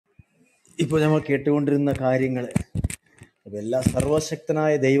ഇപ്പോൾ നമ്മൾ കേട്ടുകൊണ്ടിരുന്ന കാര്യങ്ങൾ, എല്ലാ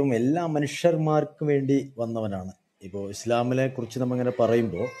സർവശക്തനായ ദൈവം എല്ലാ മനുഷ്യന്മാർക്കും വേണ്ടി വന്നവനാണ്. ഇപ്പോൾ ഇസ്ലാമിനെ കുറിച്ച് നമ്മളിങ്ങനെ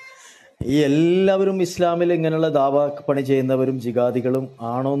പറയുമ്പോൾ ഈ എല്ലാവരും ഇസ്ലാമിൽ ഇങ്ങനെയുള്ള ദാവാ പണി ചെയ്യുന്നവരും ജിഹാദികളും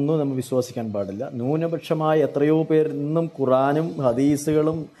ആണോന്നും നമ്മൾ വിശ്വസിക്കാൻ പാടില്ല. ന്യൂനപക്ഷമായ എത്രയോ പേർ ഇന്നും ഖുറാനും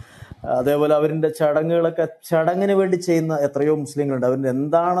ഹദീസുകളും അതേപോലെ അവരുടെ ചടങ്ങുകളൊക്കെ ചടങ്ങിന് വേണ്ടി ചെയ്യുന്ന എത്രയോ മുസ്ലിങ്ങളുണ്ട്. അവരുടെ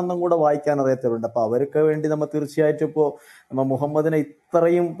എന്താണെന്നും കൂടെ വായിക്കാൻ അറിയാത്തവരുണ്ട്. അപ്പോൾ അവർക്ക് വേണ്ടി നമ്മൾ തീർച്ചയായിട്ടും ഇപ്പോൾ നമ്മൾ മുഹമ്മദിനെ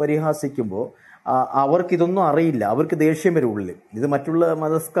ഇത്രയും പരിഹാസിക്കുമ്പോൾ അവർക്കിതൊന്നും അറിയില്ല. അവർക്ക് ദേഷ്യം വരും ഉള്ളിൽ. ഇത് മറ്റുള്ള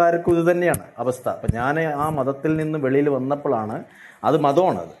മതസ്കാർക്കും ഇത് തന്നെയാണ് അവസ്ഥ. അപ്പം ഞാൻ ആ മതത്തിൽ നിന്ന് വെളിയിൽ വന്നപ്പോഴാണ്, അത്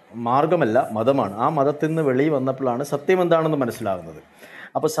മതമാണ്, അത് മാർഗമല്ല മതമാണ്, ആ മതത്തിൽ നിന്ന് വെളിയിൽ വന്നപ്പോഴാണ് സത്യം എന്താണെന്ന് മനസ്സിലാകുന്നത്.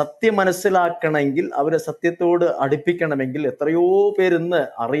 അപ്പോൾ സത്യം മനസ്സിലാക്കണമെങ്കിൽ, അവരെ സത്യത്തോട് അടുപ്പിക്കണമെങ്കിൽ എത്രയോ പേര് ഇന്ന്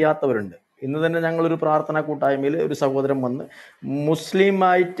അറിയാത്തവരുണ്ട്. ഇന്ന് തന്നെ ഞങ്ങളൊരു പ്രാർത്ഥനാ കൂട്ടായ്മയിൽ ഒരു സഹോദരൻ വന്ന്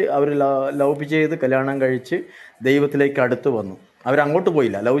മുസ്ലിമായിട്ട് അവർ ലവ് ചെയ്ത് കല്യാണം കഴിച്ച് ദൈവത്തിലേക്ക് അടുത്ത് വന്നു. അവരങ്ങോട്ട്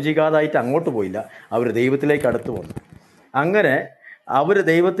പോയില്ല, ലവ് ജിഹാദായിട്ട് അങ്ങോട്ട് പോയില്ല, അവർ ദൈവത്തിലേക്ക് അടുത്ത് വന്നു. അങ്ങനെ അവർ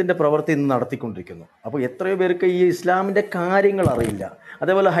ദൈവത്തിൻ്റെ പ്രവൃത്തി ഇന്ന് നടത്തിക്കൊണ്ടിരിക്കുന്നു. അപ്പോൾ എത്രയോ പേർക്ക് ഈ ഇസ്ലാമിൻ്റെ കാര്യങ്ങൾ അറിയില്ല.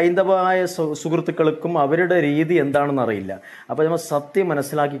 അതേപോലെ ഹൈന്ദവമായ സുഹൃത്തുക്കൾക്കും അവരുടെ രീതി എന്താണെന്ന് അറിയില്ല. അപ്പോൾ നമ്മൾ സത്യം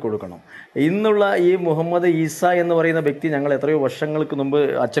മനസ്സിലാക്കി കൊടുക്കണം. ഇന്നുള്ള ഈ മുഹമ്മദ് ഈസ എന്ന് പറയുന്ന വ്യക്തി, ഞങ്ങൾ എത്രയോ വർഷങ്ങൾക്ക് മുമ്പ്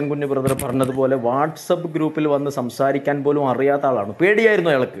അച്ഛൻ കുഞ്ഞു ബ്രദർ പറഞ്ഞതുപോലെ വാട്സപ്പ് ഗ്രൂപ്പിൽ വന്ന് സംസാരിക്കാൻ പോലും അറിയാത്ത ആളാണ്.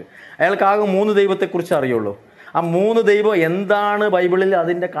 പേടിയായിരുന്നു അയാൾക്ക് ആകെ 3 ദൈവത്തെക്കുറിച്ച് അറിയുള്ളൂ. ആ 3 ദൈവം എന്താണ്, ബൈബിളിൽ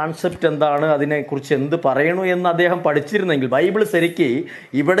അതിൻ്റെ കാൺസെപ്റ്റ് എന്താണ്, അതിനെക്കുറിച്ച് എന്ത് പറയണു എന്ന് അദ്ദേഹം പഠിച്ചിരുന്നെങ്കിൽ, ബൈബിൾ ശരിക്ക്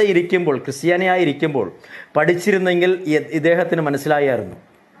ഇവിടെ ഇരിക്കുമ്പോൾ, ക്രിസ്ത്യാനിയായി ഇരിക്കുമ്പോൾ പഠിച്ചിരുന്നെങ്കിൽ ഇദ്ദേഹത്തിന് മനസ്സിലായായിരുന്നു.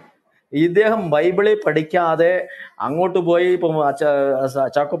 ഇദ്ദേഹം ബൈബിളിൽ പഠിക്കാതെ അങ്ങോട്ട് പോയി, ഇപ്പം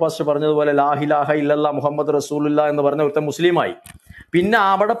ചാക്കോ പാസ്റ്റർ പറഞ്ഞതുപോലെ ലാ ഇലാഹ ഇല്ലല്ലാഹ് മുഹമ്മദ് റസൂലുള്ളാഹ് എന്ന് പറഞ്ഞ ഒരുത്തൻ മുസ്ലിമായി. പിന്നെ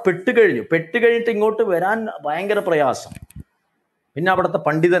അവിടെ പെട്ടുകഴിഞ്ഞിട്ട് ഇങ്ങോട്ട് വരാൻ ഭയങ്കര പ്രയാസം. പിന്നെ അവിടുത്തെ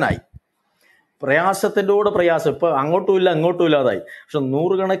പണ്ഡിതനായി. പ്രയാസത്തിൻ്റെ കൂടെ പ്രയാസം. ഇപ്പോൾ അങ്ങോട്ടും ഇല്ല ഇങ്ങോട്ടും ഇല്ലാതായി. പക്ഷെ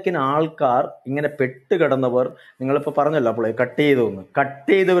 100 കണക്കിന് ആൾക്കാർ ഇങ്ങനെ പെട്ടുകിടന്നവർ, നിങ്ങളിപ്പോൾ പറഞ്ഞല്ലോ അപ്പോൾ കട്ട്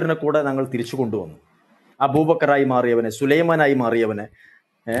ചെയ്തവരിനെ കൂടെ ഞങ്ങൾ തിരിച്ചു കൊണ്ടുവന്നു. അബൂബക്കറായി മാറിയവനെ, സുലൈമാനായി മാറിയവനെ,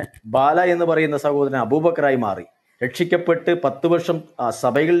 ബാല എന്ന് പറയുന്ന സഹോദരൻ അബൂബക്കറായി മാറി. രക്ഷിക്കപ്പെട്ട് 10 വർഷം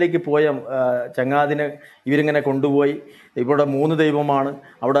സഭകളിലേക്ക് പോയ ചങ്ങാതിനെ ഇവരിങ്ങനെ കൊണ്ടുപോയി, ഇവിടെ 3 ദൈവമാണ്,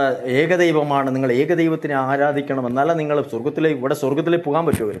 അവിടെ ഏകദൈവമാണ്, നിങ്ങൾ ഏകദൈവത്തിനെ ആരാധിക്കണം, എന്നാലും നിങ്ങൾ സ്വർഗത്തിലേക്ക് പോകാൻ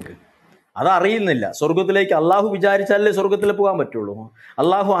പറ്റുമോ? ഇവർക്ക് അതറിയുന്നില്ല. സ്വർഗത്തിലേക്ക് അള്ളാഹു വിചാരിച്ചാലേ സ്വർഗത്തിൽ പോകാൻ പറ്റുള്ളൂ.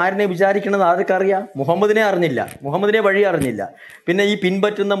 അള്ളാഹു ആരിനെ വിചാരിക്കണമെന്ന് ആർക്കറിയാം? മുഹമ്മദിനെ അറിഞ്ഞില്ല, മുഹമ്മദിനെ വഴി അറിഞ്ഞില്ല. പിന്നെ ഈ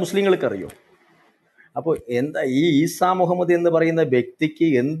പിൻപറ്റുന്ന മുസ്ലിങ്ങൾക്കറിയോ? അപ്പോൾ എന്താ ഈ ഈസാ മുഹമ്മദ് എന്ന് പറയുന്ന വ്യക്തിക്ക്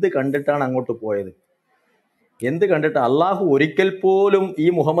എന്ത് കണ്ടിട്ടാണ് അങ്ങോട്ട് പോയത്? എന്ത് കണ്ടിട്ട്? അള്ളാഹു ഒരിക്കൽ പോലും ഈ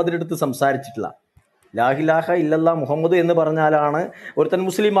മുഹമ്മദിൻ്റെ അടുത്ത് സംസാരിച്ചിട്ടില്ല. ലാ ഇലാഹ ഇല്ലല്ലാഹ് മുഹമ്മദ് എന്ന് പറഞ്ഞാലാണ് ഒരുത്തൻ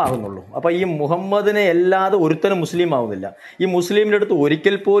മുസ്ലിം ആകുന്നുള്ളൂ. അപ്പോൾ ഈ മുഹമ്മദിനെ അല്ലാതെ ഒരുത്തനും മുസ്ലിം ആവുന്നില്ല. ഈ മുസ്ലിമിൻ്റെ അടുത്ത്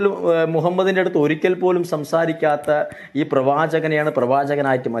മുഹമ്മദിൻ്റെ അടുത്ത് ഒരിക്കൽ പോലും സംസാരിക്കാത്ത ഈ പ്രവാചകനെയാണ്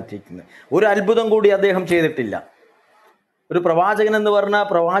പ്രവാചകനായിട്ട് മാറ്റിയിരിക്കുന്നത്. ഒരു അത്ഭുതം കൂടി അദ്ദേഹം ചെയ്തിട്ടില്ല. ഒരു പ്രവാചകൻ എന്ന് പറഞ്ഞാൽ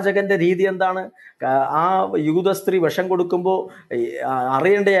പ്രവാചകന്റെ രീതി എന്താണ്? ആ യൂത സ്ത്രീ വിഷം കൊടുക്കുമ്പോൾ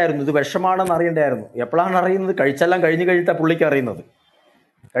അറിയണ്ടായിരുന്നു, ഇത് വിഷമാണെന്ന് അറിയണ്ടായിരുന്നു. എപ്പോഴാണ് അറിയുന്നത്? കഴിച്ചെല്ലാം കഴിഞ്ഞിട്ടാണ് പുള്ളിക്ക് അറിയുന്നത്.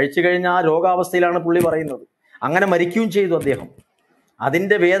 കഴിച്ചു കഴിഞ്ഞ ആ രോഗാവസ്ഥയിലാണ് പുള്ളി പറയുന്നത്. അങ്ങനെ മരിക്കുകയും ചെയ്തു അദ്ദേഹം.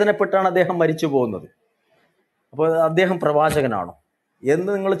 അതിൻ്റെ വേദനപ്പെട്ടാണ് അദ്ദേഹം മരിച്ചു പോകുന്നത്. അപ്പോൾ അദ്ദേഹം പ്രവാചകനാണോ എന്ന്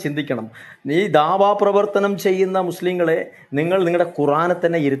നിങ്ങൾ ചിന്തിക്കണം. ഈ ദാവാ പ്രവർത്തനം ചെയ്യുന്ന മുസ്ലിങ്ങളെ നിങ്ങളുടെ ഖുറാനെ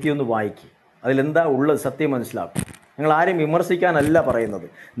തന്നെ ഇരുത്തിയൊന്ന് വായിക്കുക. അതിലെന്താ ഉള്ളത് സത്യം മനസ്സിലാക്കും. നിങ്ങൾ ആരും വിമർശിക്കാനല്ല പറയുന്നത്.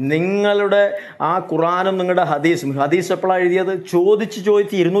 നിങ്ങളുടെ ആ ഖുറാനും നിങ്ങളുടെ ഹദീസ് എപ്പോഴാണ് എഴുതിയത്? ചോദിച്ച്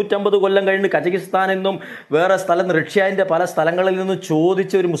 250 കൊല്ലം കഴിഞ്ഞ് കജകിസ്ഥാനിൽ നിന്നും വേറെ സ്ഥലം, റഷ്യൻ്റെ പല സ്ഥലങ്ങളിൽ നിന്നും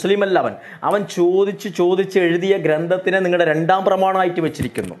ചോദിച്ച ഒരു മുസ്ലിമല്ല അവൻ ചോദിച്ച് എഴുതിയ ഗ്രന്ഥത്തിനെ നിങ്ങളുടെ 2ാം പ്രമാണമായിട്ട്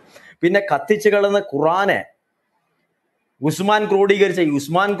വെച്ചിരിക്കുന്നു. പിന്നെ കത്തിച്ച് കളയുന്ന ഖുറാനെ ഉസ്മാൻ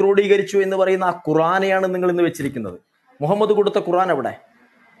ക്രോഡീകരിച്ചു എന്ന് പറയുന്ന ആ ഖുറാനെയാണ് നിങ്ങൾ ഇന്ന് വെച്ചിരിക്കുന്നത്. മുഹമ്മദ് കൊടുത്ത ഖുറാൻ എവിടെ?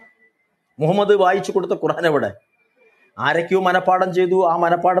 മുഹമ്മദ് വായിച്ചു കൊടുത്ത ഖുറാൻ എവിടെ? ആരൊക്കെയോ മനപ്പാഠം ചെയ്തു, ആ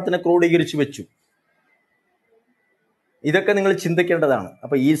മനപ്പാഠത്തിനെ ക്രോഡീകരിച്ചു വെച്ചു. ഇതൊക്കെ നിങ്ങൾ ചിന്തിക്കേണ്ടതാണ്.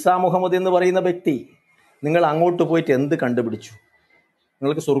 അപ്പോൾ ഈസാ മുഹമ്മദ് എന്ന് പറയുന്ന വ്യക്തി, നിങ്ങൾ അങ്ങോട്ട് പോയിട്ട് എന്ത് കണ്ടുപിടിച്ചു?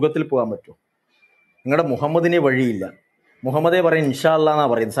 നിങ്ങൾക്ക് സ്വർഗത്തിൽ പോകാൻ പറ്റുമോ? നിങ്ങളുടെ മുഹമ്മദിനെ വഴിയില്ല. മുഹമ്മദേ പറയും ഇൻഷാ അല്ലാഹ്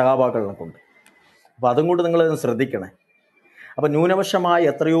എന്നാണ് പറയുന്നത് സഹാബാക്കളെ കൊണ്ട്. അപ്പോൾ അതും കൂടി നിങ്ങൾ ശ്രദ്ധിക്കണേ. അപ്പോൾ ന്യൂനപക്ഷമായ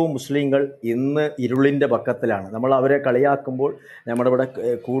എത്രയോ മുസ്ലിങ്ങൾ ഇന്ന് ഇരുളിൻ്റെ പക്കത്തിലാണ്. നമ്മൾ അവരെ കളിയാക്കുമ്പോൾ നമ്മുടെ ഇവിടെ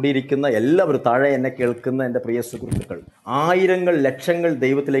കൂടിയിരിക്കുന്ന എല്ലാവരും, താഴെ എന്നെ കേൾക്കുന്ന എൻ്റെ പ്രിയ സുഹൃത്തുക്കൾ, 1000 ലക്ഷങ്ങൾ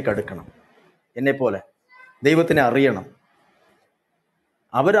ദൈവത്തിലേക്ക് അടുക്കണം. എന്നെപ്പോലെ ദൈവത്തിനെ അറിയണം.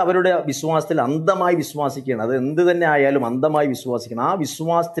 അവരുടെ വിശ്വാസത്തിൽ അന്ധമായി വിശ്വസിക്കണം. അത് എന്ത് തന്നെ ആയാലും അന്ധമായി വിശ്വസിക്കണം. ആ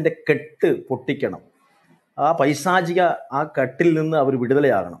വിശ്വാസത്തിൻ്റെ കെട്ട് പൊട്ടിക്കണം. ആ പൈശാചിക ആ കെട്ടിൽ നിന്ന് അവർ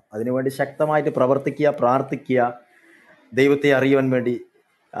വിടുതലയാകണം. അതിനുവേണ്ടി ശക്തമായിട്ട് പ്രവർത്തിക്കുക, പ്രാർത്ഥിക്കുക, ദൈവത്തെ അറിയുവാൻ വേണ്ടി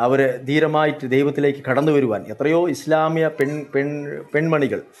അവർ ധീരമായിട്ട് ദൈവത്തിലേക്ക് കടന്നു വരുവാൻ എത്രയോ ഇസ്ലാമിക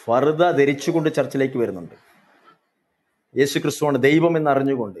പെൺമണികൾ ഫർദ ധരിച്ചുകൊണ്ട് ചർച്ചിലേക്ക് വരുന്നുണ്ട്. യേശു ക്രിസ്തുവാണ് ദൈവം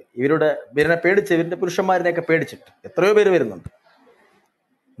എന്നറിഞ്ഞുകൊണ്ട് ഇവരെ പേടിച്ച്, ഇവരുടെ പുരുഷന്മാരിനെയൊക്കെ പേടിച്ചിട്ട് എത്രയോ പേര് വരുന്നുണ്ട്.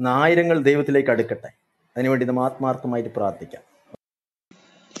 ആയിരങ്ങൾ ദൈവത്തിലേക്ക് അടുക്കട്ടെ. അതിനുവേണ്ടി നമ്മൾ ആത്മാർത്ഥമായിട്ട് പ്രാർത്ഥിക്കാം.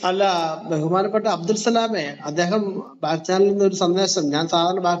 അല്ല, ബഹുമാനപ്പെട്ട അബ്ദുൽ സലാമെ, അദ്ദേഹം ബാക്ക് ചാനലിൽ നിന്ന് ഒരു സന്ദേശം, ഞാൻ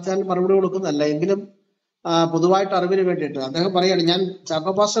സാധാരണ ബാക്ക് ചാനൽ മറുപടി കൊടുക്കുന്നതല്ല, എങ്കിലും പൊതുവായിട്ട് അറിവിന് വേണ്ടിയിട്ട് അദ്ദേഹം പറയാണ്, ഞാൻ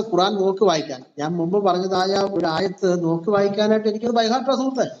ചാക്കോ പാസ്റ്റർ ഖുർആൻ നോക്കി വായിക്കാൻ, ഞാൻ മുമ്പ് പറഞ്ഞതായ ഒരു ആയത്ത് നോക്കി വായിക്കാനായിട്ട് എനിക്കത് ബൈഹാർട്ടാ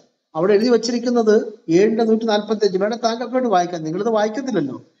സുഹൃത്തെ. അവിടെ എഴുതി വെച്ചിരിക്കുന്നത് 7:145. വേണേ താങ്കൾക്ക് വേണ്ടി വായിക്കാം, നിങ്ങളിത്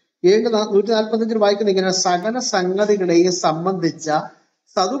വായിക്കത്തില്ലല്ലോ. 7:145 വായിക്കുന്നത് ഇങ്ങനെ: സകല സംഗതികളെയും സംബന്ധിച്ച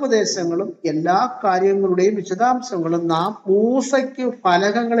സതുപദേശങ്ങളും എല്ലാ കാര്യങ്ങളുടെയും വിശദാംശങ്ങളും നാം മൂസയ്ക്ക്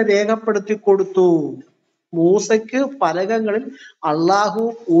ഫലകങ്ങളിൽ രേഖപ്പെടുത്തി കൊടുത്തു. മൂസയ്ക്ക് ഫലകങ്ങളിൽ അള്ളാഹു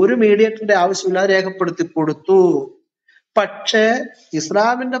ഒരു മീഡിയേറ്ററിന്റെ ആവശ്യമില്ലാതെ രേഖപ്പെടുത്തി കൊടുത്തു. പക്ഷേ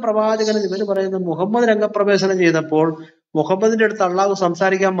ഇസ്ലാമിന്റെ പ്രവാചകൻ ഇവര് പറയുന്നത് മുഹമ്മദ് രംഗപ്രവേശനം ചെയ്തപ്പോൾ മുഹമ്മദിന്റെ അടുത്ത് അള്ളാഹു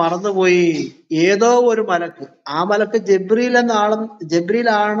സംസാരിക്കാൻ മറന്നുപോയി. ഏതോ ഒരു മലക്ക്, ആ മലക്ക്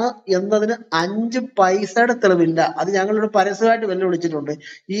ജബ്രീലാണ് എന്നതിന് 5 പൈസയുടെ തെളിവില്ല. അത് ഞങ്ങളോട് പരസ്യമായിട്ട് വെല്ലുവിളിച്ചിട്ടുണ്ട്.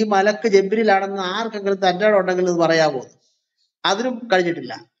 ഈ മലക്ക് ജബ്രീലാണെന്ന് ആർക്കെങ്കിലും തന്റെ ഉണ്ടെങ്കിൽ ഇത് പറയാമോ? അതിനും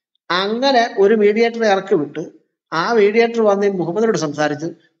കഴിഞ്ഞിട്ടില്ല. അങ്ങനെ ഒരു മീഡിയേറ്ററെ ഇറക്കി വിട്ട് ആ മീഡിയേറ്റർ വന്ന് മുഹമ്മദിനോട് സംസാരിച്ച്,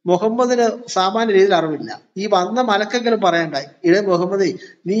 മുഹമ്മദിന് സാമാന്യ രീതിയിൽ അറിവില്ല. ഈ വന്ന മലക്കെങ്കിലും പറയണ്ടായി, ഇടേ മുഹമ്മദ്,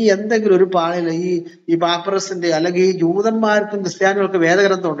 നീ എന്തെങ്കിലും ഒരു പാളില് ഈ പാപ്പറസിന്റെ അല്ലെങ്കിൽ ഈ ജൂതന്മാർക്കും ക്രിസ്ത്യാനികൾക്കും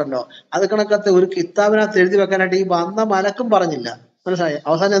വേദഗ്രന്ഥം ഉണ്ടല്ലോ, അത് കണക്കത്തെ ഒരു കിതാബിനകത്ത് എഴുതി വെക്കാനായിട്ട് ഈ വന്ന മലക്കും പറഞ്ഞില്ല. മനസ്സിലായോ?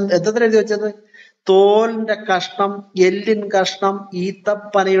 അവസാനം എന്തത്തിൽ എഴുതി വെച്ചത്? തോലിന്റെ കഷ്ണം, എല്ലിൻ കഷ്ണം,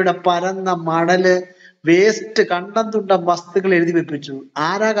 ഈത്തപ്പനയുടെ പരന്ന മടല്, വേസ്റ്റ്, കണ്ടം തുണ്ടം വസ്തുക്കൾ എഴുതി വെപ്പിച്ചു.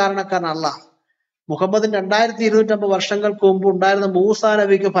 ആരാ കാരണക്കാരൻ? അള്ളാഹ്. മുഹമ്മദിന് 2250 വർഷങ്ങൾക്ക് മുമ്പ് ഉണ്ടായിരുന്ന മൂസാ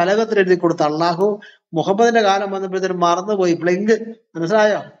നബിക്ക് ഫലകത്തിൽ എഴുതി കൊടുത്ത അള്ളാഹു മുഹമ്മദിന്റെ കാലം വന്നപ്പോഴത്തേനും മറന്നുപോയി. ബ്ലിങ്ക്.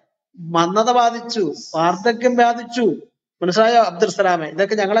 മനസ്സിലായോ? മന്ദത ബാധിച്ചു, വാർദ്ധക്യം ബാധിച്ചു. മനസ്സിലായോ അബ്ദുൽ സലാമെ?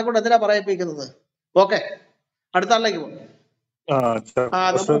 ഇതൊക്കെ ഞങ്ങളെ കൊണ്ട് എന്തിനാ പറയിപ്പിക്കുന്നത്? ഓക്കെ, അടുത്ത ആളിലേക്ക് പോകും.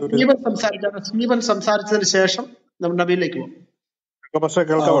 സ്റ്റീവൻ സംസാരിച്ചതിന് ശേഷം നമ്മൾ നബിയിലേക്ക് പോകും.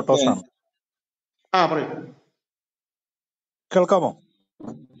 പറയൂ. കേൾക്കാമോ?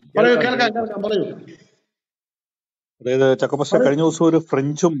 അതായത് ചക്കപ്പശ കഴിഞ്ഞ ദിവസം ഒരു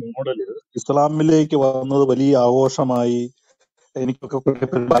ഫ്രഞ്ച് മോഡല് ഇസ്ലാമിലേക്ക് വന്നത് വലിയ ആഘോഷമായി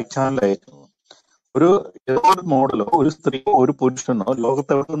എനിക്കൊക്കെ ബാക്ക് ചാനലായിരുന്നു. ഒരു മോഡലോ ഒരു സ്ത്രീയോ ഒരു പുരുഷനോ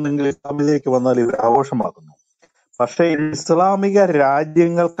ലോകത്ത് എവിടെ നിന്നെങ്കിലും ഇസ്ലാമിലേക്ക് വന്നാൽ ഇവർ ആഘോഷമാക്കുന്നു. പക്ഷെ ഇസ്ലാമിക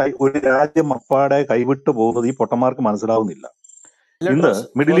രാജ്യങ്ങൾ ഒരു രാജ്യം അപ്പാടെ കൈവിട്ടു പോകുന്നത് ഈ പൊട്ടന്മാർക്ക് മനസ്സിലാവുന്നില്ല. ഇന്ന്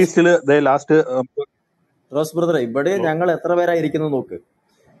മിഡിൽ ഈസ്റ്റില് ലാസ്റ്റ് റോസ് ബ്രദറെ, ഇവിടെ ഞങ്ങൾ എത്ര പേരായിരിക്കുന്നത് നോക്ക്.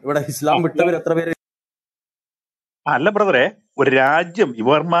 ഇവിടെ ഇസ്ലാം വിട്ടവർ എത്ര പേര്? അല്ല ബ്രദറെ, ഒരു രാജ്യം,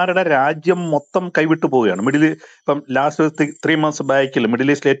 ഇവർമാരുടെ രാജ്യം മൊത്തം കൈവിട്ടു പോവുകയാണ്. ഇപ്പം ലാസ്റ്റ് 3 months ബാക്കിൽ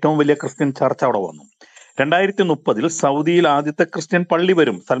മിഡിൽ ഈസ്റ്റിലെ ഏറ്റവും വലിയ ക്രിസ്ത്യൻ ചർച്ച അവിടെ വന്നു. 2030 സൗദിയിൽ ആദ്യത്തെ ക്രിസ്ത്യൻ പള്ളി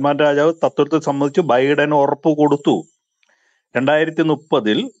വരും. സൽമാൻ രാജാവ് തത്വത്തിൽ സംബന്ധിച്ച് ബൈഡൻ ഉറപ്പ് കൊടുത്തു.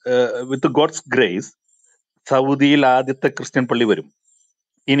 2030 വിത്ത് ഗോഡ്സ് ഗ്രേസ് സൗദിയിൽ ആദ്യത്തെ ക്രിസ്ത്യൻ പള്ളി വരും.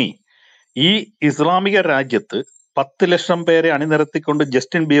 ഇനി ഈ ഇസ്ലാമിക രാജ്യത്ത് 10 ലക്ഷം പേരെ അണിനിരത്തിക്കൊണ്ട്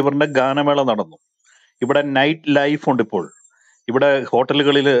ജസ്റ്റിൻ ബീബറിന്റെ ഗാനമേള നടന്നു. ഇവിടെ നൈറ്റ് ലൈഫ് ഉണ്ട്. ഇപ്പോൾ ഇവിടെ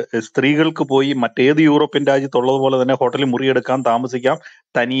ഹോട്ടലുകളിൽ സ്ത്രീകൾക്ക് പോയി മറ്റേത് യൂറോപ്യൻ രാജ്യത്തുള്ളതുപോലെ തന്നെ ഹോട്ടലിൽ മുറിയെടുക്കാം, താമസിക്കാം,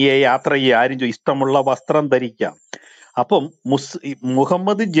 തനിയെ യാത്ര ചെയ്യാം, ആരും ഇഷ്ടമുള്ള വസ്ത്രം ധരിക്കാം. അപ്പം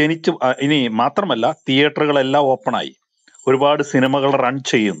മുഹമ്മദ് ജനിച്ചു. ഇനി മാത്രമല്ല, തിയേറ്ററുകളെല്ലാം ഓപ്പണായി, ഒരുപാട് സിനിമകൾ റൺ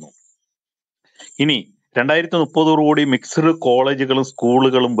ചെയ്യുന്നു. ഇനി 2030 മിക്സ്ഡ് കോളേജുകളും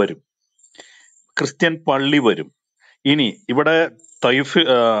സ്കൂളുകളും വരും, ക്രിസ്ത്യൻ പള്ളി വരും. ഇനി ഇവിടെ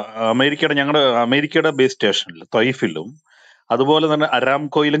അമേരിക്കയുടെ ബേസ് സ്റ്റേഷനിൽ ത്വയ്ഫിലും അതുപോലെ തന്നെ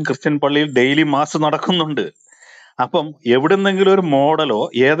അരാംകോയിലും ക്രിസ്ത്യൻ പള്ളിയിൽ ഡെയിലി മാസ് നടക്കുന്നുണ്ട്. അപ്പം എവിടുന്നെങ്കിലും ഒരു മോഡലോ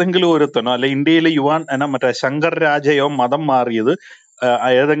ഏതെങ്കിലും ഒരുത്തനോ അല്ലെ ഇന്ത്യയിലെ മറ്റേ ശങ്കർ രാജയോ മതം മാറിയത്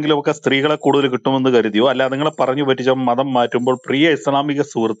ഏതെങ്കിലുമൊക്കെ സ്ത്രീകളെ കൂടുതൽ കിട്ടുമെന്ന് കരുതിയോ അല്ല നിങ്ങളെ പറഞ്ഞു പറ്റിച്ച മതം മാറ്റുമ്പോൾ, പ്രിയ ഇസ്ലാമിക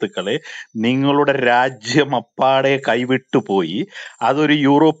സുഹൃത്തുക്കളെ, നിങ്ങളുടെ രാജ്യം അപ്പാടെ കൈവിട്ടുപോയി. അതൊരു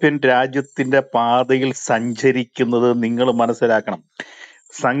യൂറോപ്യൻ രാജ്യത്തിന്റെ പാതയിൽ സഞ്ചരിക്കുന്നത് നിങ്ങൾ മനസ്സിലാക്കണം.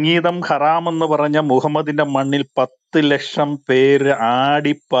 സംഗീതം ഹറാമെന്ന് പറഞ്ഞ മുഹമ്മദിന്റെ മണ്ണിൽ 10 ലക്ഷം പേര്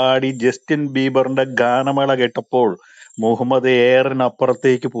ആടിപ്പാടി ജസ്റ്റിൻ ബീബറിന്റെ ഗാനമേള കേട്ടപ്പോൾ മുഹമ്മദ്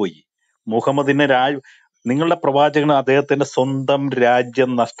ഏറിനപ്പുറത്തേക്ക് പോയി. മുഹമ്മദിന്റെ നിങ്ങളുടെ പ്രവാചകന് അദ്ദേഹത്തിന്റെ സ്വന്തം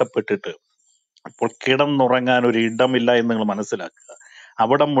രാജ്യം നഷ്ടപ്പെട്ടിട്ട് അപ്പോൾ കിടന്നുറങ്ങാൻ ഒരു ഇടമില്ല എന്ന് നിങ്ങൾ മനസ്സിലാക്കുക.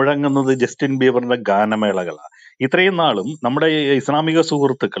 അവിടെ മുഴങ്ങുന്നത് ജസ്റ്റിൻ ബീബറിന്റെ ഗാനമേളകളാണ്. ഇത്രയും നാളും നമ്മുടെ ഇസ്ലാമിക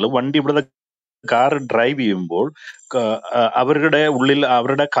സുഹൃത്തുക്കൾ വണ്ടി ഇവിടെ കാർ ഡ്രൈവ് ചെയ്യുമ്പോൾ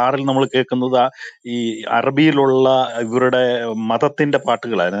അവരുടെ കാറിൽ നമ്മൾ കേൾക്കുന്നത് ഈ അറബിയിലുള്ള ഇവരുടെ മതത്തിന്റെ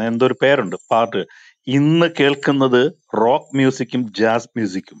പാട്ടുകളായിരുന്നു. എന്തൊരു പേരുണ്ട് പാട്ട്, ഇന്ന് കേൾക്കുന്നത് റോക്ക് മ്യൂസിക്കും ജാസ്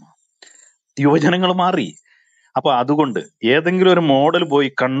മ്യൂസിക്കുമാണ്. യുവജനങ്ങൾ മാറി. അപ്പൊ അതുകൊണ്ട് ഏതെങ്കിലും ഒരു മോഡൽ പോയി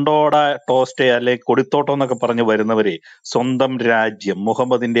കണ്ടോട ടോസ്റ്റേ അല്ലെ കൊടിത്തോട്ടം എന്നൊക്കെ പറഞ്ഞ് വരുന്നവരെ സ്വന്തം രാജ്യം,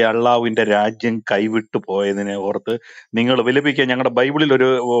 മുഹമ്മദിന്റെ അള്ളാഹുവിന്റെ രാജ്യം കൈവിട്ടു പോയതിനെ ഓർത്ത് നിങ്ങൾ വിലപിക്കുക. ഞങ്ങളുടെ ബൈബിളിൽ ഒരു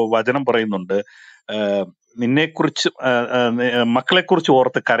വചനം പറയുന്നുണ്ട്, നിന്നെക്കുറിച്ച് മക്കളെക്കുറിച്ച്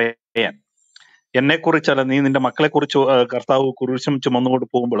ഓർത്ത് കരയാൻ. എന്നെക്കുറിച്ചല്ല, നീ നിന്റെ മക്കളെക്കുറിച്ച് കർത്താവ് കുരിശും ചുമന്നുകൊണ്ട്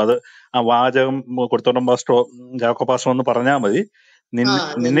പോകുമ്പോൾ അത് ആ വാചകം കൊടുത്തോട്ടം പാസ്റ്റോ ചാക്കോ പാസ്റ്റോ എന്ന് പറഞ്ഞാൽ മതി.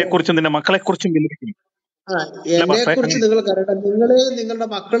 നിന്നെക്കുറിച്ചും നിന്റെ മക്കളെക്കുറിച്ചും വിലപിക്കും. എന്നെ കുറിച്ച് നിങ്ങൾ കരയണം, നിങ്ങളെയും നിങ്ങളുടെ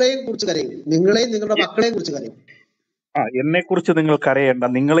മക്കളെയും കുറിച്ച് കരയും, നിങ്ങളെയും നിങ്ങളുടെ മക്കളെയും കുറിച്ച് കരയും. എന്നെ കുറിച്ച് നിങ്ങൾ കരയേണ്ട,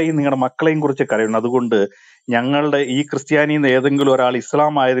 നിങ്ങളെയും നിങ്ങളുടെ മക്കളെയും കുറിച്ച് കരയണം. അതുകൊണ്ട് ഞങ്ങളുടെ ഈ ക്രിസ്ത്യാനിന്ന് ഏതെങ്കിലും ഒരാൾ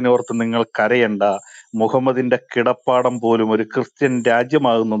ഇസ്ലാം ആയതിനോർത്ത് നിങ്ങൾ കരയണ്ട. മുഹമ്മദിന്റെ കിടപ്പാടം പോലും ഒരു ക്രിസ്ത്യൻ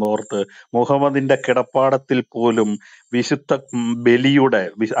രാജ്യമാകുന്നതോർത്ത് മുഹമ്മദിന്റെ കിടപ്പാടത്തിൽ പോലും വിശുദ്ധ ബലിയുടെ,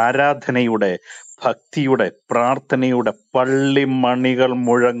 ആരാധനയുടെ, ഭക്തിയുടെ, പ്രാർത്ഥനയുടെ പള്ളിമണികൾ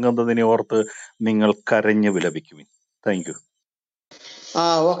മുഴങ്ങുന്നതിനെ ഓർത്ത് നിങ്ങൾ കരഞ്ഞു വിലപിക്കുവിൻ. Thank you.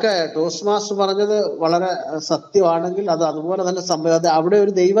 Okay, toast master പറഞ്ഞത് വളരെ സത്യമാണെങ്കിൽ അത് അതുപോലെ തന്നെ സംഭവം. അവിടെ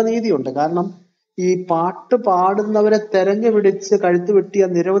ഒരു ദൈവനീതിയുണ്ട്. കാരണം ഈ പാട്ട് പാടുന്നവരെ തെരഞ്ഞു പിടിച്ച് കഴുത്ത് വെട്ടിയ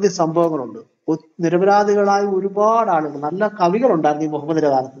നിരവധി സംഭവങ്ങളുണ്ട്. നിരപരാധികളായ ഒരുപാട് ആളുകൾ, നല്ല കവികളുണ്ടായിരുന്നു ഈ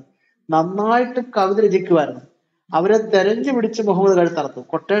മുഹമ്മദിന്റെ കാലത്ത്, നന്നായിട്ട് കവിത രചിക്കുമായിരുന്നു. അവരെ തെരഞ്ഞു പിടിച്ച് മുഹമ്മദ് കഴുത്തറത്തു,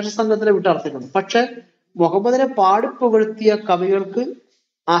 കൊട്ടേഷൻ സംഘത്തിനെ വിട്ടറത്തിട്ടുണ്ട്. പക്ഷെ മുഹമ്മദിനെ പാടിപ്പുകഴ്ത്തിയ കവികൾക്ക്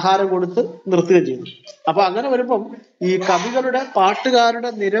ആഹാരം കൊടുത്ത് നിർത്തുകയും ചെയ്തു. അപ്പൊ അങ്ങനെ വരുമ്പം ഈ കവികളുടെ, പാട്ടുകാരുടെ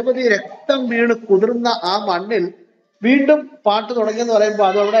നിരവധി രക്തം വീണ് കുതിർന്ന ആ മണ്ണിൽ വീണ്ടും പാട്ട് തുടങ്ങിയെന്ന് പറയുമ്പോൾ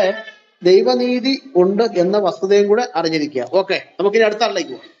അതവിടെ ദൈവനീതി ഉണ്ട് എന്ന വസ്തുതയും കൂടെ അറിഞ്ഞിരിക്കുക. ഓക്കെ, നമുക്കിനി അടുത്ത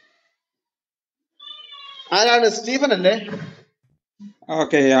ആളിലേക്ക് പോകാം. ആരാണ്? സ്റ്റീഫൻ അല്ലേ?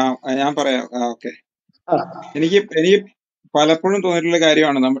 ഓക്കെ, ഞാൻ പറയാം. ഓക്കെ, എനിക്ക് പലപ്പോഴും തോന്നിയിട്ടുള്ള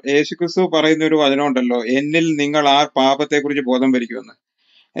കാര്യമാണ്, നമ്മൾ യേശുക്രിസ്തു പറയുന്ന ഒരു വചനമുണ്ടല്ലോ, എന്നിൽ നിങ്ങൾ ആ പാപത്തെ കുറിച്ച് ബോധം വരിക്കുമെന്ന്.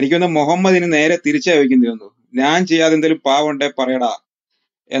 എനിക്കൊന്ന് മുഹമ്മദിന് നേരെ തിരിച്ചാ വയ്ക്കുന്നു തോന്നുന്നു. ഞാൻ ചെയ്യാതെ എന്തെങ്കിലും പാവം ഉണ്ടേ പറയടാ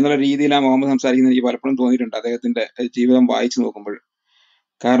എന്നുള്ള രീതിയിലാണ് മുഹമ്മദ് സംസാരിക്കുന്നത്. എനിക്ക് പലപ്പോഴും തോന്നിയിട്ടുണ്ട് അദ്ദേഹത്തിന്റെ ജീവിതം വായിച്ചു നോക്കുമ്പോൾ.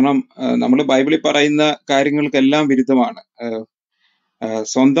 കാരണം നമ്മൾ ബൈബിളിൽ പറയുന്ന കാര്യങ്ങൾക്കെല്ലാം വിരുദ്ധമാണ്.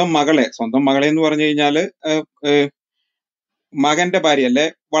 സ്വന്തം മകളെ എന്ന് പറഞ്ഞു കഴിഞ്ഞാല് മകന്റെ ഭാര്യ അല്ലെ,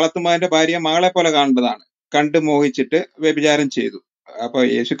 വളർത്തുമകന്റെ ഭാര്യ മകളെ പോലെ കാണേണ്ടതാണ്. കണ്ടു മോഹിച്ചിട്ട് വ്യഭിചാരം ചെയ്തു. അപ്പൊ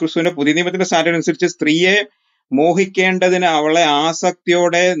യേശുക്രിസ്തുവിന്റെ പുതിയ നിയമത്തിന്റെ സ്റ്റാൻഡേർഡ് അനുസരിച്ച് സ്ത്രീയെ മോഹിക്കേണ്ടതിന് അവളെ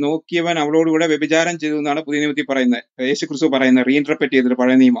ആസക്തിയോടെ നോക്കിയവൻ അവളോടുകൂടെ വ്യഭിചാരം ചെയ്തു എന്നാണ് പുതിയ നിയമത്തിൽ പറയുന്നത്, യേശുക്രിസ്തു പറയുന്നത്, റീഇൻറ്റർപ്രറ്റ് ചെയ്തിട്ട്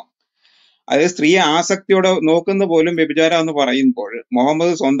പഴയ നിയമം. അതായത് സ്ത്രീയെ ആസക്തിയോടെ നോക്കുന്ന പോലും വ്യഭിചാരം എന്ന് പറയുമ്പോൾ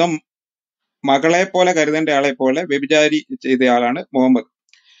മുഹമ്മദ് സ്വന്തം മകളെ പോലെ കരുതേണ്ട ആളെ പോലെ വ്യഭിചാരി ചെയ്തയാളാണ് മുഹമ്മദ്.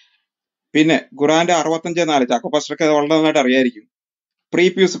 പിന്നെ ഖുറാന്റെ 65:4 ചാക്കോ പാസ്റ്റർക്ക് അത് വളരെ നന്നായിട്ട് അറിയായിരിക്കും. പ്രീ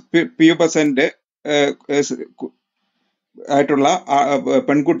പ്യൂബസെന്റ് ആയിട്ടുള്ള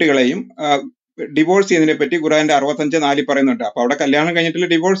പെൺകുട്ടികളെയും ഡിവോഴ്സ് ചെയ്യുന്നതിനെ പറ്റി ഖുറാന്റെ 65:4 പറയുന്നുണ്ട്. അപ്പൊ അവിടെ കല്യാണം കഴിഞ്ഞിട്ടുള്ള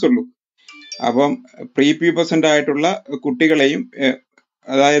ഡിവോഴ്സ് ഉള്ളൂ. അപ്പം പ്രീ പ്യൂബസെന്റ് ആയിട്ടുള്ള കുട്ടികളെയും,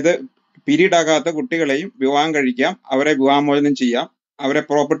 അതായത് പീരീഡ് ആകാത്ത കുട്ടികളെയും വിവാഹം കഴിക്കാം, അവരെ വിവാഹമോചനം ചെയ്യാം, അവരെ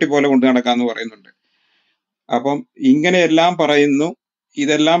പ്രോപ്പർട്ടി പോലെ കൊണ്ടു നടക്കാന്ന് പറയുന്നുണ്ട്. അപ്പം ഇങ്ങനെയെല്ലാം പറയുന്നു,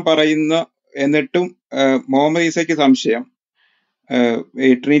 ഇതെല്ലാം പറയുന്നു. എന്നിട്ടും മുഹമ്മദ് ഈസയ്ക്ക് സംശയം ഈ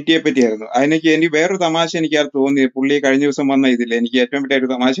ട്രിനിറ്റിയെ പറ്റിയായിരുന്നു. എനിക്ക് വേറൊരു തമാശ എനിക്ക് അത് തോന്നി. പുള്ളി കഴിഞ്ഞ ദിവസം വന്ന ഇതില്ല, എനിക്ക് ഏറ്റവും വലിയ ഒരു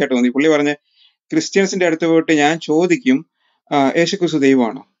തമാശയായിട്ട് തോന്നി. പുള്ളി പറഞ്ഞ ക്രിസ്ത്യൻസിന്റെ അടുത്ത് പോയിട്ട് ഞാൻ ചോദിക്കും, യേശുക്രിസ്തു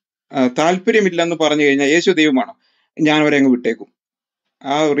ദൈവമാണോ? താല്പര്യമില്ലെന്ന് പറഞ്ഞു കഴിഞ്ഞാൽ യേശു ദൈവമാണോ? ഞാൻ അവരെ അങ്ങ് വിട്ടേക്കും.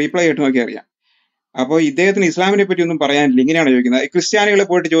 ആ റീപ്ലൈ ആയിട്ട് നോക്കി അറിയാം. അപ്പോൾ ഇദ്ദേഹത്തിന് ഇസ്ലാമിനെ പറ്റി ഒന്നും പറയാനില്ല. ഇങ്ങനെയാണ് ചോദിക്കുന്നത്. ക്രിസ്ത്യാനികളെ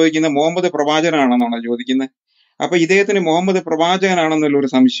പോയിട്ട് ചോദിക്കുന്നത് മുഹമ്മദ് പ്രവാചകനാണെന്നാണോ ചോദിക്കുന്നത്? അപ്പൊ ഇദ്ദേഹത്തിന് മുഹമ്മദ് പ്രവാചകനാണെന്നുള്ള ഒരു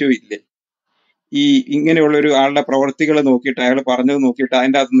സംശയവും ഇല്ലേ? ഈ ഇങ്ങനെയുള്ള ഒരു ആളുടെ പ്രവർത്തികൾ നോക്കിയിട്ട്, അയാൾ പറഞ്ഞത് നോക്കിയിട്ട്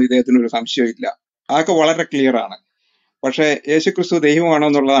അതിൻ്റെ അകത്തൊന്നും ഇദ്ദേഹത്തിന് ഒരു സംശയം ഇല്ല. അതൊക്കെ വളരെ ക്ലിയർ ആണ്. പക്ഷെ യേശുക്രിസ്തു ദൈവമാണോ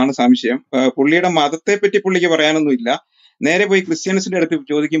എന്നുള്ളതാണ് സംശയം. പുള്ളിയുടെ മതത്തെ പറ്റി പുള്ളിക്ക് പറയാനൊന്നും ഇല്ല. നേരെ പോയി ക്രിസ്ത്യൻസിന്റെ അടുത്ത്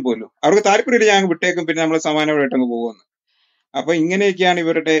ചോദിക്കും പോലും അവർക്ക് താല്പര്യമില്ല, ഞാൻ വിട്ടേക്കും, പിന്നെ നമ്മൾ സമാനമായിട്ടങ്ങ് പോകുമെന്ന്. അപ്പൊ ഇങ്ങനെയൊക്കെയാണ്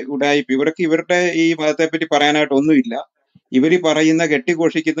ഇവരുടെ ഉടായിപ്പ്. ഇവർക്ക് ഇവരുടെ ഈ മതത്തെ പറ്റി പറയാനായിട്ട് ഒന്നുമില്ല. ഇവര് പറയുന്ന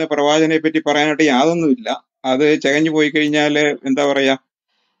കെട്ടിഘോഷിക്കുന്ന പ്രവാചകനെ പറ്റി പറയാനായിട്ട് യാതൊന്നുമില്ല. അത് ചകഞ്ഞു പോയി കഴിഞ്ഞാല് എന്താ പറയാ,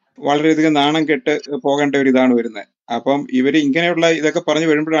 വളരെയധികം നാണം കെട്ട് പോകേണ്ട ഒരു ഇതാണ് വരുന്നത്. അപ്പം ഇവര് ഇങ്ങനെയുള്ള ഇതൊക്കെ പറഞ്ഞു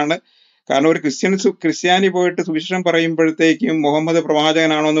വരുമ്പോഴാണ്, കാരണം ഒരു ക്രിസ്ത്യാനി പോയിട്ട് സുവിശേഷം പറയുമ്പോഴത്തേക്കും മുഹമ്മദ്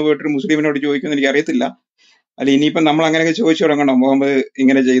പ്രവാചകനാണോ എന്ന് പോയിട്ടൊരു മുസ്ലിമിനോട് ചോദിക്കുമെന്ന് എനിക്ക് അറിയത്തില്ല. അല്ല ഇനിയിപ്പം നമ്മൾ അങ്ങനെയൊക്കെ ചോദിച്ചു തുടങ്ങണോ, മുഹമ്മദ്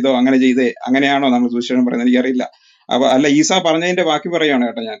ഇങ്ങനെ ചെയ്തോ അങ്ങനെ ചെയ്തേ അങ്ങനെയാണോ നമ്മൾ സുവിശേഷം പറയുന്നത്? എനിക്കറിയില്ല. അപ്പൊ അല്ല, ഈസ പറഞ്ഞതിന്റെ ബാക്കി പറയുകയാണ്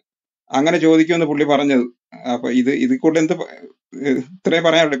കേട്ടോ ഞാൻ. അങ്ങനെ ചോദിക്കുമെന്ന് പുള്ളി പറഞ്ഞത്. അപ്പൊ ഇത് കൊണ്ട് ഇത്രയും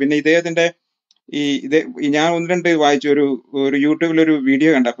പറയാനുള്ളൂ. പിന്നെ ഇദ്ദേഹത്തിന്റെ ഞാൻ ഒന്ന് രണ്ട് വായിച്ചു, ഒരു യൂട്യൂബിലൊരു വീഡിയോ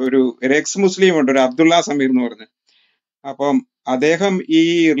കണ്ട. അപ്പൊ ഒരു എക്സ് മുസ്ലിം ഉണ്ട്, ഒരു അബ്ദുള്ള സമീർ എന്ന് പറഞ്ഞ്. അപ്പം അദ്ദേഹം ഈ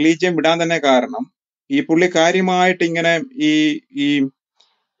റിലീജിയൻ വിടാൻ തന്നെ കാരണം, ഈ പുള്ളി കാര്യമായിട്ട് ഇങ്ങനെ ഈ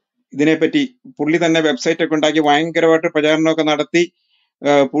ഇതിനെപ്പറ്റി പുള്ളി തന്നെ വെബ്സൈറ്റ് ഒക്കെ ഉണ്ടാക്കി ഭയങ്കരമായിട്ട് പ്രചാരണമൊക്കെ നടത്തി.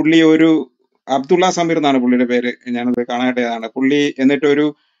 പുള്ളി ഒരു അബ്ദുള്ള സമീർ എന്നാണ് പുള്ളിയുടെ പേര്, ഞാനത് കാണാട്ടതാണ് പുള്ളി. എന്നിട്ട് ഒരു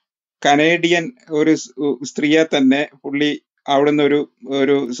കനേഡിയൻ ഒരു സ്ത്രീയെ തന്നെ പുള്ളി അവിടുന്ന്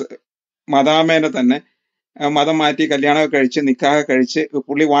ഒരു മദാമേനെ തന്നെ മതം മാറ്റി കല്യാണമൊക്കെ കഴിച്ച് നിക്കാഹ് കഴിച്ച്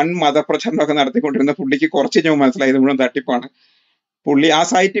പുള്ളി വൻ മതപ്രചരണമൊക്കെ നടത്തിക്കൊണ്ടിരുന്ന പുള്ളിക്ക് കുറച്ച് ഞാൻ മനസ്സിലായി ഇത് മുഴുവൻ തട്ടിപ്പാണ്. പുള്ളി ആ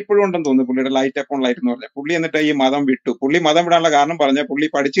സൈറ്റ് ഇപ്പോഴും ഉണ്ടെന്ന് തോന്നുന്നു, പുള്ളിയുടെ ലൈറ്റ് അക്കോൺ ലൈറ്റ് എന്ന് പറഞ്ഞ പുള്ളി. എന്നിട്ട് ഈ മതം വിട്ടു. പുള്ളി മതം വിടാനുള്ള കാരണം പറഞ്ഞ പുള്ളി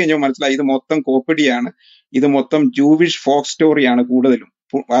പഠിച്ചു കഴിഞ്ഞാൽ മനസ്സിലായി ഇത് മൊത്തം കോപ്പിടിയാണ്, ഇത് മൊത്തം ജൂവിഷ് ഫോക്ക് സ്റ്റോറിയാണ് കൂടുതലും.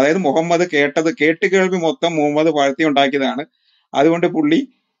 അതായത് മുഹമ്മദ് കേട്ട് കേൾവി മൊത്തം മുഹമ്മദ് വാഴ്ത്തി ഉണ്ടാക്കിയതാണ്. അതുകൊണ്ട് പുള്ളി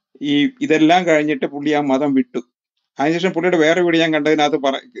ഇതെല്ലാം കഴിഞ്ഞിട്ട് പുള്ളി ആ മതം വിട്ടു. അതിനുശേഷം പുള്ളിയുടെ വേറെ വീഡിയോ ഞാൻ കണ്ടതിനകത്ത്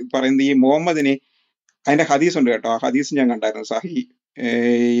പറയുന്നത് ഈ മുഹമ്മദിന് അതിന്റെ ഹദീസ് ഉണ്ട് കേട്ടോ, ആ ഹദീസ് ഞാൻ കണ്ടായിരുന്നു, സഹി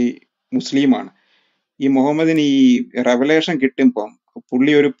മുസ്ലിമാണ്. ഈ മുഹമ്മദിന് ഈ റെവലേഷൻ കിട്ടുമ്പം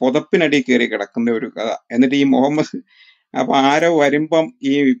പുള്ളി ഒരു പുതപ്പിനടി കയറി കിടക്കുന്ന ഒരു കഥ. എന്നിട്ട് ഈ മുഹമ്മദ് അപ്പൊ ആരോ വരുമ്പം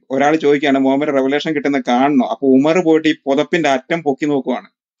ഈ ഒരാൾ ചോദിക്കുകയാണ് മുഹമ്മദ് റെവലേഷൻ കിട്ടുന്ന കാണണോ? അപ്പൊ ഉമർ പോയിട്ട് ഈ പുതപ്പിന്റെ അറ്റം പൊക്കി നോക്കുവാണ്.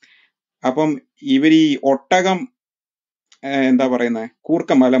 അപ്പം ഇവർ ഈ ഒട്ടകം എന്താ പറയുന്നത്,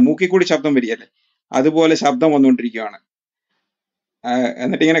 കൂർക്കം അല്ല മൂക്കിക്കൂടി ശബ്ദം വരികയല്ലേ, അതുപോലെ ശബ്ദം വന്നുകൊണ്ടിരിക്കുകയാണ്.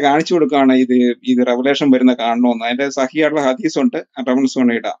 എന്നിട്ട് ഇങ്ങനെ കാണിച്ചു കൊടുക്കുകയാണ് ഇത് റെവലേഷൻ വരുന്ന കാണണമെന്ന്. അതിന്റെ സഹിയായിട്ടുള്ള ഹദീസ് ഉണ്ട്, റെഫറൻസ്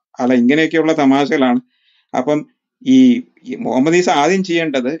കൊണ്ട് ഇടാം. അല്ല ഇങ്ങനെയൊക്കെയുള്ള തമാശകളാണ്. അപ്പം ഈ മുഹമ്മദ് ഈസ ആദ്യം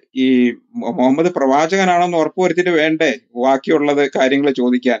ചെയ്യേണ്ടത് ഈ മുഹമ്മദ് പ്രവാചകനാണെന്ന് ഉറപ്പുവരുത്തിയിട്ട് വേണ്ടേ ബാക്കിയുള്ളത് കാര്യങ്ങൾ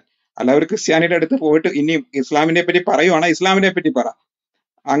ചോദിക്കാൻ. അല്ല ഒരു ക്രിസ്ത്യാനിയുടെ അടുത്ത് പോയിട്ട് ഇനി ഇസ്ലാമിനെ പറ്റി പറയുവാണ്, ഇസ്ലാമിനെ പറ്റി പറ,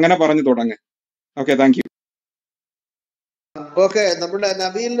 അങ്ങനെ പറഞ്ഞു തുടങ്ങ്. Okay, thank you. ഓക്കെ, നമ്മുടെ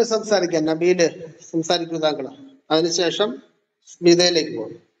നബീലിന് സംസാരിക്കാം. നബീല് സംസാരിക്കൂ താങ്കൾ. അതിനുശേഷം സ്മിതയിലേക്ക്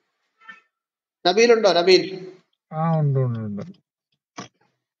പോകും. നബീലുണ്ടോ? നബീൽ ഉണ്ട്.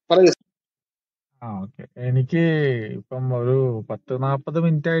 പറയൂ. ഓക്കെ. എനിക്ക് ഇപ്പം ഒരു 10-40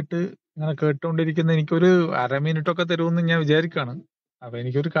 മിനിറ്റ് ആയിട്ട് ഇങ്ങനെ കേട്ടുകൊണ്ടിരിക്കുന്ന എനിക്കൊരു അരമിനിറ്റൊക്കെ തരുമെന്ന് ഞാൻ വിചാരിക്കാണ്. അപ്പൊ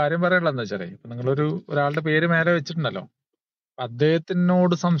എനിക്കൊരു കാര്യം പറയാനുള്ളതെന്ന് വെച്ചാലേ, ഇപ്പൊ നിങ്ങളൊരു ഒരാളുടെ പേര് മേലെ വെച്ചിട്ടുണ്ടല്ലോ,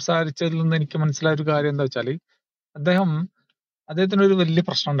 അദ്ദേഹത്തിനോട് സംസാരിച്ചതിൽ നിന്ന് എനിക്ക് മനസ്സിലായ ഒരു കാര്യം എന്താ വെച്ചാല്, അദ്ദേഹത്തിന് ഒരു വലിയ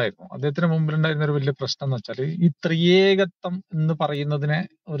പ്രശ്നം ഉണ്ടായിരുന്നു. അദ്ദേഹത്തിന് മുമ്പിലുണ്ടായിരുന്ന ഒരു വലിയ പ്രശ്നം എന്ന് വെച്ചാൽ ഈ ത്രിയേകത്വം എന്ന് പറയുന്നതിനെ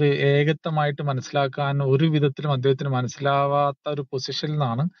ഒരു ഏകത്വമായിട്ട് മനസ്സിലാക്കാൻ ഒരു വിധത്തിലും അദ്ദേഹത്തിന് മനസ്സിലാവാത്ത ഒരു പൊസിഷനിൽ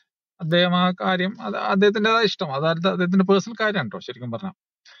നിന്നാണ് അദ്ദേഹം ആ കാര്യം, അത് അദ്ദേഹത്തിൻ്റെതായ ഇഷ്ടം, അതായത് അദ്ദേഹത്തിന്റെ പേഴ്സണൽ കാര്യമാണ് കേട്ടോ. ശരിക്കും പറഞ്ഞാൽ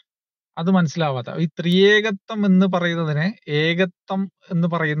അത് മനസ്സിലാവാത്ത ഈ ത്രിയേകത്വം എന്ന് പറയുന്നതിനെ ഏകത്വം എന്ന്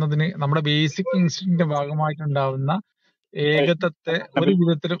പറയുന്നതിന് നമ്മുടെ ബേസിക് ഇൻസ്റ്റിന്റെ ഭാഗമായിട്ടുണ്ടാവുന്ന ഏകത്വത്തെ ഒരു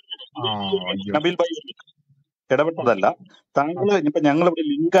വിധത്തിലും അയ്യോ നബീൽ ഭായി ഇടപെട്ടതല്ല. താങ്കൾ ഇപ്പൊ ഞങ്ങൾ ഇവിടെ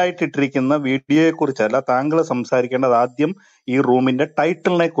ലിങ്ക് ആയിട്ട് ഇട്ടിരിക്കുന്ന വീഡിയോയെ കുറിച്ചല്ല താങ്കൾ സംസാരിക്കേണ്ടത്. ആദ്യം ഈ റൂമിന്റെ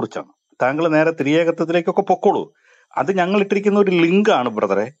ടൈറ്റിലിനെ കുറിച്ചാണ്. താങ്കൾ നേരെ ത്രിയേകത്വത്തിലേക്കൊക്കെ പൊക്കോളൂ. അത് ഞങ്ങൾ ഇട്ടിരിക്കുന്ന ഒരു ലിങ്ക് ആണ്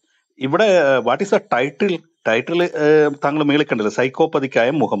ബ്രദറെ. ഇവിടെ വാട്ട് ഈസ് എ ടൈറ്റിൽ താങ്കൾ മേളിൽ കണ്ടില്ല, സൈക്കോപ്പതിക്കായ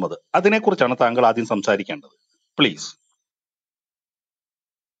മുഹമ്മദ്. അതിനെ കുറിച്ചാണ് താങ്കൾ ആദ്യം സംസാരിക്കേണ്ടത്. പ്ലീസ്.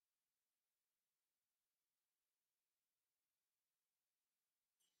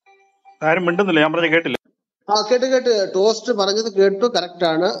 ആരും മിണ്ടുന്നില്ല, ഞാൻ പറഞ്ഞ കേട്ടില്ല. കേട്ട് ടോസ്റ്റ് പറഞ്ഞത് കേട്ടു, കറക്റ്റ്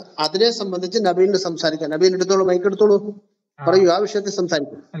ആണ്. അതിനെ സംബന്ധിച്ച് നബീലിന് സംസാരിക്കാം. നബീൽ എടുത്തോളൂ, മൈക്ക് എടുത്തോളൂ, പറയൂ, ആ വിഷയത്തിൽ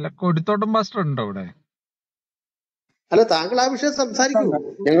സംസാരിക്കും. അല്ല, കൊടിത്തോട്ടം മാസ്റ്റർ ഉണ്ടോ ഇവിടെ? അല്ല, താങ്കൾ ആ വിഷയം സംസാരിക്കൂ.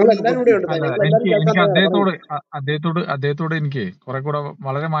 ഞങ്ങൾ എല്ലാവരും ഇവിടെ ഉണ്ട്, അല്ല, ഞങ്ങൾ എല്ലാവരും കേൾക്കാൻ അദ്ദേഹത്തോട് എനിക്ക് കുറെ കൂടെ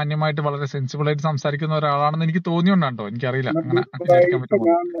വളരെ മാന്യമായിട്ട് വളരെ സെൻസിബിൾ ആയിട്ട് സംസാരിക്കുന്ന ഒരാളാണെന്ന് എനിക്ക് തോന്നിയോണ്ടാണ്ടോ, എനിക്കറിയില്ല അങ്ങനെ വിചാരിക്കാൻ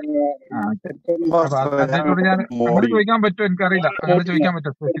പറ്റുമോ. അപ്പൊ അദ്ദേഹത്തോട് ഞാൻ അങ്ങനെ ചോദിക്കാൻ പറ്റുമോ, എനിക്കറിയില്ല, അങ്ങനെ ചോദിക്കാൻ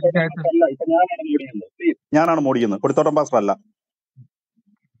പറ്റുമോ സ്പെസിഫിക് ആയിട്ട്? ഞാനാണ് മോടിക്കുന്നത്, കൊടുത്തോട്ടം പാസ്റ്റർ അല്ല.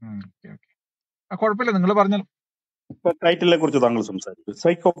 കുഴപ്പമില്ല, നിങ്ങൾ പറഞ്ഞാൽ. ടൈറ്റിലിനെ കുറിച്ച് താങ്കൾ സംസാരിക്കും.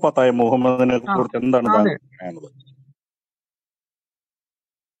 സൈക്കോപാത്തായ മുഹമ്മദിനെ കുറിച്ച് എന്താണ് താങ്കൾ പറയുന്നത്?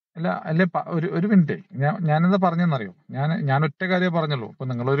 അല്ല ഒരു മിനിറ്റ്, ഞാനെന്താ പറഞ്ഞെന്നറിയോ? ഞാൻ ഒറ്റ കാര്യം പറഞ്ഞുള്ളൂ. ഇപ്പൊ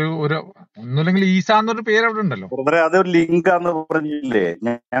നിങ്ങളൊരു ഒന്നുമില്ലെങ്കിൽ ഈസ എന്നൊരു പേര് അവിടെ ഉണ്ടല്ലോ, അതൊരു ലിങ്കാന്ന് പറഞ്ഞില്ലേ?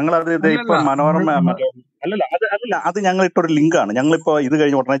 ഞങ്ങൾ അത് ഇപ്പൊ മനോരമ അല്ലല്ല അത് ഞങ്ങൾ ഇട്ടൊരു ലിങ്കാണ്. ഞങ്ങളിപ്പോ ഇത്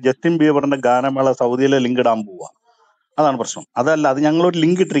കഴിഞ്ഞ ഉടനെ ജസ്റ്റിൻ ബീബറിന്റെ ഗാനമേള സൗദിയിലെ ലിങ്ക് ഇടാൻ പോവാ. അതാണ് പ്രശ്നം. അതല്ല, അത് ഞങ്ങളൊരു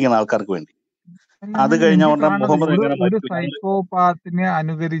ലിങ്ക് ഇട്ടിരിക്കുന്ന ആൾക്കാർക്ക് വേണ്ടി. അത് കഴിഞ്ഞ ഉടനെ മുഹമ്മദ് ഒരു സൈക്കോപാത്തിനെ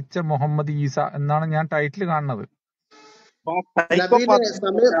അനുകരിച്ച മുഹമ്മദ് ഈസ എന്നാണ് ഞാൻ ടൈറ്റിൽ കാണുന്നത്.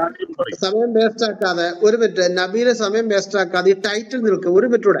 സമയം വേസ്റ്റ് ആക്കാതെ ഒരു മിനിറ്റ്, നബീലെ സമയം വേസ്റ്റ് ആക്കാതെ ഈ ടൈറ്റിൽ നിൽക്കുക.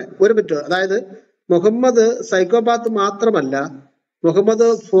 ഒരു മിനിറ്റ്. അതായത് മുഹമ്മദ് സൈക്കോപാത്ത് മാത്രമല്ല, മുഹമ്മദ്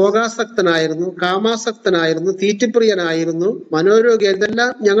ഭോഗാസക്തനായിരുന്നു, കാമാസക്തനായിരുന്നു, തീറ്റിപ്രിയനായിരുന്നു, മനോരോഗി.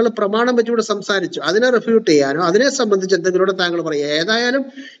 ഇതെല്ലാം ഞങ്ങൾ പ്രമാണം വെച്ചുകൂടെ സംസാരിച്ചു. അതിനെ റിഫ്യൂട്ട് ചെയ്യാനോ അതിനെ സംബന്ധിച്ച് എന്തെങ്കിലും താങ്കൾ പറയുക. ഏതായാലും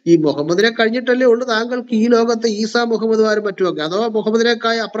ഈ മുഹമ്മദിനെ കഴിഞ്ഞിട്ടല്ലേ ഉള്ളൂ താങ്കൾക്ക് ഈ ലോകത്ത് ഈസ മുഹമ്മദുമാരും മറ്റുമൊക്കെ, അഥവാ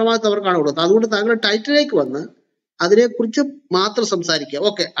മുഹമ്മദിനേക്കായ അപ്രമാദത്ത് അവർക്കാണ് കൊടുത്തത്. അതുകൊണ്ട് താങ്കൾ ടൈറ്റിലേക്ക് വന്ന് അതിനെക്കുറിച്ച് മാത്രം സംസാരിക്കുക.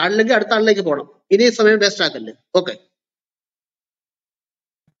 ഓക്കെ, അല്ലെങ്കിൽ അടുത്ത ആളിലേക്ക് പോകണം. ഇനി സമയം waste ആക്കല്ലേ. Okay,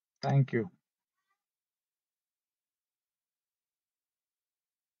 thank you.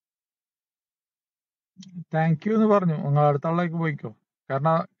 Thank you എന്ന് പറഞ്ഞു. നിങ്ങൾ അടുത്ത ആളിലേക്ക് പോയിക്കോ.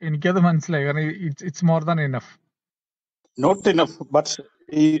 കാരണം എനിക്കത് മനസ്സിലായി. കാരണം it's more than enough. Not enough, but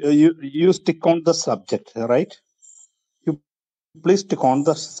you stick on the subject, right? You please stick on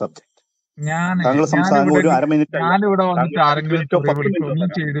the subject. താങ്കൾ സംസാരം ഒരു അരമിനിറ്റ് അല്ല, ഞാനിവിടെ വന്നിട്ട് താങ്കൾ 5 ആരെങ്കിലും മിനിറ്റോ തെറി 10 വിളിക്കോ മിനിറ്റോ ഒന്നും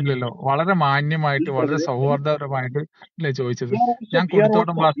തരാം. ചെയ്തില്ലല്ലോ. വളരെ മാന്യമായിട്ട് വളരെ സൗഹാർദ്ദപരമായിട്ട് അല്ലേ ചോദിച്ചത്. ഞാൻ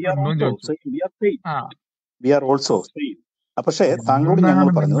കൊടുത്തോട്ടം പാസ്റ്റർ ഉണ്ടോ ചോദിച്ചു. ആ വി ആർ ഓൾസോ സെയിം. പക്ഷേ താങ്കളോട് ഞങ്ങൾ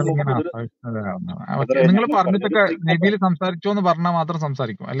എന്താണ് പറഞ്ഞത് നിങ്ങൾ ഇങ്ങനെ നോക്കൂ, അസഹിഷ്ണുത? നിങ്ങൾ പറഞ്ഞിട്ടൊക്കെ നബിയിൽ സംസാരിച്ചോ എന്ന് പറഞ്ഞാൽ മാത്രം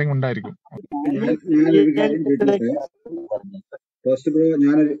സംസാരിക്കും, അല്ലെങ്കിൽ ഉണ്ടായിരിക്കും. ഞാനൊരു കാര്യം ചോദിച്ചോട്ടെ ഫസ്റ്റ് ബ്രോ,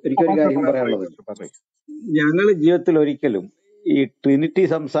 എനിക്കൊരു കാര്യം പറയാനുള്ളത്. ഞങ്ങൾ ജീവിതത്തിൽ ഒരിക്കലും ഈ ട്രിനിറ്റി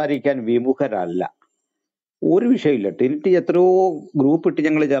സംസാരിക്കാൻ വിമുഖരല്ല. ഒരു വിഷയമില്ല. ട്രിനിറ്റി എത്രയോ ഗ്രൂപ്പ് ഇട്ട്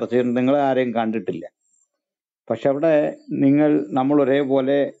ഞങ്ങൾ ചർച്ച ചെയ്യുന്നുണ്ട്, നിങ്ങൾ ആരെയും കണ്ടിട്ടില്ല. പക്ഷെ അവിടെ നമ്മൾ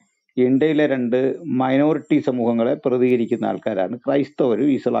ഒരേപോലെ ഇന്ത്യയിലെ 2 മൈനോറിറ്റി സമൂഹങ്ങളെ പ്രതികരിക്കുന്ന ആൾക്കാരാണ് ക്രൈസ്തവരും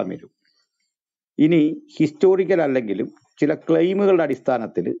ഇസ്ലാമിലും. ഇനി ഹിസ്റ്റോറിക്കൽ അല്ലെങ്കിലും ചില ക്ലെയിമുകളുടെ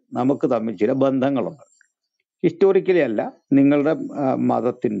അടിസ്ഥാനത്തിൽ നമുക്ക് തമ്മിൽ ചില ബന്ധങ്ങളുണ്ട്. ഹിസ്റ്റോറിക്കലി അല്ല, നിങ്ങളുടെ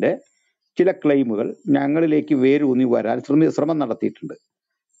മതത്തിന്റെ ചില ക്ലെയിമുകൾ ഞങ്ങളിലേക്ക് വേരൂന്നി വരാൻ ശ്രമം നടത്തിയിട്ടുണ്ട്.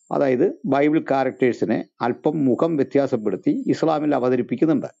 അതായത് ബൈബിൾ ക്യാരക്ടേഴ്സിനെ അല്പം മുഖം വ്യത്യാസപ്പെടുത്തി ഇസ്ലാമിൽ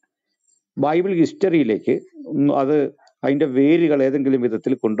അവതരിപ്പിക്കുന്നുണ്ട്. ബൈബിൾ ഹിസ്റ്ററിയിലേക്ക് അത് അതിൻ്റെ വേരുകൾ ഏതെങ്കിലും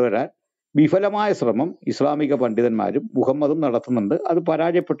വിധത്തിൽ കൊണ്ടുവരാൻ വിഫലമായ ശ്രമം ഇസ്ലാമിക പണ്ഡിതന്മാരും മുഹമ്മദും നടത്തുന്നുണ്ട്. അത്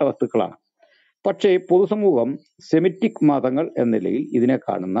പരാജയപ്പെട്ട വസ്തുക്കളാണ്. പക്ഷേ പൊതുസമൂഹം സെമിറ്റിക് മതങ്ങൾ എന്ന നിലയിൽ ഇതിനെ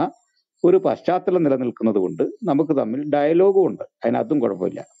കാണുന്ന ഒരു പശ്ചാത്തലം നിലനിൽക്കുന്നത് കൊണ്ട് നമുക്ക് തമ്മിൽ ഡയലോഗും ഉണ്ട്, അതിനകത്തും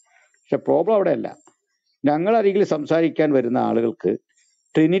കുഴപ്പമില്ല. പക്ഷെ പ്രോബ്ലം അവിടെയല്ല. ഞങ്ങളരികിൽ സംസാരിക്കാൻ വരുന്ന ആളുകൾക്ക്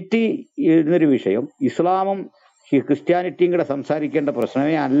ട്രിനിറ്റി എന്നൊരു വിഷയം ഇസ്ലാമും ക്രിസ്ത്യാനിറ്റിയും കൂടെ സംസാരിക്കേണ്ട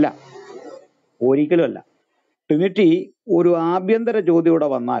പ്രശ്നമേ അല്ല, ഒരിക്കലും അല്ല. ട്രിനിറ്റി ഒരു ആഭ്യന്തര ചോദ്യം ഇവിടെ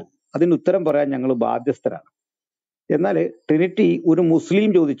വന്നാൽ അതിന് ഉത്തരം പറയാൻ ഞങ്ങൾ ബാധ്യസ്ഥരാണ്. എന്നാൽ ട്രിനിറ്റി ഒരു മുസ്ലിം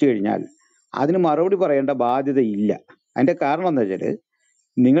ചോദിച്ചു കഴിഞ്ഞാൽ അതിന് മറുപടി പറയേണ്ട ബാധ്യതയില്ല. അതിന്റെ കാരണം എന്താ വെച്ചാൽ,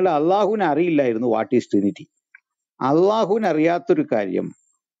 നിങ്ങൾ അള്ളാഹുവിനെ അറിയില്ലായിരുന്നു വാട്ട് ഈസ് ട്രിനിറ്റി. അള്ളാഹുവിന് അറിയാത്തൊരു കാര്യം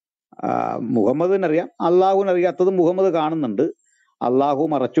മുഹമ്മദിനറിയാം, അള്ളാഹുവിന് അറിയാത്തത് മുഹമ്മദ് കാണുന്നുണ്ട്. അള്ളാഹു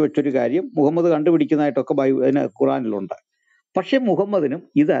മറച്ചു വെച്ചൊരു കാര്യം മുഹമ്മദ് കണ്ടുപിടിക്കുന്നതായിട്ടൊക്കെ ഖുറാനിലുണ്ട്. പക്ഷെ മുഹമ്മദിനും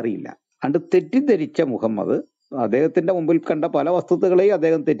ഇതറിയില്ല. അണ്ട് തെറ്റിദ്ധരിച്ച മുഹമ്മദ് അദ്ദേഹത്തിന്റെ മുമ്പിൽ കണ്ട പല വസ്തുതകളെയും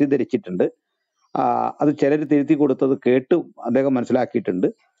അദ്ദേഹം തെറ്റിദ്ധരിച്ചിട്ടുണ്ട്. അത് ചിലർ തിരുത്തി കൊടുത്തത് കേട്ട് അദ്ദേഹം മനസ്സിലാക്കിയിട്ടുണ്ട്.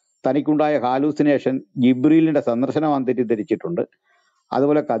 തനിക്കുണ്ടായ ഹാലൂസിനേഷൻ ജിബ്രീലിന്റെ സന്ദർശനമാണെന്ന് തെറ്റിദ്ധരിച്ചിട്ടുണ്ട്.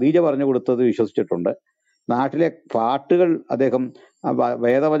 അതുപോലെ ഖദീജ പറഞ്ഞു കൊടുത്തത് വിശ്വസിച്ചിട്ടുണ്ട്. നാട്ടിലെ പാട്ടുകൾ അദ്ദേഹം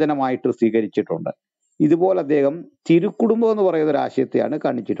വേദവചനമായിട്ട് സ്വീകരിച്ചിട്ടുണ്ട്. ഇതുപോലെ അദ്ദേഹം തിരുക്കുടുംബം എന്ന് പറയുന്ന ഒരു ആശയത്തെയാണ്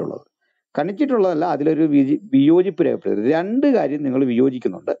കണിച്ചിട്ടുള്ളതല്ല, അതിലൊരു വിയോജിപ്പ് രേഖപ്പെടുത്തുന്നത്. 2 കാര്യം നിങ്ങൾ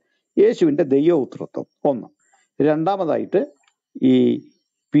വിയോജിക്കുന്നുണ്ട്. യേശുവിന്റെ ദൈവപുത്രത്വം ഒന്ന്, രണ്ടാമതായിട്ട് ഈ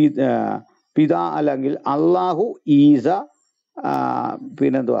പിതാ അല്ലെങ്കിൽ അള്ളാഹു ഈസ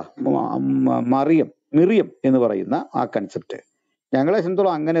പിന്നെന്തുവാ മിറിയം എന്ന് പറയുന്ന ആ കൺസെപ്റ്റ്. ഞങ്ങളെ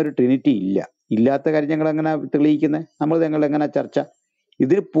സംബന്ധിച്ചോളം അങ്ങനെ ഒരു ട്രിനിറ്റി ഇല്ല. ഇല്ലാത്ത കാര്യം ഞങ്ങൾ എങ്ങനെ തെളിയിക്കുന്നത്? ഞങ്ങൾ എങ്ങനെ ചർച്ച?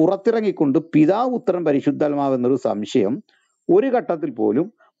 ഇതിന് പുറത്തിറങ്ങിക്കൊണ്ട് പിതാവ് പുത്രൻ പരിശുദ്ധാത്മാവ് എന്നൊരു സംശയം ഒരു ഘട്ടത്തിൽ പോലും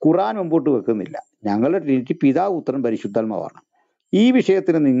ഖുറാൻ മുമ്പോട്ട് വെക്കുന്നില്ല. ഞങ്ങളുടെ ട്രിനിറ്റി പിതാവ് പുത്രൻ പരിശുദ്ധാത്മാവാണ്. ഈ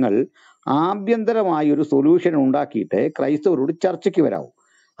വിഷയത്തിന് നിങ്ങൾ ആഭ്യന്തരമായി ഒരു സൊല്യൂഷൻ ഉണ്ടാക്കിയിട്ട് ക്രൈസ്തവരോട് ചർച്ചയ്ക്ക് വരാവൂ.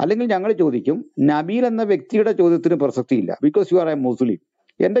 അല്ലെങ്കിൽ ഞങ്ങൾ ചോദിക്കും, നബീൽ എന്ന വ്യക്തിയുടെ ചോദ്യത്തിന് പ്രസക്തിയില്ല, because you are a Muslim.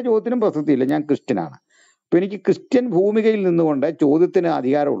 എൻ്റെ ചോദ്യത്തിനും പ്രസക്തിയില്ല, ഞാൻ ക്രിസ്ത്യനാണ്. അപ്പൊ എനിക്ക് ക്രിസ്ത്യൻ ഭൂമികയിൽ നിന്നുകൊണ്ട് ചോദ്യത്തിന്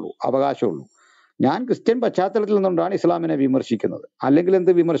അധികാരമുള്ളൂ, അവകാശമുള്ളൂ. ഞാൻ ക്രിസ്ത്യൻ പശ്ചാത്തലത്തിൽ നിന്നുകൊണ്ടാണ് ഇസ്ലാമിനെ വിമർശിക്കുന്നത്. അല്ലെങ്കിൽ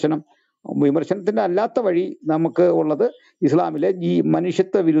എന്ത് വിമർശനത്തിന്റെ അല്ലാത്ത വഴി നമുക്ക് ഉള്ളത് ഇസ്ലാമിലെ ഈ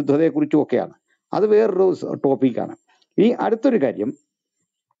മനുഷ്യത്വ വിരുദ്ധതയെക്കുറിച്ചുമൊക്കെയാണ്. അത് വേറൊരു ടോപ്പിക്കാണ്. ഈ അടുത്തൊരു കാര്യം,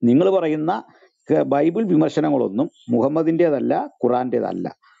 നിങ്ങൾ പറയുന്ന ബൈബിൾ വിമർശനങ്ങളൊന്നും മുഹമ്മദിൻ്റെതല്ല, ഖുറാൻ്റെതല്ല.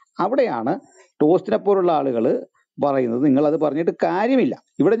 അവിടെയാണ് ടോസ്റ്റിനെ പോലുള്ള ആളുകൾ പറയുന്നത് നിങ്ങളത് പറഞ്ഞിട്ട് കാര്യമില്ല.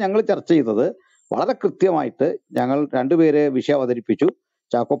 ഇവിടെ ഞങ്ങൾ ചർച്ച ചെയ്തത് വളരെ കൃത്യമായിട്ട് ഞങ്ങൾ 2 പേര് വിഷയം അവതരിപ്പിച്ചു.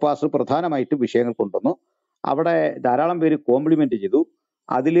 ചാക്കോ പാസ്റ്റർ പ്രധാനമായിട്ട് വിഷയങ്ങൾ കൊണ്ടുവന്നു. അവിടെ ധാരാളം പേര് കോംപ്ലിമെന്റ് ചെയ്തു.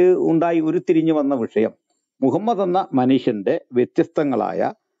 അതിൽ ഉണ്ടായി ഉരുത്തിരിഞ്ഞു വന്ന വിഷയം മുഹമ്മദ് എന്ന മനുഷ്യന്റെ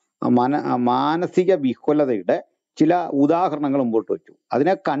വ്യത്യസ്തങ്ങളായ മാനസിക വിഹ്വലതയുടെ ചില ഉദാഹരണങ്ങൾ മുമ്പോട്ട് വെച്ചു.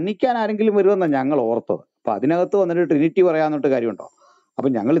 അതിനെ കണ്ണിക്കാൻ ആരെങ്കിലും വരുമെന്നാണ് ഞങ്ങൾ ഓർത്തത്. അപ്പൊ അതിനകത്ത് വന്നിട്ട് ട്രിനിറ്റി പറയാന്നിട്ട് കാര്യമുണ്ടോ? അപ്പൊ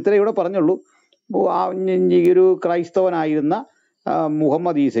ഞങ്ങൾ ഇത്രേ ഇവിടെ പറഞ്ഞുള്ളൂ. ഈ ഒരു ക്രൈസ്തവനായിരുന്ന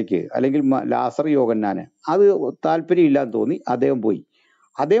മുഹമ്മദ് ഈസയ്ക്ക് അല്ലെങ്കിൽ ലാസർ യോഹന്നാന് അത് താല്പര്യമില്ലാന്ന് തോന്നി,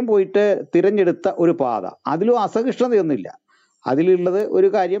 അദ്ദേഹം പോയിട്ട് തിരഞ്ഞെടുത്ത ഒരു പാത, അതിലും അസഹിഷ്ണുതയൊന്നുമില്ല. അതിലുള്ളത് ഒരു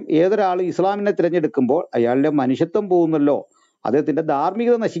കാര്യം, ഏതൊരാൾ ഇസ്ലാമിനെ തിരഞ്ഞെടുക്കുമ്പോൾ അയാളുടെ മനുഷ്യത്വം പോകുന്നല്ലോ, അദ്ദേഹത്തിന്റെ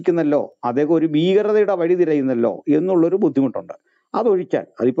ധാർമ്മികത നശിക്കുന്നല്ലോ, അദ്ദേഹം ഒരു ഭീകരതയുടെ വഴി തിരയുന്നല്ലോ എന്നുള്ളൊരു ബുദ്ധിമുട്ടുണ്ട്. അതൊഴിച്ചാൽ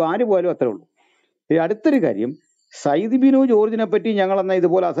അതിപ്പോൾ ആര് പോയാലും അത്രേ ഉള്ളൂ. അടുത്തൊരു കാര്യം, സയ്യിദ് ബിനു ജോർജിനെ പറ്റി ഞങ്ങൾ എന്നാൽ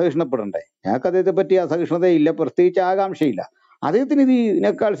ഇതുപോലെ അസഹിഷ്ണപ്പെടണ്ടേ? ഞങ്ങൾക്ക് അദ്ദേഹത്തെ പറ്റി അസഹിഷ്ണുതയില്ല, പ്രത്യേകിച്ച് ആകാംക്ഷയില്ല. അദ്ദേഹത്തിന്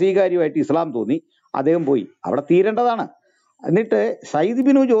ഇതിനേക്കാൾ സ്വീകാര്യമായിട്ട് ഇസ്ലാം തോന്നി. അദ്ദേഹം പോയി. അവിടെ തീരേണ്ടതാണ്. എന്നിട്ട് സയ്യിദ്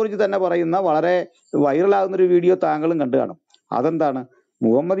ബിനു ജോർജ് തന്നെ പറയുന്ന വളരെ വൈറലാകുന്നൊരു വീഡിയോ താങ്കളും കണ്ടു കാണും. അതെന്താണ്?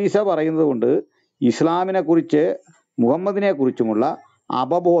 മുഹമ്മദ് ഈസ പറയുന്നത് കൊണ്ട് ഇസ്ലാമിനെ കുറിച്ച് മുഹമ്മദിനെ കുറിച്ചുമുള്ള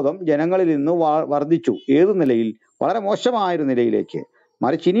അവബോധം ജനങ്ങളിൽ നിന്ന് വർദ്ധിച്ചു. ഏത് നിലയിൽ? വളരെ മോശമായൊരു നിലയിലേക്ക്.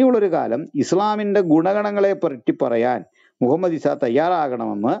 മറിച്ച് ഇനിയുള്ളൊരു കാലം ഇസ്ലാമിന്റെ ഗുണഗണങ്ങളെ പറ്റി പറയാൻ മുഹമ്മദ് ഈസ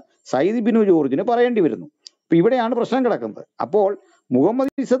തയ്യാറാകണമെന്ന് സയ്യിദ് ബിനു ജോർജിന് പറയേണ്ടി വരുന്നു. അപ്പൊ ഇവിടെയാണ് പ്രശ്നം കിടക്കുന്നത്. അപ്പോൾ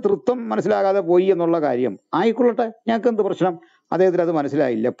മുഹമ്മദ് ഈസ തൃത്വം മനസ്സിലാകാതെ പോയി എന്നുള്ള കാര്യം ആയിക്കൊള്ളട്ടെ, ഞങ്ങൾക്ക് എന്ത് പ്രശ്നം? അദ്ദേഹത്തിന് അത്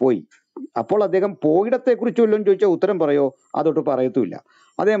മനസ്സിലായില്ല, പോയി. അപ്പോൾ അദ്ദേഹം പോയിടത്തെ കുറിച്ച് വല്ലതും ചോദിച്ചാൽ ഉത്തരം പറയോ? അതൊട്ട് പറയത്തുമില്ല.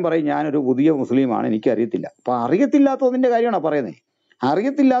 അദ്ദേഹം പറയും ഞാനൊരു പുതിയ മുസ്ലിമാണ്, എനിക്കറിയത്തില്ല. അപ്പൊ അറിയത്തില്ലാത്ത ഒന്നിന്റെ കാര്യമാണോ പറയുന്നത്?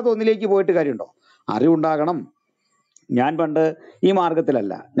 അറിയത്തില്ലാത്ത ഒന്നിലേക്ക് പോയിട്ട് കാര്യമുണ്ടോ? അറിവുണ്ടാകണം. ഞാൻ പണ്ട് ഈ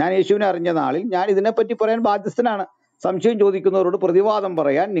മാർഗത്തിലല്ല, ഞാൻ യേശുവിനെ അറിഞ്ഞ നാളിൽ ഞാൻ ഇതിനെപ്പറ്റി പറയാൻ ബാധ്യസ്ഥനാണ്. സംശയം ചോദിക്കുന്നവരോട് പ്രതിവാദം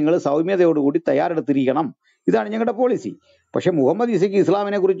പറയാൻ നിങ്ങൾ സൗമ്യതയോടുകൂടി തയ്യാറെടുത്തിരിക്കണം. ഇതാണ് ഞങ്ങളുടെ പോളിസി. പക്ഷെ മുഹമ്മദ് ഈസയ്ക്ക്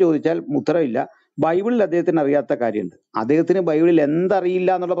ഇസ്ലാമിനെ കുറിച്ച് ചോദിച്ചാൽ ഉത്തരവില്ല. ബൈബിളിൽ അദ്ദേഹത്തിന് അറിയാത്ത കാര്യമുണ്ട്. അദ്ദേഹത്തിന് ബൈബിളിൽ എന്തറിയില്ല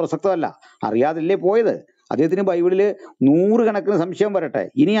എന്നുള്ള പ്രസക്തമല്ല, അറിയാതല്ലേ പോയത്. അദ്ദേഹത്തിന് ബൈബിളിൽ 100 കണക്കിന് സംശയം വരട്ടെ,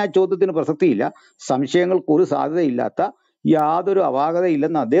 ഇനി ആ ചോദ്യത്തിന് പ്രസക്തിയില്ല. സംശയങ്ങൾക്ക് ഒരു സാധ്യതയില്ലാത്ത, യാതൊരു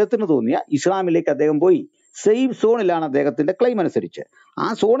അപാകതയില്ലെന്ന് അദ്ദേഹത്തിന് തോന്നിയ ഇസ്ലാമിലേക്ക് അദ്ദേഹം പോയി. സേഫ് സോണിലാണ് അദ്ദേഹത്തിന്റെ ക്ലെയിം അനുസരിച്ച്. ആ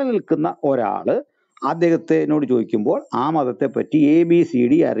സോണിൽ നിൽക്കുന്ന ഒരാള് അദ്ദേഹത്തിനോട് ചോദിക്കുമ്പോൾ ആ മതത്തെ പറ്റി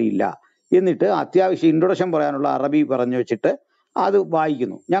ABCD അറിയില്ല, എന്നിട്ട് അത്യാവശ്യം ഇൻട്രൊഡക്ഷൻ പറയാനുള്ള അറബി പറഞ്ഞു വെച്ചിട്ട് അത്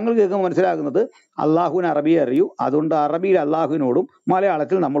വായിക്കുന്നു. ഞങ്ങൾ കേൾക്കുമ്പോൾ മനസ്സിലാകുന്നത് അള്ളാഹുവിന് അറബിയെ അറിയൂ, അതുകൊണ്ട് അറബിയിൽ അള്ളാഹുവിനോടും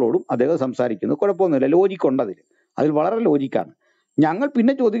മലയാളത്തിൽ നമ്മളോടും അദ്ദേഹം സംസാരിക്കുന്നു. കുഴപ്പമൊന്നുമില്ല, ലോജിക്കുണ്ട് അതിൽ വളരെ ലോജിക്കാണ്. ഞങ്ങൾ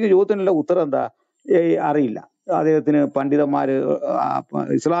പിന്നെ ചോദ്യത്തിനുള്ള ഉത്തരം എന്താ? അറിയില്ല. അദ്ദേഹത്തിന് പണ്ഡിതന്മാര്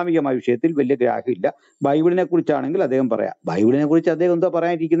ഇസ്ലാമികമായ വിഷയത്തിൽ വലിയ ഗ്രാഹ്യമില്ല. ബൈബിളിനെ കുറിച്ചാണെങ്കിൽ അദ്ദേഹം പറയാം. ബൈബിളിനെ കുറിച്ച് അദ്ദേഹം എന്താ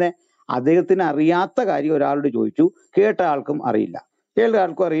പറയാനിരിക്കുന്നത്? അദ്ദേഹത്തിന് അറിയാത്ത കാര്യം ഒരാളോട് ചോദിച്ചു, കേട്ട ആൾക്കും അറിയില്ല, കേട്ട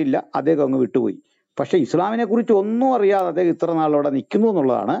ആൾക്കും അറിയില്ല, അദ്ദേഹം അങ്ങ് വിട്ടുപോയി. പക്ഷെ ഇസ്ലാമിനെ കുറിച്ച് ഒന്നും അറിയാതെ അദ്ദേഹം ഇത്ര നാളവിടെ നിൽക്കുന്നു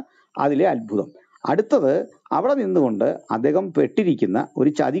എന്നുള്ളതാണ് അതിലെ അത്ഭുതം. അടുത്തത്, അവിടെ നിന്നുകൊണ്ട് അദ്ദേഹം പെട്ടിരിക്കുന്ന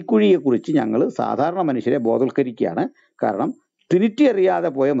ഒരു ചതിക്കുഴിയെ കുറിച്ച് ഞങ്ങൾ സാധാരണ മനുഷ്യരെ ബോധവൽക്കരിക്കുകയാണ്. കാരണം ട്രിനിറ്റി അറിയാതെ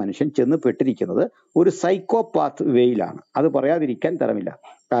പോയ മനുഷ്യൻ ചെന്ന് പെട്ടിരിക്കുന്നത് ഒരു സൈക്കോപാത്ത് വേയിലാണ്. അത് പറയാതിരിക്കാൻ തരമില്ല.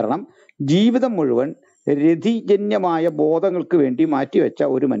 കാരണം ജീവിതം മുഴുവൻ രതിജന്യമായ ബോധങ്ങൾക്ക് വേണ്ടി മാറ്റിവെച്ച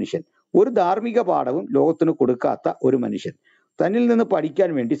ഒരു മനുഷ്യൻ, ഒരു ധാർമ്മിക പാഠവും ലോകത്തിന് കൊടുക്കാത്ത ഒരു മനുഷ്യൻ, തന്നിൽ നിന്ന് പഠിക്കാൻ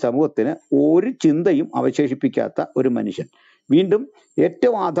വേണ്ടി സമൂഹത്തിന് ഒരു ചിന്തയും അവശേഷിപ്പിക്കാത്ത ഒരു മനുഷ്യൻ, വീണ്ടും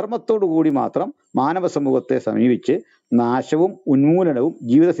ഏറ്റവും അധർമ്മത്തോടു കൂടി മാത്രം മാനവ സമൂഹത്തെ സമീപിച്ച് നാശവും ഉന്മൂലനവും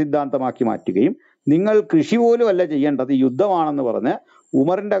ജീവിത സിദ്ധാന്തമാക്കി മാറ്റുകയും നിങ്ങൾ കൃഷി പോലും അല്ല ചെയ്യേണ്ടത്, യുദ്ധമാണെന്ന് പറഞ്ഞ്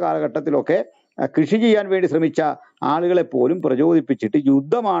ഉമറിന്റെ കാലഘട്ടത്തിലൊക്കെ കൃഷി ചെയ്യാൻ വേണ്ടി ശ്രമിച്ച ആളുകളെ പോലും പ്രചോദിപ്പിച്ചിട്ട്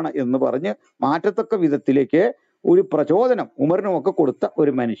യുദ്ധമാണ് എന്ന് പറഞ്ഞ് മാറ്റത്തക്ക വിധത്തിലേക്ക് ഒരു പ്രചോദനം ഉമറിനുമൊക്കെ കൊടുത്ത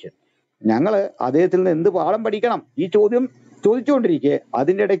ഒരു മനുഷ്യൻ. ഞങ്ങൾ അദ്ദേഹത്തിൽ നിന്ന് എന്ത് പാഠം പഠിക്കണം? ഈ ചോദ്യം ചോദിച്ചുകൊണ്ടിരിക്കെ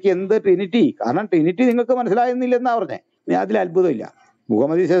അതിൻ്റെ ഇടയ്ക്ക് എന്ത് ട്രിനിറ്റി? കാരണം ട്രിനിറ്റി നിങ്ങൾക്ക് മനസ്സിലാകുന്നില്ലെന്നാ പറഞ്ഞേ. അതിൽ അത്ഭുതമില്ല.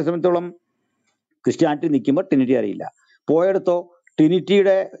 മുഹമ്മദ് ഈസയെ സംബന്ധിച്ചോളം ക്രിസ്ത്യാനിറ്റി നിൽക്കുമ്പോൾ ട്രിനിറ്റി അറിയില്ല. പോയെടുത്തോ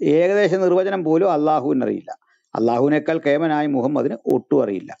ട്രിനിറ്റിയുടെ ഏകദേശ നിർവചനം പോലും അള്ളാഹുവിനറിയില്ല. അള്ളാഹുവിനേക്കാൾ കേമനായ മുഹമ്മദിന് ഒട്ടും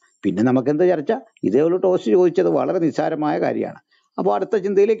അറിയില്ല. പിന്നെ നമുക്കെന്ത് ചർച്ച? ഇതേ ഒരു ടോസ്റ്റ് ചോദിച്ചത് വളരെ നിസ്സാരമായ കാര്യമാണ്. അപ്പോൾ അടുത്ത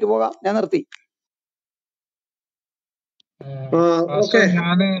ചിന്തയിലേക്ക് പോകാം. ഞാൻ നിർത്തി. ഓക്കെ,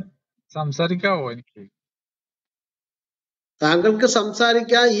 ഞാന് സംസാരിക്കാവോ? എനിക്ക് താങ്കൾക്ക്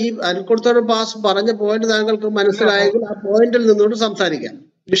സംസാരിക്കാം. ഈ അനിൽകൊടുത്തോട് പാസ് പറഞ്ഞ പോയിന്റ് താങ്കൾക്ക് മനസ്സിലായെങ്കിൽ ആ പോയിന്റിൽ നിന്നുകൊണ്ട് സംസാരിക്കാം.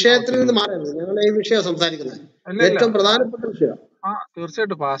 വിഷയത്തിൽ നിന്ന് മാറരുത്. ഞങ്ങൾ ഈ വിഷയം സംസാരിക്കുന്നത് ഏറ്റവും പ്രധാനപ്പെട്ട വിഷയം.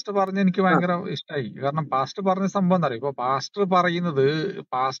 തീർച്ചയായിട്ടും പാസ്റ്റർ പറഞ്ഞ എനിക്ക് ഭയങ്കര ഇഷ്ടമായി. കാരണം പാസ്റ്റർ പറഞ്ഞ സംഭവം എന്താ പറയുക, ഇപ്പൊ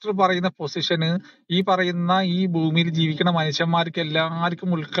പാസ്റ്റർ പറയുന്ന പൊസിഷന് ഈ പറയുന്ന ഈ ഭൂമിയിൽ ജീവിക്കുന്ന മനുഷ്യന്മാർക്ക്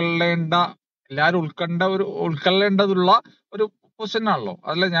എല്ലാവർക്കും ഉൾക്കൊള്ളേണ്ടതുള്ള ഒരു പൊസിഷനാണല്ലോ.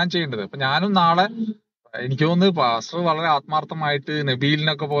 അതല്ല ഞാൻ ചെയ്യേണ്ടത്. അപ്പൊ ഞാനും നാളെ എനിക്ക് തോന്നുന്നു പാസ്റ്റർ വളരെ ആത്മാർത്ഥമായിട്ട്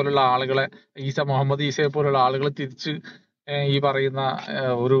നബീലിനൊക്കെ പോലുള്ള ആളുകളെ, മുഹമ്മദ് ഈസയെ പോലുള്ള ആളുകളെ തിരിച്ച് ഈ പറയുന്ന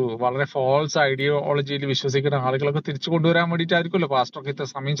ഒരു വളരെ ഫോൾസ് ഐഡിയോളജിയിൽ വിശ്വസിക്കുന്ന ആളുകളൊക്കെ തിരിച്ചു കൊണ്ടുവരാൻ വേണ്ടിയിട്ടായിരിക്കുമല്ലോ പാസ്റ്റർക്ക് ഇത്ര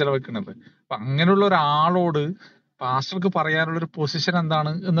സമയം ചെലവഴിക്കുന്നത്. അപ്പൊ അങ്ങനെയുള്ള ഒരാളോട് പാസ്റ്റർക്ക് പറയാനുള്ള ഒരു പൊസിഷൻ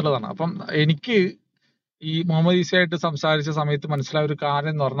എന്താണ് എന്നുള്ളതാണ്. അപ്പം എനിക്ക് ഈ മുഹമ്മദ് ഈസയായിട്ട് സംസാരിച്ച സമയത്ത് മനസ്സിലായ ഒരു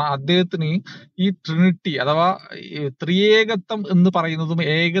കാര്യം എന്ന് പറഞ്ഞാൽ, അദ്ദേഹത്തിന് ഈ ട്രിനിറ്റി അഥവാ ത്രിയേകത്വം എന്ന് പറയുന്നതും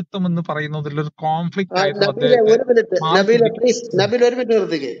ഏകത്വം എന്ന് പറയുന്നതിൽ ഒരു കോൺഫ്ലിക്റ്റ് ആയിരുന്നു അദ്ദേഹത്തെ. ഒരു മിനിറ്റ് നബീൽ ഒരു മിനിറ്റ്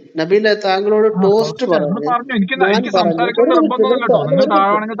നിർത്തിക്കേ. നബീലെ താങ്കളോട് ടോസ്റ്റ് പറഞ്ഞു. എനിക്ക് സംസാരിക്കാൻ നിർബന്ധമല്ല കേട്ടോ. നിങ്ങൾ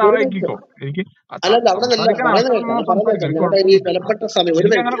താഴാണെങ്കിൽ താഴെ വെക്കിക്കോ. എനിക്ക് ഈ വിലപ്പെട്ട സമയം ഒരു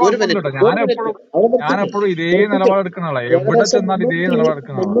മിനിറ്റ് ഞാനെപ്പോഴും ഇതേ നിലപാടെടുക്കുന്ന ആളാണ്. എവിടെ ചെന്നാലും ഇതേ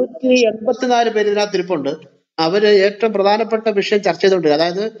നിലപാടെടുക്കുന്ന ആളാണ്. 384 പേര് ഇതിനകത്ത് ഇരിപ്പുണ്ട്. അവര് ഏറ്റവും പ്രധാനപ്പെട്ട വിഷയം ചർച്ച ചെയ്തുകൊണ്ടിരിക്കുക.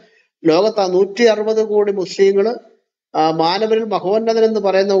 അതായത് ലോകത്ത് 160 കോടി മുസ്ലിങ്ങള് മാനവരിൽ മഹോന്നതൻ എന്ന്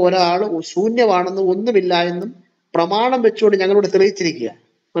പറയുന്ന ഒരാൾ ശൂന്യമാണെന്നും ഒന്നുമില്ല എന്നും പ്രമാണം വെച്ചുകൊണ്ട് ഞങ്ങളോട് തെളിയിച്ചിരിക്കുക.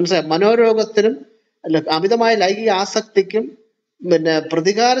 മനസ്സിലായി? മനോരോഗത്തിനും അമിതമായ ലൈംഗിക ആസക്തിക്കും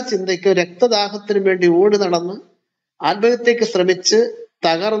പ്രതികാര ചിന്തയ്ക്കോ രക്തദാഹത്തിനും വേണ്ടി ഓടി നടന്ന് ആത്മഹത്യക്ക് ശ്രമിച്ച്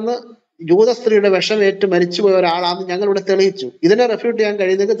തകർന്ന് ജൂതസ്ത്രീയുടെ വിഷമേറ്റ് മരിച്ചുപോയ ഒരാളാണെന്ന് ഞങ്ങൾ ഇവിടെ തെളിയിച്ചു. ഇതിനെ റെഫ്യൂട്ട് ചെയ്യാൻ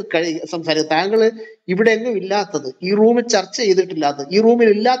കഴിയുന്ന സംസാരിക്കും. താങ്കൾ ഇവിടെ എങ്ങും ഇല്ലാത്തത്, ഈ റൂമിൽ ചർച്ച ചെയ്തിട്ടില്ലാത്തത്, ഈ റൂമിൽ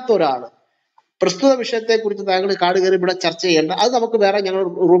ഇല്ലാത്ത ഒരാള് പ്രസ്തുത വിഷയത്തെ കുറിച്ച് താങ്കൾ കാട് കയറി ഇവിടെ ചർച്ച ചെയ്യേണ്ട, അത് നമുക്ക് വേറെ ഞങ്ങൾ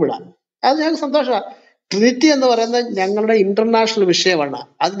റൂമിടാം. അത് ഞങ്ങൾക്ക് സന്തോഷമാണ്. ട്രിനിറ്റി എന്ന് പറയുന്നത് ഞങ്ങളുടെ ഇന്റർനാഷണൽ വിഷയമാണ്.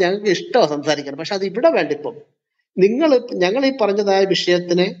 അത് ഞങ്ങൾക്ക് ഇഷ്ടമാണ് സംസാരിക്കാൻ. പക്ഷെ അത് ഇവിടെ വേണ്ട. ഇപ്പം ഞങ്ങൾ ഈ പറഞ്ഞതായ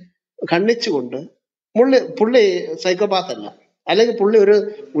വിഷയത്തിനെ ഖണ്ഡിച്ചുകൊണ്ട് പുള്ളി സൈക്കോപാത്ത് അല്ല, അല്ലെങ്കിൽ പുള്ളി ഒരു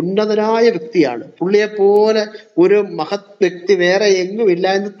ഉന്നതനായ വ്യക്തിയാണ്, പുള്ളിയെ പോലെ ഒരു മഹത് വ്യക്തി വേറെ എങ്ങും ഇല്ല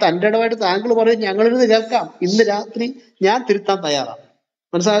എന്ന് തൻ്റെ ഇടമായിട്ട് താങ്കൾ പറയും. ഞങ്ങളിരുന്ന് കേൾക്കാം. ഇന്ന് രാത്രി ഞാൻ തിരുത്താൻ തയ്യാറാണ്.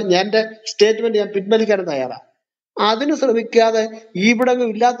 മനസ്സിലായി? ഞാൻ എൻ്റെ സ്റ്റേറ്റ്മെന്റ് ഞാൻ പിൻവലിക്കാനും തയ്യാറാണ്. അതിന് ശ്രമിക്കാതെ ഇവിടെ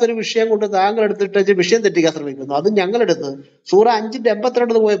ഇല്ലാത്തൊരു വിഷയം കൊണ്ട് താങ്കൾ എടുത്തിട്ട് വിഷയം തെറ്റിക്കാൻ ശ്രമിക്കുന്നു. അത് ഞങ്ങളെടുത്ത് സൂറ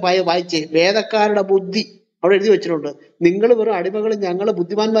 5:82 പോയി വായിച്ചേ. വേദക്കാരുടെ ബുദ്ധി അവിടെ എഴുതി വെച്ചിട്ടുണ്ട്. നിങ്ങൾ വെറും അടിമകളും ഞങ്ങൾ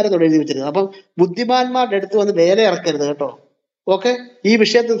ബുദ്ധിമാന്മാരെ അവിടെ എഴുതി വെച്ചിരിക്കുന്നത്. അപ്പം ബുദ്ധിമാന്മാരുടെ അടുത്ത് വന്ന് വേല ഇറക്കരുത് കേട്ടോ. ഓക്കെ, ഈ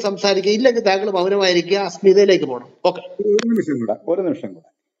വിഷയത്തിൽ സംസാരിക്കുക. ഇല്ലെങ്കിൽ താങ്കൾ മൗനമായിരിക്കുക, അസ്മിതയിലേക്ക് പോകണം. ഓക്കെ, ഒരു നിമിഷം കൂടെ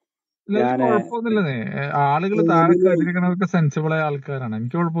ഇല്ല, ഞാന് കുഴപ്പമൊന്നുമില്ലെന്നേ. ആളുകൾ താഴെ കേട്ടിരിക്കണവർക്ക് സെൻസിബിൾ ആയ ആൾക്കാരാണ്.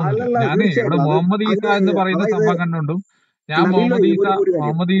 എനിക്ക് കുഴപ്പമൊന്നുമില്ല. അല്ലല്ല ഞാനേ ഇവിടെ തീർച്ചയായിട്ടും മുഹമ്മദ് ഈസ എന്ന് പറയുന്ന സംഭവം കണ്ടുകൊണ്ടും ഞാൻ നബീൽ ഭായി ഒരു കാര്യം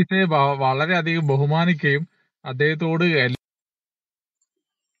മുഹമ്മദ് ഈസയെ വളരെയധികം ബഹുമാനിക്കുകയും അദ്ദേഹത്തോട്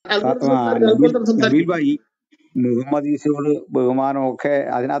അതുപോലെ നബീൽ സംസാരിക്കും. ഭായി മുഹമ്മദ് ഈസയോട് ബഹുമാനമൊക്കെ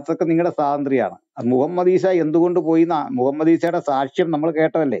അതിനകത്തൊക്കെ നിങ്ങളുടെ സ്വാതന്ത്ര്യമാണ്. മുഹമ്മദ് ഈസ എന്തുകൊണ്ട് പോയി മുഹമ്മദ് ഈസയുടെ സാക്ഷ്യം നമ്മൾ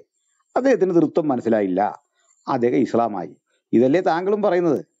കേട്ടതല്ലേ. അദ്ദേഹത്തിന് തൃത്വം മനസ്സിലായില്ല, അദ്ദേഹം ഇസ്ലാമായി. ഇതല്ലേ താങ്കളും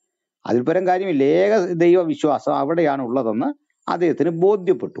പറയുന്നത്. അതിൽ പരം കാര്യമില്ല. ഏക ദൈവ വിശ്വാസം അവിടെയാണ് ഉള്ളതെന്ന് അദ്ദേഹത്തിന്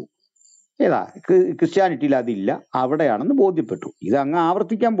ബോധ്യപ്പെട്ടു. ഏതാ ക്രിസ്ത്യാനിറ്റിയിൽ അതില്ല, അവിടെയാണെന്ന് ബോധ്യപ്പെട്ടു. ഇത് അങ്ങ്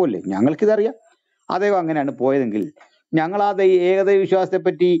ആവർത്തിക്കാൻ പോലെ ഞങ്ങൾക്കിതറിയാം. അദ്ദേഹം അങ്ങനെയാണ് പോയതെങ്കിൽ ഞങ്ങൾ ആ ഏകദൈവ വിശ്വാസത്തെ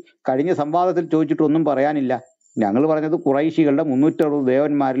പറ്റി കഴിഞ്ഞ സംവാദത്തിൽ ചോദിച്ചിട്ടൊന്നും പറയാനില്ല. ഞങ്ങൾ പറഞ്ഞത് ഖുറൈശികളുടെ 360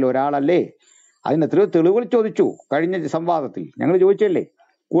 ദേവന്മാരിൽ ഒരാളല്ലേ. അതിന് എത്രയോ തെളിവുകൾ ചോദിച്ചു കഴിഞ്ഞ സംവാദത്തിൽ. ഞങ്ങൾ ചോദിച്ചല്ലേ,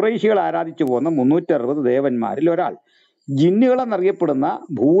 ഖുറൈശികൾ ആരാധിച്ചു പോകുന്ന 360 ദേവന്മാരിൽ ഒരാൾ, ജിന്നുകളെന്നറിയപ്പെടുന്ന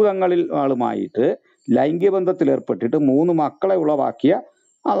ഭൂതങ്ങളിൽ ആളുമായിട്ട് ലൈംഗിക ബന്ധത്തിൽ ഏർപ്പെട്ടിട്ട് 3 മക്കളെ ഉളവാക്കിയ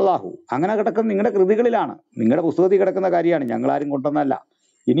അള്ളാഹു. അങ്ങനെ കിടക്കുന്ന നിങ്ങളുടെ കൃതികളിലാണ്, നിങ്ങളുടെ പുസ്തകത്തിൽ കിടക്കുന്ന കാര്യമാണ്, ഞങ്ങളാരും കൊണ്ടുവന്നല്ല.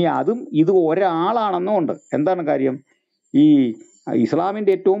 ഇനി അതും ഇത് ഒരാളാണെന്നും ഉണ്ട്. എന്താണ് കാര്യം? ഈ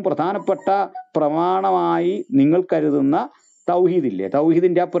ഇസ്ലാമിന്റെ ഏറ്റവും പ്രധാനപ്പെട്ട പ്രമാണമായി നിങ്ങൾ കരുതുന്ന തൗഹീദില്ലേ,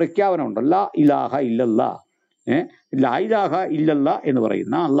 തൗഹീദിന്റെ ആ പ്രഖ്യാപനം ഉണ്ടല്ല, ഇലാഹ ഇല്ലല്ലാ, ലാ ഇലാഹ ഇല്ലല്ലാ എന്ന്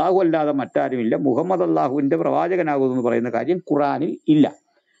പറയുന്ന അള്ളാഹു അല്ലാതെ മറ്റാരുമില്ല, മുഹമ്മദ് അള്ളാഹുവിന്റെ പ്രവാചകനാകുന്നു എന്ന് പറയുന്ന കാര്യം ഖുറാനിൽ ഇല്ല.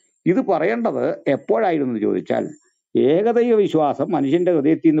 ഇത് പറയേണ്ടത് എപ്പോഴായിരുന്നു എന്ന് ചോദിച്ചാൽ, ഏകദൈവ വിശ്വാസം മനുഷ്യന്റെ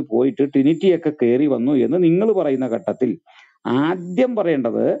ഹൃദയത്തിൽ നിന്ന് പോയിട്ട് ട്രിനിറ്റിയൊക്കെ കയറി വന്നു എന്ന് നിങ്ങൾ പറയുന്ന ഘട്ടത്തിൽ ആദ്യം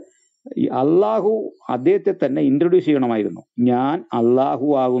പറയേണ്ടത് അള്ളാഹു അദ്ദേഹത്തെ തന്നെ ഇൻട്രൊഡ്യൂസ് ചെയ്യണമായിരുന്നു. ഞാൻ അള്ളാഹു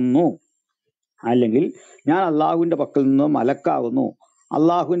ആകുന്നു, അല്ലെങ്കിൽ ഞാൻ അള്ളാഹുവിന്റെ പക്കൽ നിന്ന് മലക്കാകുന്നു,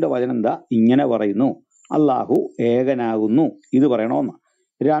 അള്ളാഹുവിന്റെ വചനം എന്താ ഇങ്ങനെ പറയുന്നു, അള്ളാഹു ഏകനാകുന്നു, ഇത് പറയണമെന്ന്.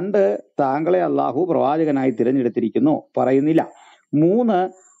 2, താങ്കളെ അള്ളാഹു പ്രവാചകനായി തിരഞ്ഞെടുത്തിരിക്കുന്നു പറയുന്നില്ല. 3,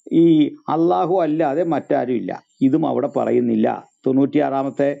 ഈ അള്ളാഹു അല്ലാതെ മറ്റാരും ഇല്ല, ഇതും അവിടെ പറയുന്നില്ല.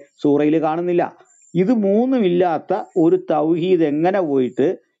 96-ാമത്തെ സൂറയിൽ കാണുന്നില്ല. ഇത് 3ഉം ഇല്ലാത്ത ഒരു തൗഹീദ് എങ്ങനെ പോയിട്ട്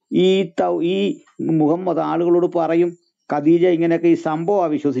ഈ മുഹമ്മദ് ആളുകളോട് പറയും? ഖദീജ ഇങ്ങനെയൊക്കെ ഈ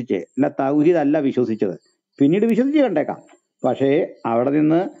സംഭവമാണ് വിശ്വസിച്ചേ, അല്ല തൗഹീദ് അല്ല വിശ്വസിച്ചത്. പിന്നീട് വിശ്വസിച്ച് കണ്ടേക്കാം. പക്ഷേ അവിടെ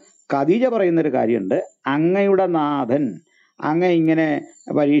നിന്ന് ഖദീജ പറയുന്നൊരു കാര്യമുണ്ട്, അങ്ങയുടെ നാഥൻ അങ്ങ് ഇങ്ങനെ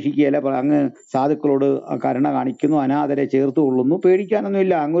പരീക്ഷിക്കുകയല്ല, അങ്ങ് സാധുക്കളോട് കരുണ കാണിക്കുന്നു, അനാഥരെ ചേർത്ത് കൊള്ളുന്നു,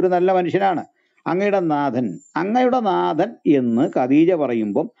 പേടിക്കാനൊന്നുമില്ല, അങ്ങൊരു നല്ല മനുഷ്യനാണ്, അങ്ങയുടെ നാഥൻ എന്ന് ഖദീജ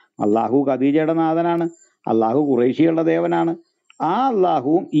പറയുമ്പം അള്ളാഹു ഖദീജയുടെ നാഥനാണ്, അള്ളാഹു ഖുറൈശികളുടെ ദേവനാണ്. ആ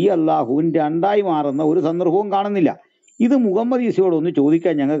അള്ളാഹുവും ഈ അള്ളാഹുവും രണ്ടായി മാറുന്ന ഒരു സന്ദർഭവും കാണുന്നില്ല. ഇത് മുഹമ്മദ് ഈസയോടൊന്ന്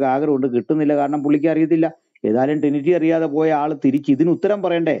ചോദിക്കാൻ ഞങ്ങൾക്ക് ആഗ്രഹമുണ്ട്, കിട്ടുന്നില്ല. കാരണം പുള്ളിക്ക് അറിയത്തില്ല. ഏതായാലും ട്രിനിറ്റി അറിയാതെ പോയ ആൾ തിരിച്ച് ഇതിന് ഉത്തരം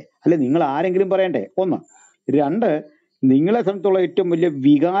പറയണ്ടേ, അല്ലെ നിങ്ങൾ ആരെങ്കിലും പറയണ്ടേ? 1. 2, നിങ്ങളെ സംബന്ധിച്ചുള്ള ഏറ്റവും വലിയ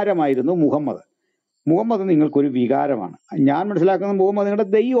വികാരമായിരുന്നു മുഹമ്മദ് നിങ്ങൾക്കൊരു വികാരമാണ്. ഞാൻ മനസ്സിലാക്കുന്നത് മുഹമ്മദ് നിങ്ങളുടെ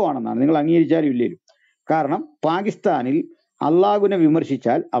ദൈവമാണെന്നാണ്, നിങ്ങൾ അംഗീകരിച്ചാലും ഇല്ലേലും. കാരണം പാകിസ്ഥാനിൽ അള്ളാഹുവിനെ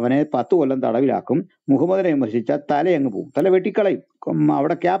വിമർശിച്ചാൽ അവനെ 10 കൊല്ലം തടവിലാക്കും, മുഹമ്മദിനെ വിമർശിച്ചാൽ തലയങ്ങ് പോകും, തല വെട്ടിക്കളയും.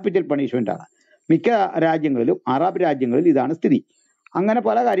 അവിടെ ക്യാപിറ്റൽ പണിഷ്മെന്റ് ആണ്. മിക്ക രാജ്യങ്ങളിലും, അറബ് രാജ്യങ്ങളിൽ ഇതാണ് സ്ഥിതി. അങ്ങനെ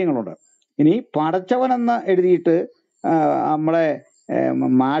പല കാര്യങ്ങളുണ്ട്. ഇനി പടച്ചവനെന്ന് എഴുതിയിട്ട് നമ്മളെ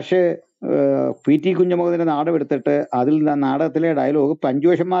മാഷ് PT കുഞ്ഞുമുഖത്തിന്റെ നാടകം എടുത്തിട്ട് അതിൽ നാടകത്തിലെ ഡയലോഗ്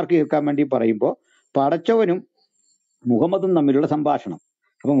പഞ്ചുവേഷന്മാർക്ക് കേൾക്കാൻ വേണ്ടി പറയുമ്പോൾ പടച്ചവനും മുഹമ്മദും തമ്മിലുള്ള സംഭാഷണം.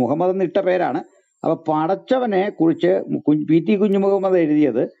 അപ്പൊ മുഹമ്മദ് എന്ന് ഇട്ട പേരാണ്. അപ്പൊ പടച്ചവനെ കുറിച്ച് PT കുഞ്ഞുമുഹമ്മദ്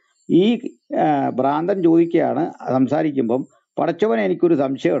എഴുതിയത് ഈ ഭ്രാന്തൻ ചോദിക്കുകയാണ് സംസാരിക്കുമ്പം, പടച്ചവനെ എനിക്കൊരു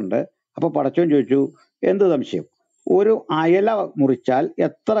സംശയമുണ്ട്. അപ്പൊ പടച്ചവൻ ചോദിച്ചു, എന്ത് സംശയം? ഒരു അയല മുറിച്ചാൽ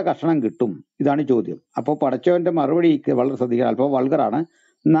എത്ര കഷണം കിട്ടും? ഇതാണ് ചോദ്യം. അപ്പോൾ പടച്ചവന്റെ മറുപടി വളരെ ശ്രദ്ധിക്കണം, അല്പം വൾഗറാണ്.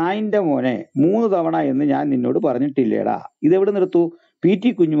 നായിന്റെ മോനെ 3 തവണ എന്ന് ഞാൻ നിന്നോട് പറഞ്ഞിട്ടില്ലേടാ. ഇതെവിടെ നിർത്തു?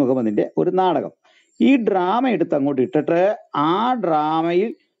 PT കുഞ്ഞുമുഹമ്മദിന്റെ ഒരു നാടകം. ഈ ഡ്രാമ എടുത്ത് അങ്ങോട്ട് ഇട്ടിട്ട് ആ ഡ്രാമയിൽ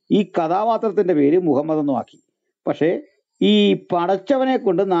ഈ കഥാപാത്രത്തിന്റെ പേര് മുഹമ്മദ് എന്നും ആക്കി. പക്ഷേ ഈ പടച്ചവനെ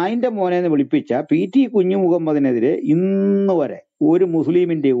കൊണ്ട് നായിന്റെ മോനെ എന്ന് വിളിപ്പിച്ച PT കുഞ്ഞു മുഹമ്മദിനെതിരെ ഇന്ന് വരെ ഒരു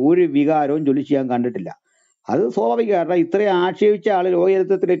മുസ്ലിമിന്റെ ഒരു വികാരവും ജ്വലിച്ച് ഞാൻ കണ്ടിട്ടില്ല. അത് സ്വാഭാവിക, കാരണം ഇത്രയും ആക്ഷേപിച്ച ആള്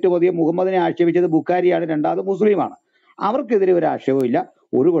ലോകചരിത്രത്തിൽ ഏറ്റവും അധികം മുഹമ്മദിനെ ആക്ഷേപിച്ചത് ബുഖാരിയാണ്, രണ്ടാമത് മുസ്ലിമാണ്. അവർക്കെതിരെ ഒരു ആക്ഷേപവും ഇല്ല,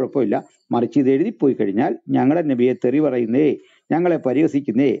 ഒരു കുഴപ്പമില്ല. മറിച്ച് ഇത് എഴുതിപ്പോയി കഴിഞ്ഞാൽ ഞങ്ങളുടെ നബിയെ തെറി പറയുന്നേ, ഞങ്ങളെ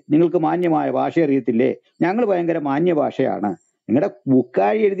പരിഹസിക്കുന്നേ, നിങ്ങൾക്ക് മാന്യമായ ഭാഷ അറിയത്തില്ലേ, ഞങ്ങൾ ഭയങ്കര മാന്യ ഭാഷയാണ്, നിങ്ങളുടെ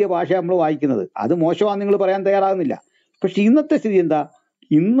ബുക്കാരി എഴുതിയ ഭാഷ നമ്മൾ വായിക്കുന്നത്, അത് മോശമാണെന്ന് നിങ്ങൾ പറയാൻ തയ്യാറാകുന്നില്ല. പക്ഷെ ഇന്നത്തെ സ്ഥിതി എന്താ?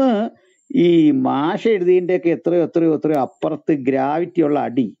 ഇന്ന് ഈ മാഷ എഴുതിയതിൻ്റെയൊക്കെ എത്രയോ അപ്പുറത്ത് ഗ്രാവിറ്റി ഉള്ള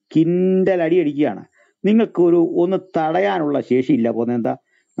അടി, കിൻഡൽ അടി അടിക്കുകയാണ്. നിങ്ങൾക്ക് ഒന്ന് തടയാനുള്ള ശേഷിയില്ല. പോകുന്നത് എന്താ?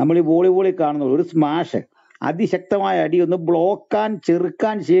 നമ്മൾ ഈ വോളിബോളിൽ കാണുന്ന ഒരു സ്മാഷ്, അതിശക്തമായ അടി ഒന്ന് ബ്ലോക്കാൻ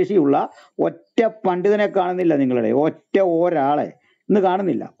ചെറുക്കാൻ ശേഷിയുള്ള ഒറ്റ പണ്ഡിതനെ കാണുന്നില്ല. നിങ്ങളുടെ ഒരാളെ ഇന്ന്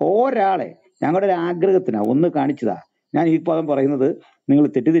കാണുന്നില്ല. ഒരാളെ ഞങ്ങളുടെ ഒരു ആഗ്രഹത്തിനാ ഒന്ന് കാണിച്ചതാ. ഞാൻ ഈ പദം പറയുന്നത് നിങ്ങൾ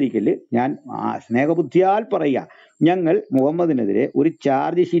തെറ്റിദ്ധരിക്കല്, ഞാൻ സ്നേഹബുദ്ധിയാൽ പറയുക. ഞങ്ങൾ മുഹമ്മദിനെതിരെ ഒരു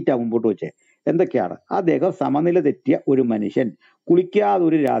ചാർജ് ഷീറ്റാ മുമ്പോട്ട് വെച്ചേ. എന്തൊക്കെയാണ്? അദ്ദേഹം സമനില തെറ്റിയ ഒരു മനുഷ്യൻ, കുളിക്കാതെ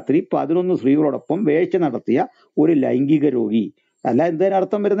ഒരു രാത്രി 11 സ്ത്രീകളോടൊപ്പം വേഴ്ച നടത്തിയ ഒരു ലൈംഗിക രോഗി. അല്ല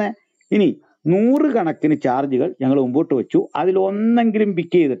എന്തതിനർത്ഥം വരുന്നത്? ഇനി 100 കണക്കിന് ചാർജുകൾ ഞങ്ങൾ മുമ്പോട്ട് വെച്ചു. അതിലൊന്നെങ്കിലും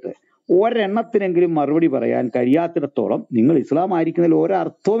പിക്ക് ചെയ്തിട്ട് ഒരെണ്ണത്തിനെങ്കിലും മറുപടി പറയാൻ കഴിയാത്തിടത്തോളം നിങ്ങൾ ഇസ്ലാം ആയിരിക്കുന്നതിൽ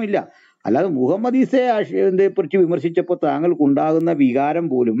ഒരർത്ഥവുമില്ല. അല്ലാതെ മുഹമ്മദ് ഈസയെ കുറിച്ച് വിമർശിച്ചപ്പോൾ താങ്കൾക്കുണ്ടാകുന്ന വികാരം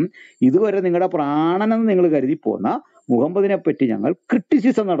പോലും ഇതുവരെ നിങ്ങളുടെ പ്രാണനെന്ന് നിങ്ങൾ കരുതി പോന്ന മുഹമ്മദിനെ പറ്റി ഞങ്ങൾ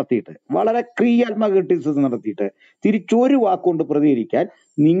ക്രിറ്റിസിസം നടത്തിയിട്ട്, വളരെ ക്രിയാത്മക ക്രിറ്റിസിസം നടത്തിയിട്ട് തിരിച്ചൊരു വാക്കുകൊണ്ട് പ്രതികരിക്കാൻ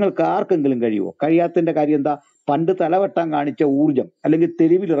നിങ്ങൾക്ക് ആർക്കെങ്കിലും കഴിയുമോ? കഴിയാത്തതിന്റെ കാര്യം എന്താ? പണ്ട് തലവെട്ടാൻ കാണിച്ച ഊർജം, അല്ലെങ്കിൽ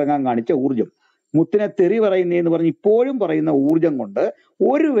തെരുവിലിറങ്ങാൻ കാണിച്ച ഊർജം, മുത്തിനെ തെറി പറയുന്നതെന്ന് പറഞ്ഞ് ഇപ്പോഴും പറയുന്ന ഊർജം കൊണ്ട്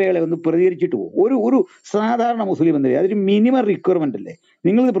ഒരു വേള ഒന്ന് പ്രതികരിച്ചിട്ട് പോകും. ഒരു സാധാരണ മുസ്ലിം എന്നല്ലേ, അതൊരു മിനിമം റിക്വയർമെന്റ് അല്ലേ?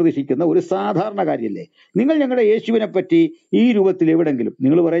 നിങ്ങൾ പ്രതീക്ഷിക്കുന്ന ഒരു സാധാരണ കാര്യമല്ലേ? നിങ്ങൾ ഞങ്ങളുടെ യേശുവിനെ പറ്റി ഈ രൂപത്തിൽ എവിടെങ്കിലും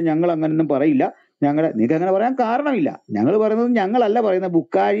നിങ്ങൾ പറയും ഞങ്ങൾ അങ്ങനൊന്നും പറയില്ല, നിങ്ങൾക്ക് അങ്ങനെ പറയാൻ കാരണമില്ല. ഞങ്ങൾ പറയുന്നത് ഞങ്ങളല്ല പറയുന്നത്,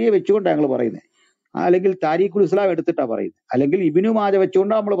 ബുക്കാരിയെ വെച്ചുകൊണ്ടാണ് ഞങ്ങൾ പറയുന്നത്, അല്ലെങ്കിൽ താരീഖുൽ ഇസ്ലാം എടുത്തിട്ടാണ് പറയുന്നത്, അല്ലെങ്കിൽ ഇബ്നു മാജ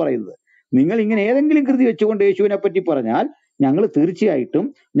വെച്ചുകൊണ്ടാണ് നമ്മൾ പറയുന്നത്. നിങ്ങൾ ഇങ്ങനെ ഏതെങ്കിലും കൃതി വെച്ചുകൊണ്ട് യേശുവിനെ പറ്റി പറഞ്ഞാൽ ഞങ്ങൾ തീർച്ചയായിട്ടും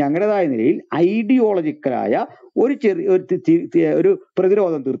ഞങ്ങളുടേതായ നിലയിൽ ഐഡിയോളജിക്കലായ ഒരു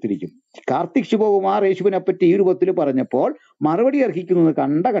പ്രതിരോധം തീർത്തിരിക്കും. കാർത്തിക് ശുഭകുമാർ യേശുവിനെ പറ്റി ഈ രൂപത്തിൽ പറഞ്ഞപ്പോൾ മറുപടി അർഹിക്കുന്നത്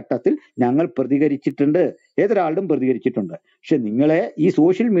കണ്ട ഘട്ടത്തിൽ ഞങ്ങൾ പ്രതികരിച്ചിട്ടുണ്ട്, ഏതൊരാളും പ്രതികരിച്ചിട്ടുണ്ട്. പക്ഷെ നിങ്ങളെ ഈ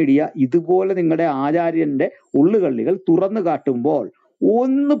സോഷ്യൽ മീഡിയ ഇതുപോലെ നിങ്ങളുടെ ആചാര്യന്റെ ഉള്ളുകള്ളികൾ തുറന്നു കാട്ടുമ്പോൾ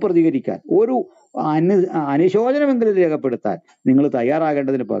ഒന്ന് പ്രതികരിക്കാൻ, ഒരു അനുശോചനമെങ്കിലും രേഖപ്പെടുത്താൻ നിങ്ങൾ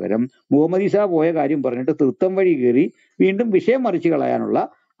തയ്യാറാകേണ്ടതിന് പകരം മുഹമ്മദ് ഈസ പോയ കാര്യം പറഞ്ഞിട്ട് തൃത്തം വഴി കയറി വീണ്ടും വിഷയം മറിച്ചു കളയാനുള്ള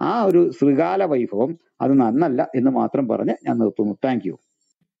ആ ഒരു ശൃഗാല വൈഭവം അത് നന്നല്ല എന്ന് മാത്രം പറഞ്ഞ് ഞാൻ നിർത്തുന്നു. Thank you.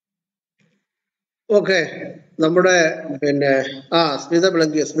 ഓക്കെ, നമ്മുടെ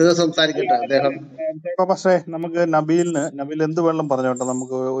സ്മിത സംസാരിക്കട്ടെ. അദ്ദേഹം പക്ഷേ നമുക്ക് നബീൽ എന്ത് വേണം പറഞ്ഞോട്ടെ,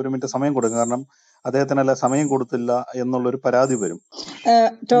 നമുക്ക് 1 മിനിറ്റ് സമയം കൊടുക്കും. കാരണം അദ്ദേഹത്തിനല്ല സമയം കൊടുത്തില്ല എന്നുള്ളൊരു പരാതി വരും.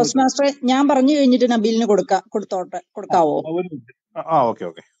 ടോസ് മാസ്റ്ററെ, ഞാൻ പറഞ്ഞു കഴിഞ്ഞിട്ട് നബീലിന് കൊടുക്കാവോ? ഓക്കെ.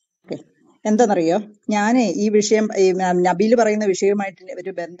 എന്താണെന്നറിയോ, ഞാന് ഈ വിഷയം നബീൽ പറയുന്ന വിഷയവുമായിട്ട്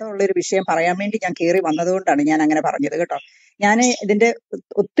ഒരു ബന്ധമുള്ള ഒരു വിഷയം പറയാൻ വേണ്ടി ഞാൻ കയറി വന്നതുകൊണ്ടാണ് ഞാൻ അങ്ങനെ പറഞ്ഞത് കേട്ടോ. ഞാൻ ഇതിന്റെ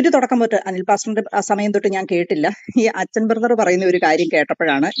ഒത്തിരി തുടക്കം തൊട്ട് അനിൽ പാസ്റ്ററിന്റെ ആ സമയം തൊട്ട് ഞാൻ കേട്ടില്ല. ഈ അച്ഛൻ ബ്രദർ പറയുന്ന ഒരു കാര്യം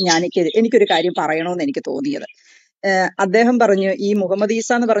കേട്ടപ്പോഴാണ് എനിക്കൊരു കാര്യം പറയണമെന്ന് എനിക്ക് തോന്നിയത്. അദ്ദേഹം പറഞ്ഞു, ഈ മുഹമ്മദ് ഈസ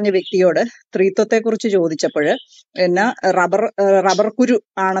എന്ന് പറഞ്ഞ വ്യക്തിയോട് സ്ത്രീത്വത്തെ കുറിച്ച് ചോദിച്ചപ്പോൾ എന്നാ റബ്ബർ കുരു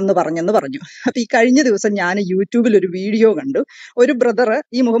ആണെന്ന് പറഞ്ഞു. അപ്പൊ ഈ കഴിഞ്ഞ ദിവസം ഞാൻ യൂട്യൂബിൽ ഒരു വീഡിയോ കണ്ടു. ഒരു ബ്രദർ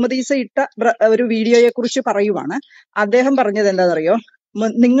ഈ മുഹമ്മദ് ഈസ ഇട്ട ഒരു വീഡിയോയെ കുറിച്ച് പറയുവാണ്. അദ്ദേഹം പറഞ്ഞത് എന്താണെന്നറിയോ,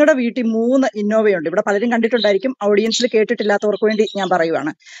 നിങ്ങളുടെ വീട്ടിൽ 3 ഇന്നോവയുണ്ട്. ഇവിടെ പലരും കണ്ടിട്ടുണ്ടായിരിക്കും, ഓഡിയൻസിൽ കേട്ടിട്ടില്ലാത്തവർക്ക് വേണ്ടി ഞാൻ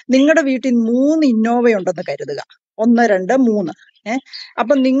പറയുവാണ്. നിങ്ങളുടെ വീട്ടിൽ 3 ഇന്നോവയുണ്ടെന്ന് കരുതുക, 1, 2, 3.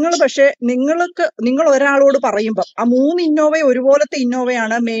 അപ്പൊ നിങ്ങൾ ഒരാളോട് പറയുമ്പോൾ ആ 3 ഇന്നോവ ഒരുപോലത്തെ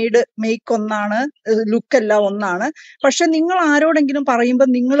ഇന്നോവയാണ്, മേക്ക് ഒന്നാണ്, ലുക്ക് എല്ലാം ഒന്നാണ്. പക്ഷെ നിങ്ങൾ ആരോടെങ്കിലും പറയുമ്പോൾ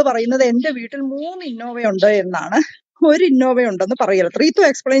നിങ്ങൾ പറയുന്നത് എന്റെ വീട്ടിൽ 3 ഇന്നോവയുണ്ട് എന്നാണ്. 1 ഇന്നോവയുണ്ടെന്ന് പറയല. ത്രീത്വം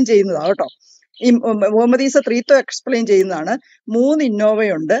എക്സ്പ്ലെയിൻ ചെയ്യുന്നതാ കേട്ടോ. ഈ മുഹമ്മദ് ഈസ ത്രീത്വം എക്സ്പ്ലെയിൻ ചെയ്യുന്നതാണ്. 3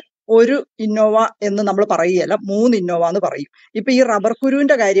 ഇന്നോവയുണ്ട്, 1 ഇന്നോവ എന്ന് നമ്മൾ പറയുകയല്ല, 3 ഇന്നോവ എന്ന് പറയും. ഇപ്പൊ ഈ റബ്ബർ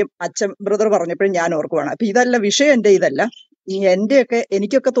കുരുവിന്റെ കാര്യം അച്ഛൻ ബ്രദർ പറഞ്ഞപ്പോഴും ഞാൻ ഓർക്കുവാണ്. അപ്പൊ ഇതല്ല വിഷയം, എന്റെയൊക്കെ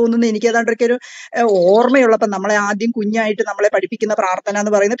എനിക്കൊക്കെ തോന്നുന്നത്, എനിക്ക് ഏതാണ്ടൊക്കെ ഒരു ഓർമ്മയുള്ളപ്പോ നമ്മളെ ആദ്യം കുഞ്ഞായിട്ട് നമ്മളെ പഠിപ്പിക്കുന്ന പ്രാർത്ഥന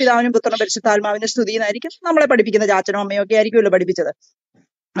എന്ന് പറയുന്നത് പിതാവിനും പുത്രനും പരിശുദ്ധാത്മാവിന്റെ സ്തുതി എന്നായിരിക്കും നമ്മളെ പഠിപ്പിക്കുന്ന. ചാച്ചനും അമ്മയും ഒക്കെ ആയിരിക്കുമല്ലോ പഠിപ്പിച്ചത്.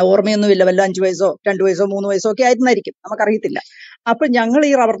 ഓർമ്മയൊന്നുമില്ല, വല്ല 5 വയസ്സോ 2 വയസ്സോ 3 വയസ്സോ ഒക്കെ ആയിരുന്നായിരിക്കും, നമുക്കറിയത്തില്ല. അപ്പൊ ഞങ്ങൾ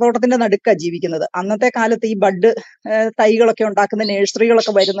ഈ റബ്ബർ തോട്ടത്തിന്റെ നടുക്കാ ജീവിക്കുന്നത്. അന്നത്തെ കാലത്ത് ഈ ബഡ് തൈകളൊക്കെ ഉണ്ടാക്കുന്ന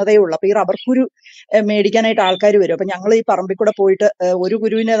നഴ്സറികളൊക്കെ വരുന്നതേ ഉള്ളൂ. അപ്പൊ ഈ റബ്ബർ കുരു മേടിക്കാനായിട്ട് ആൾക്കാർ വരും. അപ്പൊ ഞങ്ങൾ ഈ പറമ്പിൽ കൂടെ പോയിട്ട് ഒരു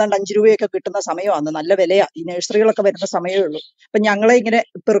കുരുവിന് ഏതാണ്ട് 5 രൂപയൊക്കെ കിട്ടുന്ന സമയമാണ്. നല്ല വിലയാ. ഈ നഴ്സറികളൊക്കെ വരുന്ന സമയമേ ഉള്ളൂ. അപ്പൊ ഞങ്ങളെ ഇങ്ങനെ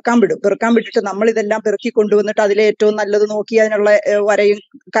പെറുക്കാൻ വിടും. പെറുക്കാൻ വിട്ടിട്ട് നമ്മൾ ഇതെല്ലാം പെറുക്കി കൊണ്ടുവന്നിട്ട് അതിലെ ഏറ്റവും നല്ലത് നോക്കി അതിനുള്ള വരയും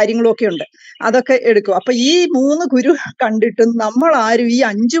കാര്യങ്ങളും ഒക്കെ ഉണ്ട്, അതൊക്കെ എടുക്കും. അപ്പൊ ഈ 3 കുരു കണ്ടിട്ടും നമ്മൾ ആരും ഈ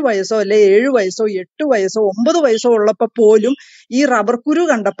 5 വയസ്സോ അല്ലെ 7 വയസ്സോ 8 വയസ്സോ 9 വയസ്സോ ഉള്ളപ്പോ പോലും ഈ റബ്ബർ കുരു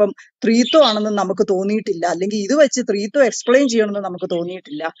കണ്ടപ്പം ത്രീത്വം ആണെന്ന് നമുക്ക് തോന്നിയിട്ടില്ല, അല്ലെങ്കിൽ ഇത് വെച്ച് ത്രീത്വം എക്സ്പ്ലെയിൻ ചെയ്യണമെന്ന് നമുക്ക്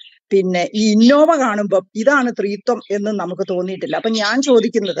തോന്നിയിട്ടില്ല. പിന്നെ ഈ ഇന്നോവ കാണുമ്പം ഇതാണ് ത്രീത്വം എന്ന് നമുക്ക് തോന്നിയിട്ടില്ല. അപ്പൊ ഞാൻ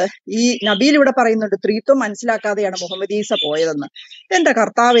ചോദിക്കുന്നത്, ഈ നബീൽ ഇവിടെ പറയുന്നുണ്ട് ത്രീത്വം മനസ്സിലാക്കാതെയാണ് മുഹമ്മദ് ഈസ പോയതെന്ന്. എന്റെ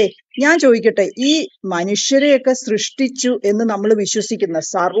കർത്താവേ, ഞാൻ ചോദിക്കട്ടെ, ഈ മനുഷ്യരെയൊക്കെ സൃഷ്ടിച്ചു എന്ന് നമ്മൾ വിശ്വസിക്കുന്ന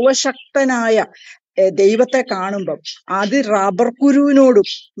സർവശക്തനായ ദൈവത്തെ കാണുമ്പം അത് റബ്ബർ കുരുവിനോടും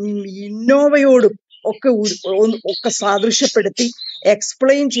ഇന്നോവയോടും ഒക്കെ ഒക്കെ സാദൃശ്യപ്പെടുത്തി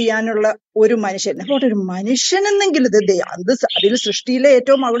എക്സ്പ്ലെയിൻ ചെയ്യാനുള്ള ഒരു മനുഷ്യൻ, അപ്പോൾ ഒരു മനുഷ്യനെന്നെങ്കിൽ ഇത് അതിൽ സൃഷ്ടിയിലെ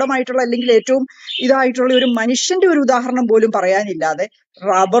ഏറ്റവും മകുടമായിട്ടുള്ള അല്ലെങ്കിൽ ഏറ്റവും ഇതായിട്ടുള്ള ഒരു മനുഷ്യന്റെ ഒരു ഉദാഹരണം പോലും പറയാനില്ലാതെ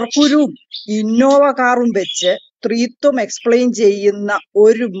റബ്ബർ കുരുവും ഇന്നോവ കാറും വെച്ച് ത്രീത്വം എക്സ്പ്ലെയിൻ ചെയ്യുന്ന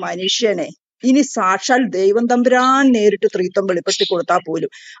ഒരു മനുഷ്യനെ ഇനി സാക്ഷാൽ ദൈവം തമ്പുരാൻ നേരിട്ട് ത്രീത്വം വെളിപ്പെടുത്തി കൊടുത്താൽ പോലും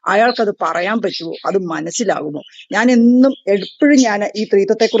അയാൾക്കത് പറയാൻ പറ്റുമോ? അത് മനസ്സിലാകുമോ? ഞാൻ എപ്പോഴും ഞാൻ ഈ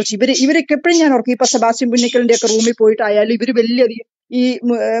ത്രീത്വത്തെ കുറിച്ച് ഇവരൊക്കെ എപ്പോഴും ഞാൻ ഓർക്കും. ഇപ്പൊ സെബാസ്റ്റ്യൻ പുന്നിക്കലിന്റെ ഒക്കെ റൂമിൽ പോയിട്ട് ആയാലും ഇവര് വലിയധികം ഈ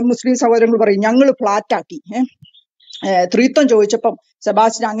മുസ്ലിം സഹോദരങ്ങൾ പറയും ഞങ്ങൾ ഫ്ലാറ്റ് ആക്കി, ത്രീത്വം ചോദിച്ചപ്പം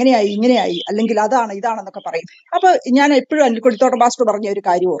സെബാസ്റ്റ്യൻ അങ്ങനെയായി ഇങ്ങനെയായി അല്ലെങ്കിൽ അതാണ് ഇതാണെന്നൊക്കെ പറയും. അപ്പൊ ഞാൻ എപ്പോഴും അനിൽ കൊടിത്തോട്ടം പാസ്റ്റർ പറഞ്ഞ ഒരു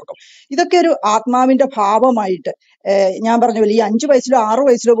കാര്യം ഓർക്കും. ഇതൊക്കെ ഒരു ആത്മാവിന്റെ ഭാവമായിട്ട് ഞാൻ പറഞ്ഞ പോലെ ഈ 5 വയസ്സിലോ 6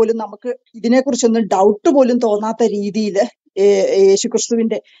 വയസ്സിലോ പോലും നമുക്ക് ഇതിനെക്കുറിച്ചൊന്നും ഡൗട്ട് പോലും തോന്നാത്ത രീതിയിൽ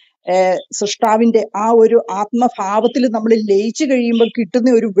യേശുക്രിസ്തുവിന്റെ സൃഷ്ടാവിന്റെ ആ ഒരു ആത്മഭാവത്തിൽ നമ്മൾ ലയിച്ചു കഴിയുമ്പോൾ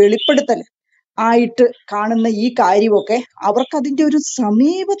കിട്ടുന്ന ഒരു വെളിപ്പെടുത്തൽ ആയിട്ട് കാണുന്ന ഈ കാര്യമൊക്കെ അവർക്ക് അതിന്റെ ഒരു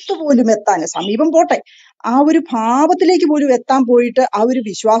സമീപത്ത് പോലും എത്താൻ, സമീപം പോട്ടെ, ആ ഒരു ഭാവത്തിലേക്ക് പോലും എത്താൻ പോയിട്ട് ആ ഒരു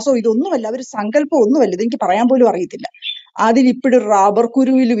വിശ്വാസം ഇതൊന്നുമല്ല, ഒരു സങ്കല്പം ഒന്നുമല്ല, ഇതെനിക്ക് പറയാൻ പോലും അറിയത്തില്ല. അതിലിപ്പോഴും റബ്ബർ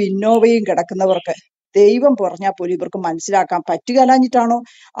കുരുവിലും ഇന്നോവയും കിടക്കുന്നവർക്ക് ദൈവം പറഞ്ഞാൽ പോലും ഇവർക്ക് മനസ്സിലാക്കാൻ പറ്റുകയില്ലാഞ്ഞിട്ടാണോ,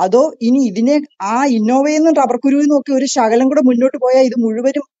 അതോ ഇനി ഇതിനെ ആ ഇന്നോവയെന്നും റബ്ബർ കുരുവിന്നും ഒക്കെ ഒരു ശകലം കൂടെ മുന്നോട്ട് പോയാൽ ഇത്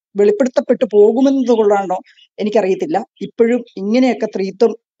മുഴുവനും വെളിപ്പെടുത്തപ്പെട്ടു പോകുമെന്നതുകൊണ്ടാണോ എനിക്കറിയത്തില്ല. ഇപ്പോഴും ഇങ്ങനെയൊക്കെ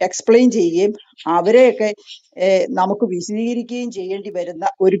ത്രീത്വം എക്സ്പ്ലെയിൻ ചെയ്യുകയും അവരെയൊക്കെ നമുക്ക് വിശദീകരിക്കുകയും ചെയ്യേണ്ടി വരുന്ന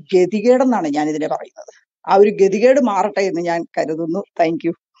ഒരു ഗതികേടെന്നാണ് ഞാൻ ഇതിനെ പറയുന്നത്. ആ ഒരു ഗതികേട് മാറട്ടെ എന്ന് ഞാൻ കരുതുന്നു. Thank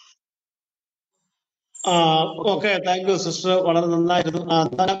you. Okay, thank you sister, വളരെ നന്നായിരുന്നു.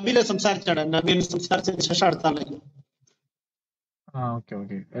 നബീല് സംസാരിച്ചാണ്. നബീൽ സംസാരിച്ചതിന് ശേഷം അടുത്താണ്. ഓക്കെ.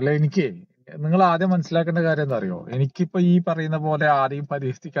 അല്ല, എനിക്ക് നിങ്ങൾ ആദ്യം മനസ്സിലാക്കേണ്ട കാര്യം എന്താ അറിയോ, എനിക്കിപ്പോ ഈ പറയുന്ന പോലെ ആരെയും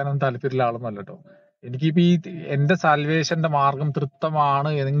പരിഹസിക്കാനൊന്നും താല്പര്യമുള്ള ആളൊന്നല്ല കേട്ടോ. എനിക്കിപ്പോ ഈ എന്റെ സാൽവേഷന്റെ മാർഗം തൃപ്തമാണ്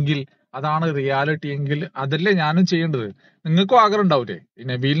എങ്കിൽ, അതാണ് റിയാലിറ്റി എങ്കിൽ അതല്ലേ ഞാനും ചെയ്യേണ്ടത്. നിങ്ങൾക്കും ആഗ്രഹം ഉണ്ടാവൂലേ ഈ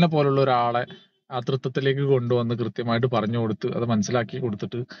നബീലിനെ പോലുള്ള ഒരാളെ ആ തൃത്വത്തിലേക്ക് കൊണ്ടുവന്ന് കൃത്യമായിട്ട് പറഞ്ഞു കൊടുത്ത് അത് മനസ്സിലാക്കി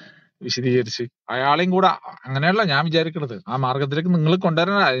കൊടുത്തിട്ട് വിശദീകരിച്ച് അയാളെയും കൂടെ, അങ്ങനെയല്ല ഞാൻ വിചാരിക്കണത്, ആ മാർഗത്തിലേക്ക് നിങ്ങൾ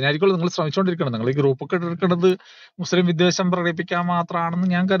കൊണ്ടുവരാൻ അതിനായിരിക്കും നിങ്ങൾ ശ്രമിച്ചുകൊണ്ടിരിക്കണം. നിങ്ങൾ ഈ ഗ്രൂപ്പൊക്കെ എടുക്കുന്നത് മുസ്ലിം വിദ്വേഷം പ്രകടിപ്പിക്കാൻ മാത്രമാണെന്ന്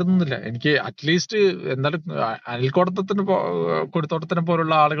ഞാൻ കരുതുന്നില്ല. എനിക്ക് അറ്റ്ലീസ്റ്റ് എന്തായാലും അനിൽ കൊടുത്തോട്ടത്തിനെ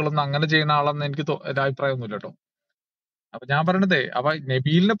പോലുള്ള ആളുകളൊന്നും അങ്ങനെ ചെയ്യുന്ന ആളെന്ന് എനിക്ക് ഒരു അഭിപ്രായമൊന്നുമില്ല കേട്ടോ. അപ്പൊ ഞാൻ പറയണതേ, അപ്പൊ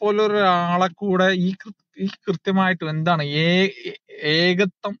നബീലിനെ പോലെ ഒരാളെ കൂടെ ഈ കൃത്യമായിട്ട് എന്താണ്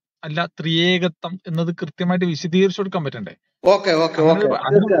ഏകത്വം അല്ല ത്രിയേകത്വം എന്നത് കൃത്യമായിട്ട് വിശദീകരിച്ചു കൊടുക്കാൻ പറ്റണ്ടേ? ഓക്കെ,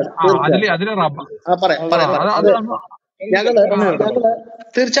 അങ്ങനെ അതില് റബ്ബർ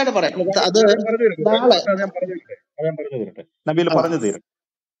തീർച്ചയായിട്ടും പറയാം. അത് നാളെ നബീൽ പറഞ്ഞു തീരും.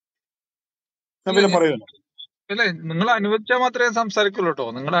 നബീൽ പറയുന്നു. ഇല്ല, നിങ്ങൾ അനുവദിച്ചാൽ മാത്രമേ സംസാരിക്കുള്ളൂ കേട്ടോ.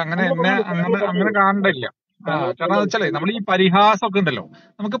 നിങ്ങൾ അങ്ങനെ എന്നെ അങ്ങനെ കാണണ്ടില്ല. കാരണം എന്ന് വെച്ചാലേ നമ്മൾ ഈ പരിഹാസമൊക്കെ ഉണ്ടല്ലോ,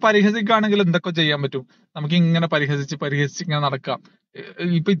 നമുക്ക് പരിഹസിക്കുകയാണെങ്കിൽ എന്തൊക്കെ ചെയ്യാൻ പറ്റും. നമുക്ക് ഇങ്ങനെ പരിഹസിച്ച് ഇങ്ങനെ നടക്കാം.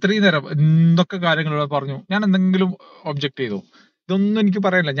 ഇപ്പൊ ഇത്രയും നേരം എന്തൊക്കെ കാര്യങ്ങൾ ഇവിടെ പറഞ്ഞു, ഞാൻ എന്തെങ്കിലും ഒബ്ജക്ട് ചെയ്തു? ഇതൊന്നും എനിക്ക്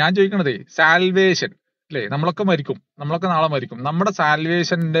പറയാനില്ല. ഞാൻ ചോദിക്കണതേ, സാൽവേഷൻ അല്ലേ, നമ്മളൊക്കെ മരിക്കും, നമ്മളൊക്കെ നാളെ മരിക്കും. നമ്മുടെ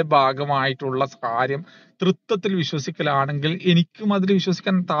സാൽവേഷന്റെ ഭാഗമായിട്ടുള്ള കാര്യം തൃത്വത്തിൽ വിശ്വസിക്കലാണെങ്കിൽ എനിക്കും അതിൽ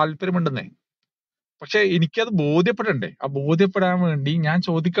വിശ്വസിക്കാൻ താല്പര്യമുണ്ടെന്നേ. പക്ഷെ എനിക്കത് ബോധ്യപ്പെടണ്ടേ? ആ ബോധ്യപ്പെടാൻ വേണ്ടി ഞാൻ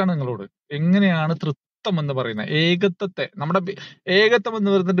ചോദിക്കാണ് നിങ്ങളോട്, എങ്ങനെയാണ് തൃത്വം എന്ന് പറയുന്നത്? ഏകത്വത്തെ, നമ്മുടെ ഏകത്വം എന്ന്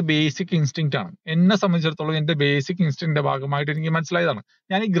പറയുന്നത് ബേസിക് ഇൻസ്റ്റിങ്ക്റ്റ് ആണ്. എന്നെ സംബന്ധിച്ചിടത്തോളം എന്റെ ബേസിക് ഇൻസ്റ്റിങ്ക്റ്റിന്റെ ഭാഗമായിട്ട് എനിക്ക് മനസ്സിലായതാണ്.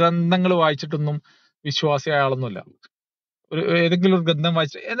 ഞാൻ ഈ ഗ്രന്ഥങ്ങൾ വായിച്ചിട്ടൊന്നും വിശ്വാസിയായ ആളൊന്നുമല്ല. ഏതെങ്കിലും ഒരു ഗ്രന്ഥം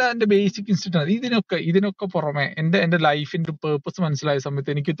വായിച്ചിട്ട് എന്റെ ബേസിക് ഇൻസ്റ്റിങ്ക്റ്റ് ആണ്. ഇതിനൊക്കെ പുറമെ എന്റെ ലൈഫിന്റെ പേർപ്പസ് മനസ്സിലായ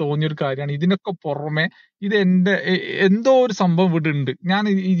സമയത്ത് എനിക്ക് തോന്നിയൊരു കാര്യമാണ്, ഇതിനൊക്കെ പുറമെ ഇത് എന്തോ ഒരു സംഭവം ഇവിടെ ഉണ്ട്. ഞാൻ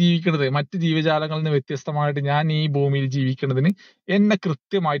ഈ ജീവിക്കുന്നത് മറ്റ് ജീവജാലങ്ങളിൽ നിന്ന് വ്യത്യസ്തമായിട്ട് ഞാൻ ഈ ഭൂമിയിൽ ജീവിക്കുന്നതിന് എന്നെ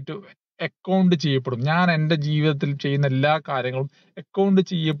കൃത്യമായിട്ട് അക്കൗണ്ട് ചെയ്യപ്പെടും. ഞാൻ എന്റെ ജീവിതത്തിൽ ചെയ്യുന്ന എല്ലാ കാര്യങ്ങളും അക്കൗണ്ട്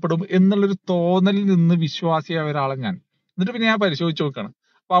ചെയ്യപ്പെടും എന്നുള്ളൊരു തോന്നലിൽ നിന്ന് വിശ്വാസിയായ ഒരാളെ ഞാൻ. എന്നിട്ട് പിന്നെ ഞാൻ പരിശോധിച്ച് നോക്കാണ്.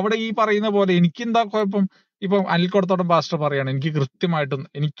 അപ്പൊ അവിടെ ഈ പറയുന്ന പോലെ എനിക്കെന്താ കുഴപ്പം? ഇപ്പം അനിൽക്കോടത്തോട്ടം പാസ്റ്റർ പറയാണ്, എനിക്ക് കൃത്യമായിട്ടും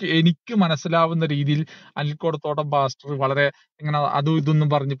എനിക്ക് മനസ്സിലാവുന്ന രീതിയിൽ അനിൽക്കോടത്തോട്ടം പാസ്റ്റർ വളരെ ഇങ്ങനെ അതും ഇതൊന്നും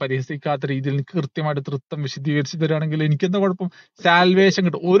പറഞ്ഞ് പരിഹസിക്കാത്ത രീതിയിൽ എനിക്ക് കൃത്യമായിട്ട് തൃത്വം വിശദീകരിച്ച് തരികയാണെങ്കിൽ എനിക്കെന്താ കുഴപ്പം? സാൽവേഷൻ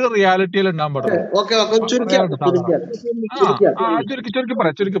കിട്ടും. ഒരു റിയാലിറ്റിയിൽ ഉണ്ടാകാൻ പാടുള്ളൂ. ഓക്കെ ചുരുക്കിയാട്ടെ പറയാനുണ്ട്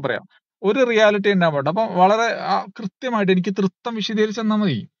സാധാരണ. ചുരുക്കി പറയാം. ഒരു റിയാലിറ്റി ഉണ്ടാകാൻ പാടുള്ളൂ. അപ്പൊ വളരെ കൃത്യമായിട്ട് എനിക്ക് തൃത്വം വിശദീകരിച്ച് തന്നാൽ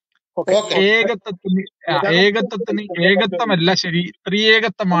മതി. ഓക്കെ ഓക്കെ ഏകത്വമല്ല ശരി,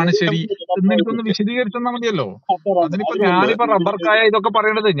 ത്രിയേകത്വമാണ് ശരി എന്ന് എനിക്കൊന്ന് വിശദീകരിച്ചു തന്നാൽ മതിയല്ലോ. അതിനിപ്പോ അതുകൊണ്ട് ഞാനിപ്പോ റബ്ബർക്കായ ഇതൊക്കെ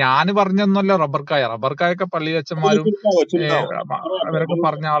പറയണത് ഞാൻ പറഞ്ഞൊന്നുമല്ല. റബ്ബർക്കായൊക്കെ പള്ളിയച്ചന്മാരും അവരൊക്കെ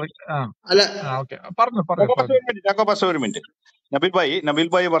പറഞ്ഞ ആള്. അല്ല ഓക്കെ, പറഞ്ഞു. ചാക്കോ ഒരു മിനിറ്റ്. നബീൽ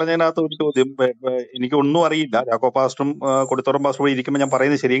ഭായി പറഞ്ഞതിനകത്ത് ഒരു ചോദ്യം, എനിക്ക് ഒന്നും അറിയില്ല. ചാക്കോ പാസ്റ്ററും കൊടുത്തോറം പാസ്റ്ററും ഇരിക്കുമ്പോൾ ഞാൻ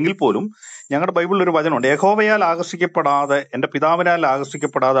പറയുന്നത് ശരിയെങ്കിൽ പോലും ഞങ്ങളുടെ ബൈബിളിൽ ഒരു വചനമുണ്ട്, യഹോവയാൽ ആകർഷിക്കപ്പെടാതെ, എന്റെ പിതാവിനാൽ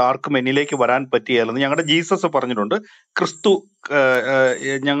ആകർഷിക്കപ്പെടാതെ ആർക്കും എന്നിലേക്ക് വരാൻ പറ്റിയാലെന്ന് ഞങ്ങളുടെ ജീസസ് പറഞ്ഞിട്ടുണ്ട്. ക്രിസ്തു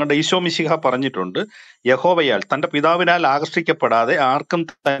ഞങ്ങളുടെ ഈശോ മിശിഹ പറഞ്ഞിട്ടുണ്ട്, യഹോവയാൽ തന്റെ പിതാവിനാൽ ആകർഷിക്കപ്പെടാതെ ആർക്കും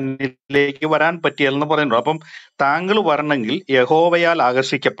തന്നിലേക്ക് വരാൻ പറ്റിയാലെന്ന് പറയുന്നുണ്ട്. അപ്പം താങ്കൾ വരണമെങ്കിൽ യഹോവയാൽ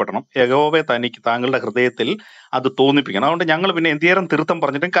ആകർഷിക്കപ്പെടണം, യഹോവയെ തനിക്ക് താങ്കളുടെ ഹൃദയത്തിൽ അത് തോന്നിപ്പിക്കണം. അതുകൊണ്ട് ഞങ്ങൾ പിന്നെ എന്തിയേരം തീർത്ഥം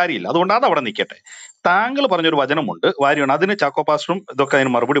പറഞ്ഞിട്ടും കാര്യമില്ല. അതുകൊണ്ട് അത് അവിടെ നിൽക്കട്ടെ. താങ്കൾ പറഞ്ഞൊരു വചനമുണ്ട്, വാര്യമാണ്, അതിന് ചാക്കോ പാസ്റ്ററും ഇതൊക്കെ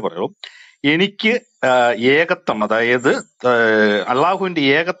അതിന് മറുപടി പറയുള്ളൂ. എനിക്ക് ഏകത്വം, അതായത് അള്ളാഹുവിന്റെ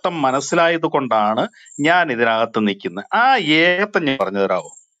ഏകത്വം മനസ്സിലായത് കൊണ്ടാണ് ഞാൻ ഇതിനകത്ത് നിൽക്കുന്നത്. ആ ഏകത്വം ഞാൻ പറഞ്ഞു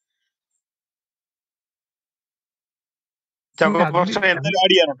തരാമോ? ചാക്കോ പാസ്റ്റർ എന്തെങ്കിലും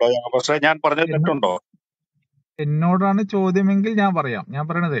ആഡ് ചെയ്യാനുണ്ടോ? ചാക്കോ പാസ്റ്റർ ഞാൻ പറഞ്ഞത് തെറ്റുണ്ടോ? എന്നോടാണ് ചോദ്യമെങ്കിൽ ഞാൻ പറയാം. ഞാൻ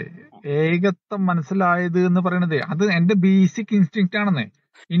പറയണത് ഏകത്വം മനസ്സിലായത് എന്ന് പറയണത് അത് എന്റെ ബേസിക് ഇൻസ്റ്റിങ്ക്റ്റ് ആണെന്ന്.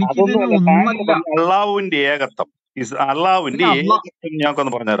 എനിക്കിതിന് ഒന്നല്ല. അള്ളാഹുവിന്റെ ഏകത്വം, അള്ളാഹുവിന്റെ ഏകത്വം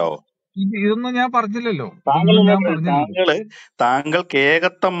ഞങ്ങൾക്കൊന്ന് പറഞ്ഞു തരാമോ? ഇതൊന്നും ഞാൻ പറഞ്ഞില്ലല്ലോ. ഇതൊന്നും ഞാൻ പറഞ്ഞില്ലല്ലോ. താങ്കൾക്ക്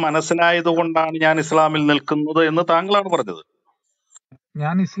ഏകത്വം മനസ്സിലായത് കൊണ്ടാണ് ഞാൻ ഇസ്ലാമിൽ നിൽക്കുന്നത് എന്ന് താങ്കളാണ് പറഞ്ഞത്.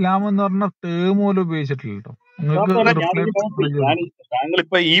 ഞാൻ ഇസ്ലാം എന്ന് പറഞ്ഞ ടേം പോലും ഉപയോഗിച്ചിട്ടില്ലല്ലോ.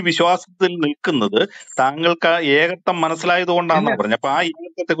 താങ്കളിപ്പോ ഈ വിശ്വാസത്തിൽ നിൽക്കുന്നത് താങ്കൾക്ക് ആ ഏകത്വം മനസ്സിലായത് കൊണ്ടാണെന്നാണ് പറഞ്ഞത്. അപ്പൊ ആ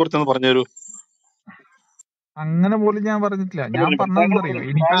ഏകത്വത്തെ കുറിച്ചൊന്ന് പറഞ്ഞുതരൂ. അങ്ങനെ പോലും ഞാൻ പറഞ്ഞിട്ടില്ല. ഞാൻ പറഞ്ഞത് എന്താ അറിയോ,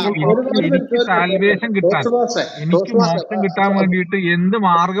 എനിക്ക് സാൽവേഷൻ കിട്ടാൻ, എനിക്ക് മോക്ഷം കിട്ടാൻ വേണ്ടിയിട്ട് എന്ത്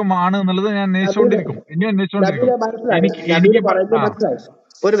മാർഗമാണ് എന്നുള്ളത് ഞാൻ അന്വേഷിച്ചുകൊണ്ടിരിക്കും, ഇനി അന്വേഷിച്ചുകൊണ്ടിരിക്കും.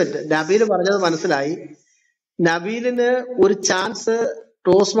 ഒരു മിനിറ്റ്, നബീല് പറഞ്ഞത് മനസ്സിലായി. നബീലിന് ഒരു ചാൻസ്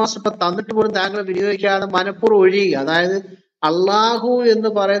ടോസ് മാസ്റ്റർ ഇപ്പൊ തന്നിട്ട് പോലും താങ്കൾ വിനിയോഗിക്കാതെ മനഃപൂർവ്വം ഒഴിയുക. അതായത് അള്ളാഹു എന്ന്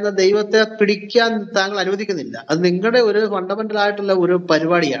പറയുന്ന ദൈവത്തെ പിടിക്കാൻ താങ്കൾ അനുവദിക്കുന്നില്ല. അത് നിങ്ങളുടെ ഒരു ഫണ്ടമെന്റൽ ആയിട്ടുള്ള ഒരു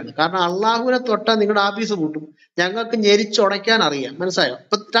പരിപാടിയാണ്. കാരണം അള്ളാഹുവിനെ തൊട്ടാൽ നിങ്ങളുടെ ആഫീസ് കൂട്ടും, ഞങ്ങൾക്ക് ഞെരിച്ചുടയ്ക്കാൻ അറിയാം. മനസ്സിലായോ?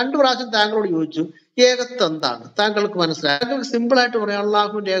 ഇപ്പൊ 2 പ്രാവശ്യം താങ്കളോട് ചോദിച്ചു ഏകത്വം എന്താണ്, താങ്കൾക്ക് മനസ്സിലായി? താങ്കൾക്ക് സിമ്പിൾ ആയിട്ട് പറയാം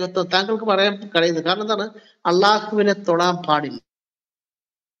അള്ളാഹുവിന്റെ ഏകത്വം താങ്കൾക്ക് പറയാൻ കഴിയുന്നത്. കാരണം എന്താണ്? അള്ളാഹുവിനെ തൊടാൻ പാടില്ല.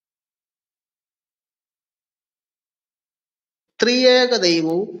 ത്രിയേക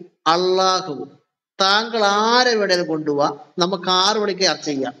ദൈവവും അള്ളാഹുവും. താങ്കൾ ആരെ വേണേലും കൊണ്ടുപോവാ, നമുക്ക് 6 മണിക്ക് ചർച്ച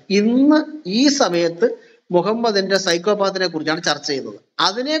ചെയ്യാം. ഇന്ന് ഈ സമയത്ത് മുഹമ്മദിന്റെ സൈക്കോപാത്തിനെ കുറിച്ചാണ് ചർച്ച ചെയ്യുന്നത്.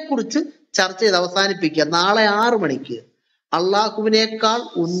 അതിനെക്കുറിച്ച് ചർച്ച ചെയ്ത് അവസാനിപ്പിക്കുക. നാളെ 6 മണിക്ക് അള്ളാഹുവിനേക്കാൾ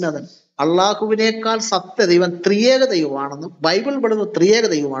ഉന്നതൻ, അള്ളാഹുവിനേക്കാൾ സത്യദൈവം ത്രിയേക ദൈവമാണെന്നും ബൈബിൾ പെടുന്ന ത്രിയേക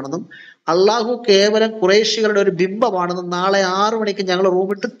ദൈവമാണെന്നും അള്ളാഹു കേവലം ഖുറൈശികളുടെ ഒരു ബിംബമാണെന്നും നാളെ 6 മണിക്ക് ഞങ്ങൾ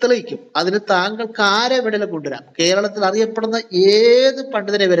റൂമിട്ട് തെളിയിക്കും. അതിന് താങ്കൾക്ക് ആരെ വേണേലും കൊണ്ടുവരാം. കേരളത്തിൽ അറിയപ്പെടുന്ന ഏത്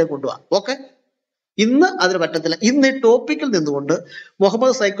പണ്ഡിതനെ വരെ കൊണ്ടുപോവാം. ഓക്കെ, ഇന്ന് അതിന് പറ്റത്തില്ല. ഇന്ന് ഈ ടോപ്പിക്കിൽ നിന്നുകൊണ്ട്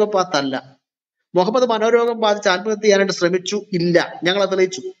മുഹമ്മദ് സൈക്കോപാത്ത് അല്ല, മുഹമ്മദ് മനോരോഗം ബാധിച്ച് ആത്മഹത്യ ചെയ്യാനായിട്ട് ശ്രമിച്ചു, ഇല്ല, ഞങ്ങൾ അത്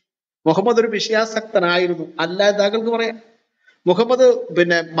തെളിയിച്ചു. മുഹമ്മദ് ഒരു വിഷയാസക്തനായിരുന്നു, അല്ല താങ്കൾക്ക് പറയാം. മുഹമ്മദ്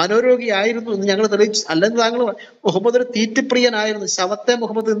മനോരോഗിയായിരുന്നു എന്ന് ഞങ്ങൾ തെളിയിച്ചു, അല്ലെങ്കിൽ താങ്കൾ മുഹമ്മദ് ഒരു തീറ്റിപ്രിയനായിരുന്നു, ശവത്തെ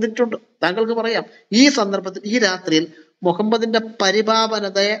മുഹമ്മദ് തിന്നിട്ടുണ്ട്, താങ്കൾക്ക് പറയാം. ഈ സന്ദർഭത്തിൽ ഈ രാത്രിയിൽ മുഹമ്മദിന്റെ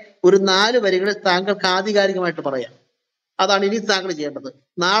പരിപാവനതയെ ഒരു 4 വരികളിൽ താങ്കൾക്ക് ആധികാരികമായിട്ട് പറയാം. അതാണ് ഇനി താങ്കൾ ചെയ്യേണ്ടത്.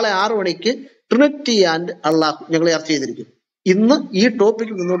 നാളെ 6 മണിക്ക് ട്രിനിറ്റി ആൻഡ് അള്ളാഹു ഞങ്ങൾ ചർച്ച ചെയ്തിരിക്കും. ഇന്ന് ഈ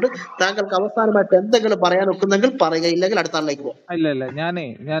ടോപ്പിക്കിൽ നിന്നുകൊണ്ട് താങ്കൾക്ക് അവസാനമായിട്ട് എന്തെങ്കിലും പറയാൻ ഒക്കുന്നെങ്കിൽ പറയുക, ഇല്ലെങ്കിൽ അടുത്ത ആളിലേക്ക് പോകും. ഇല്ല ഞാൻ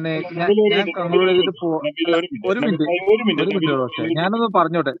കൺക്ലൂഡ് ചെയ്തിട്ട് ഒരു മിനിറ്റ് പക്ഷേ ഞാനൊന്ന്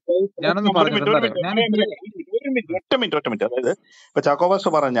പറഞ്ഞോട്ടെ. ഒറ്റ മിനിറ്റ്. അതായത് ഇപ്പൊ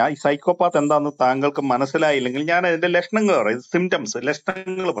ചാക്കോബാസ് പറഞ്ഞ ഈ സൈക്കോപാത്ത് എന്താന്ന് താങ്കൾക്ക് മനസ്സിലായില്ലെങ്കിൽ ഞാൻ അതിന്റെ ലക്ഷണങ്ങൾ പറയാം, സിംറ്റംസ്,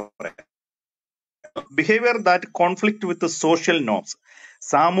 ലക്ഷണങ്ങൾ പറയാം. Behaviour that conflict with social norms,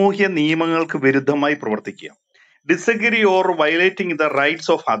 സാമൂഹ്യ നിയമങ്ങൾക്ക് വിരുദ്ധമായി പ്രവർത്തിക്കുക. Disagree or violating the rights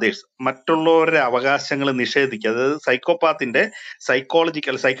of others, മറ്റുള്ളവരുടെ അവകാശങ്ങൾ നിഷേധിക്കുക. അതായത് സൈക്കോപാത്തിന്റെ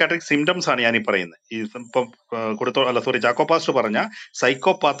സൈക്കാട്രിക് സിംറ്റംസ് ആണ് ഞാൻ ഈ പറയുന്നത്. ഈ ഇപ്പം ചാക്കോപാസ്റ്റ് പറഞ്ഞ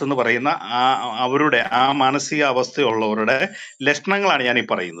സൈക്കോപാത്ത് എന്ന് പറയുന്ന അവരുടെ ആ മാനസിക അവസ്ഥയുള്ളവരുടെ ലക്ഷണങ്ങളാണ് ഞാൻ ഈ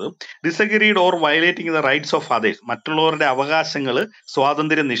പറയുന്നത്. Disagreed or violating the rights of others, മറ്റുള്ളവരുടെ അവകാശങ്ങൾ,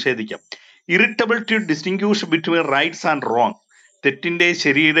 സ്വാതന്ത്ര്യം നിഷേധിക്കാം. Irritability distinguish between rights and wrong. തെറ്റിന്റെ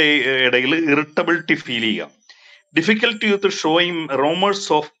ശരിയുടെ ഇടയിൽ ഇറിറ്റബിലിറ്റി ഫീൽ ചെയ്യുക. ഡിഫിക്കൽട്ടി വിത്ത് ഷോയിങ് റോമേഴ്സ്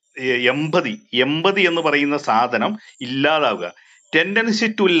ഓഫ് എമ്പതി എന്ന് പറയുന്ന സാധനം ഇല്ലാതാവുക. ടെൻഡൻസി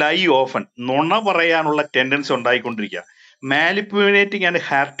ടു ലൈ ഓഫൻ, നുണ പറയാനുള്ള ടെൻഡൻസി ഉണ്ടായിക്കൊണ്ടിരിക്കുക. മാനിപ്പുലേറ്റിംഗ് ആൻഡ്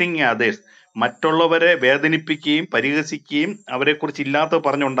ഹാർട്ടിങ് അതേഴ്സ്, മറ്റുള്ളവരെ വേദനിപ്പിക്കുകയും പരിഹസിക്കുകയും അവരെ കുറിച്ച് ഇല്ലാത്ത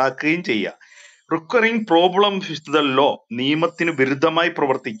പറഞ്ഞുണ്ടാക്കുകയും ചെയ്യുക. Recurring problem with the law, നിയമത്തിന് വിരുദ്ധമായി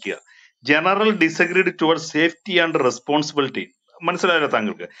പ്രവർത്തിക്കുക. General disagreed toward safety and responsibility, മനസ്സിലായല്ലോ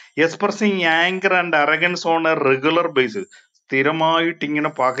താങ്കൾക്ക്. Expressing anchor and arrogance on A regular basis, സ്ഥിരമായിട്ട് ഇങ്ങനെ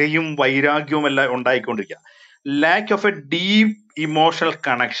പകയും വൈരാഗ്യവും എല്ലാം ഉണ്ടായിക്കൊണ്ടിരിക്കുക. Lack of A deep emotional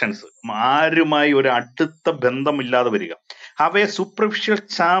connections, ആരുമായി ഒരു അടുത്ത ബന്ധമില്ലാതെ വരിക. Have A superficial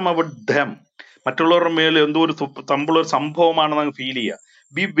charm about them, മറ്റുള്ളവരുടെ മേൽ എന്തോ ഒരു തമ്പുള്ള ഒരു സംഭവമാണെന്ന് ഫീൽ ചെയ്യുക.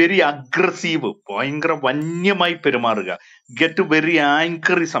 ബി വെരി അഗ്രസീവ്, ഭയങ്കര വന്യമായി പെരുമാറുക. ഗെറ്റ് വെരി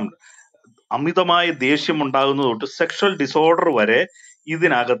ആങ്കറിസം, അമിതമായ ദേഷ്യം ഉണ്ടാകുന്നത് തൊട്ട് സെക്ഷൽ ഡിസോർഡർ വരെ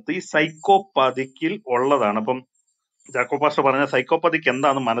ഇതിനകത്ത് ഈ സൈക്കോപാതിക്കിൽ ഉള്ളതാണ്. അപ്പം ചാക്കോ പാസ്റ്റർ പറഞ്ഞ സൈക്കോപാതിക്ക്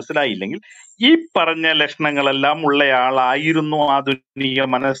എന്താണെന്ന് മനസ്സിലായില്ലെങ്കിൽ ഈ പറഞ്ഞ ലക്ഷണങ്ങളെല്ലാം ഉള്ളയാളായിരുന്നു ആധുനിക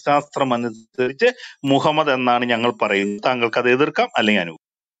മനഃശാസ്ത്രം അനുസരിച്ച് മുഹമ്മദ് എന്നാണ് ഞങ്ങൾ പറയുന്നത്. താങ്കൾക്ക് അത് എതിർക്കാം അല്ലെങ്കിൽ അനുഭവം.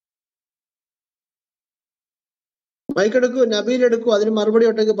 മൈക്ക് എടുക്കൂ, നബീൽ എടുക്കൂ, അതിന് മറുപടി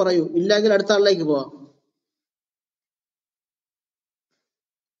ഒട്ടേക്ക് പറയൂ, ഇല്ലെങ്കിൽ അടുത്ത ആളിലേക്ക് പോവാം.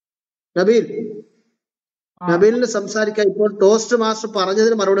 നബീൽ, നബീലിന് സംസാരിക്കാൻ ഇപ്പോൾ ടോസ്റ്റ് മാസ്റ്റർ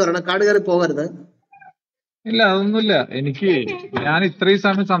പറഞ്ഞതിന് മറുപടി പറയണം, കാട് കയറി പോകരുത്. ഇല്ല, അതൊന്നുമില്ല. ഞാൻ ഇത്രയും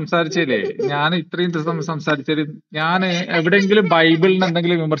സമയം സംസാരിച്ചില്ലേ, ഞാൻ ഇത്രയും ദിവസം സംസാരിച്ചതിൽ ഞാൻ എവിടെയെങ്കിലും ബൈബിളിനെ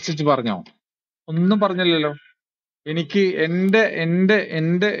എന്തെങ്കിലും വിമർശിച്ച് പറഞ്ഞോ? ഒന്നും പറഞ്ഞില്ലല്ലോ. എനിക്ക് എന്റെ എന്റെ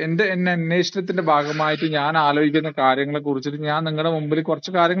എന്റെ എന്റെ എന്നെ അന്വേഷണത്തിന്റെ ഭാഗമായിട്ട് ഞാൻ ആലോചിക്കുന്ന കാര്യങ്ങളെ കുറിച്ചിട്ട് ഞാൻ നിങ്ങളുടെ മുമ്പിൽ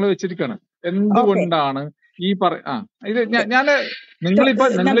കുറച്ച് കാര്യങ്ങൾ വെച്ചിരിക്കുകയാണ്. എന്തുകൊണ്ടാണ് ഈ ഇത് ഞാന് നിങ്ങളിപ്പോ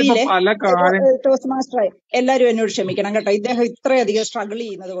നബീലെ, പല കാര്യം ടോസ്റ്റ് മാസ്റ്ററെ, എല്ലാരും എന്നോട് ക്ഷമിക്കണം കേട്ടോ. ഇദ്ദേഹം ഇത്രയധികം സ്ട്രഗിൾ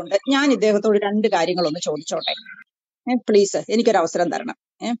ചെയ്യുന്നത് കൊണ്ട് ഞാൻ ഇദ്ദേഹത്തോട് 2 കാര്യങ്ങളൊന്ന് ചോദിച്ചോട്ടെ പ്ലീസ്, എനിക്കൊരു അവസരം തരണം.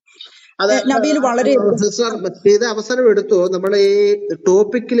 നബീൽ വളരെ ഇത് അവസരം എടുത്തു. നമ്മൾ ഈ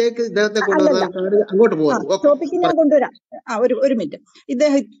ടോപ്പിക്കിലേക്ക് ഇദ്ദേഹത്തെ കൊണ്ടുവന്നാൽ അങ്ങോട്ട് പോകും. ടോപ്പിക്ക് ഞാൻ കൊണ്ടുവരാം. ഒരു മിനിറ്റ്.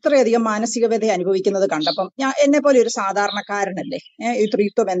 ഇദ്ദേഹം ഇത്രയധികം മാനസിക വ്യത അനുഭവിക്കുന്നത് കണ്ടപ്പം എന്നെ പോലെ ഒരു സാധാരണക്കാരനല്ലേ, ഈ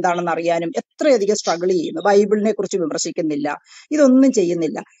ത്രിത്വം എന്താണെന്ന് അറിയാനും എത്രയധികം സ്ട്രഗിൾ ചെയ്യുന്നു. ബൈബിളിനെ കുറിച്ച് വിമർശിക്കുന്നില്ല, ഇതൊന്നും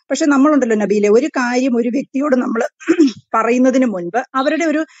ചെയ്യുന്നില്ല. പക്ഷെ നമ്മളുണ്ടല്ലോ നബീലെ, ഒരു കാര്യം ഒരു വ്യക്തിയോട് നമ്മൾ പറയുന്നതിന് മുൻപ് അവരുടെ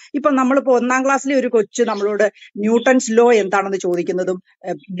ഇപ്പൊ നമ്മളിപ്പോ 1ാം ക്ലാസ്സിലെ ഒരു കൊച്ചു നമ്മളോട് ന്യൂട്ടൺസ് ലോ എന്താണെന്ന് ചോദിക്കുന്നതും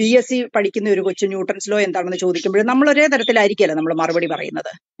BSc പഠിക്കുന്ന ഒരു കൊച്ചു ന്യൂട്ടൺസ് ലോ എന്താണെന്ന് ചോദിക്കുമ്പോഴും നമ്മൾ ഒരേ തരത്തിലായിരിക്കുമല്ലോ നമ്മൾ മറുപടി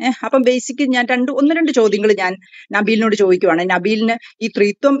പറയുന്നത്. അപ്പം ബേസിക് ഞാൻ 1-2 ചോദ്യങ്ങൾ ഞാൻ നബീലിനോട് ചോദിക്കുവാണ്. നബീലിന് ഈ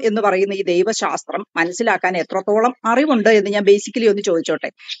ത്രിത്വം എന്ന് പറയുന്ന ഈ ദൈവശാസ്ത്രം മനസ്സിലാക്കാൻ എത്രത്തോളം അറിവുണ്ട് എന്ന് ഞാൻ ബേസിക്കലി ഒന്ന്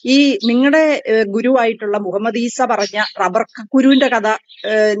ചോദിച്ചോട്ടെ. ഈ നിങ്ങളുടെ ഗുരുവായിട്ടുള്ള മുഹമ്മദ് ഈസ പറഞ്ഞ റബ്ബർ കുരുവിന്റെ കഥ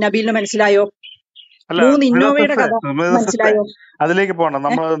നബീലിന് മനസ്സിലായോ? 3 ഇന്നോവയുടെ കഥ മനസ്സിലായോ? അതിലേക്ക് പോകണം.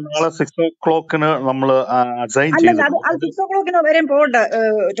 നമ്മൾ നാളെ 6 o'clock നമ്മൾ അസൈൻ അല്ലല്ല, അത് 6 o'clock വരെയും പോകണ്ട.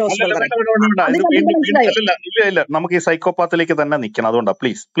 ഇല്ല, നമുക്ക് ഈ സൈക്കോപാത്തിലേക്ക് തന്നെ നിൽക്കണം. അതുകൊണ്ടാ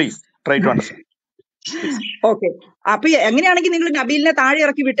please try to understand. Okay, അപ്പൊ എങ്ങനെയാണെങ്കിൽ നിങ്ങൾ നബീലിനെ താഴെ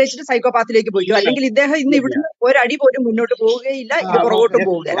ഇറക്കി വിട്ടേച്ചിട്ട് സൈക്കോപാത്തിലേക്ക് പോയിക്കോ, അല്ലെങ്കിൽ ഇദ്ദേഹം ഇന്ന് ഇവിടുന്ന് ഒരടി പോലും മുന്നോട്ട് പോവുകയില്ല, ഇത് പുറകോട്ടും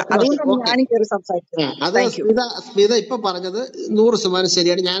പോവുകയില്ല. അതുകൊണ്ടാണ് ഞാനും കയറി സംസാരിച്ചത്. സ്മിത ഇപ്പൊ പറഞ്ഞത് 100%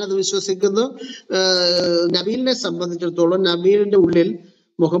 ശരിയാണ്, ഞാനത് വിശ്വസിക്കുന്നു. നബീലിനെ സംബന്ധിച്ചിടത്തോളം നബീലിന്റെ ഉള്ളിൽ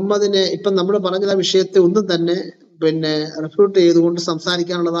മുഹമ്മദിനെ ഇപ്പൊ നമ്മൾ പറഞ്ഞ വിഷയത്തെ ഒന്നും തന്നെ റെഫ്യൂട്ട് ചെയ്തുകൊണ്ട്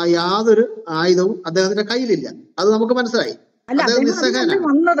സംസാരിക്കാനുള്ളതായ യാതൊരു ആയുധവും അദ്ദേഹത്തിന്റെ കയ്യിലില്ല. അത് നമുക്ക് മനസ്സിലായി. അല്ല,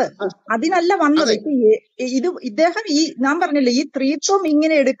 അതിനല്ല വന്നത്. ഇത് ഇദ്ദേഹം ഞാൻ പറഞ്ഞില്ലേ, ഈ ത്രിത്വം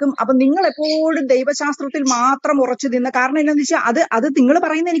ഇങ്ങനെ എടുക്കും. അപ്പൊ നിങ്ങൾ എപ്പോഴും ദൈവശാസ്ത്രത്തിൽ മാത്രം ഉറച്ചു നിന്ന്, കാരണം എന്താണെന്ന് വെച്ചാൽ അത് നിങ്ങൾ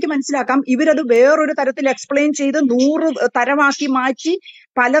പറയുന്നത് എനിക്ക് മനസ്സിലാക്കാം. ഇവരത് വേറൊരു തരത്തിൽ എക്സ്പ്ലെയിൻ ചെയ്ത് 100 തരമാക്കി മാറ്റി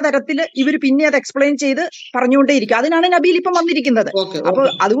പലതരത്തില് ഇവർ പിന്നെ അത് എക്സ്പ്ലെയിൻ ചെയ്ത് പറഞ്ഞുകൊണ്ടേയിരിക്കും. അതിനാണ് നബീൽ ഇപ്പം വന്നിരിക്കുന്നത്. അപ്പൊ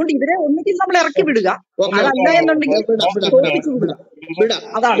അതുകൊണ്ട് ഇവരെ ഒന്നുകിൽ നമ്മൾ ഇറക്കി വിടുക, അതല്ല എന്നുണ്ടെങ്കിൽ തോൽപ്പിച്ചു വിടുക.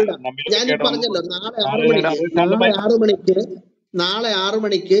 അതാണ് ഞാൻ പറഞ്ഞല്ലോ. നാളെ 6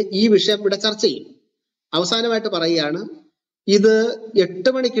 മണിക്ക് ഈ വിഷയം ഇവിടെ ചർച്ച ചെയ്യും. അവസാനമായിട്ട് പറയുകയാണ്, ഇത് 8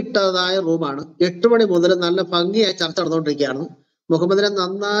 മണിക്ക് ഇട്ടതായ റൂമാണ്. 8 മണി മുതൽ നല്ല ഭംഗിയായി ചർച്ച നടന്നുകൊണ്ടിരിക്കുകയാണ്. മുഹമ്മദിനെ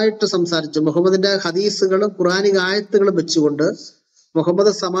നന്നായിട്ട് സംസാരിച്ചു. മുഹമ്മദിന്റെ ഹദീസുകളും ഖുറാനിക ആയത്തുകളും വെച്ചുകൊണ്ട്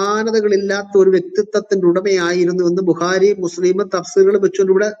മുഹമ്മദ് സമാനതകളില്ലാത്ത ഒരു വ്യക്തിത്വത്തിന്റെ ഉടമയായിരുന്നു എന്ന് ബുഖാരി മുസ്ലിമും തഫ്സീറുകളും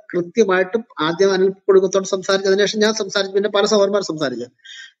വെച്ചുകൊണ്ട് ഇവിടെ കൃത്യമായിട്ടും ആദ്യം അനിൽ കൊടുക്കത്തോട് സംസാരിച്ചു. അതിനുശേഷം ഞാൻ സംസാരിച്ചു, പിന്നെ പല സഹോദരന്മാർ സംസാരിച്ചു.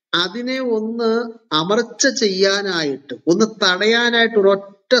 അതിനെ ഒന്ന് അമർച്ച ചെയ്യാനായിട്ട്, ഒന്ന് തടയാനായിട്ട്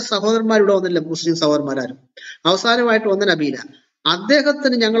ഒരൊറ്റ സഹോദരന്മാരിവിടെ വന്നില്ല, മുസ്ലിം സഹോദരന്മാരും. അവസാനമായിട്ട് വന്ന നബീല.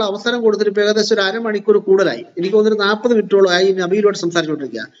 അദ്ദേഹത്തിന് ഞങ്ങൾ അവസരം കൊടുത്തിട്ട് ഏകദേശം ഒരു 1/2 മണിക്കൂർ കൂടുതലായി. എനിക്ക് തോന്നുന്നു 40 മിനിറ്റോളം ആയി നബീലോട്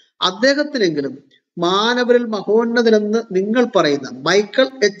സംസാരിച്ചുകൊണ്ടിരിക്കുക. അദ്ദേഹത്തിനെങ്കിലും മാനവരിൽ മഹോന്നതനെന്ന് നിങ്ങൾ പറയുന്ന മൈക്കൽ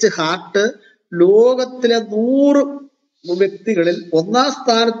എച്ച് ഹാർട്ട് ലോകത്തിലെ 100 വ്യക്തികളിൽ 1-ാം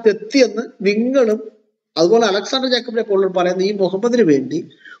സ്ഥാനത്ത് എത്തിയെന്ന് നിങ്ങളും അതുപോലെ അലക്സാണ്ടർ ജാക്കബിനെ പോലുള്ളവർ പറയുന്ന ഈ മുഹമ്മദിന് വേണ്ടി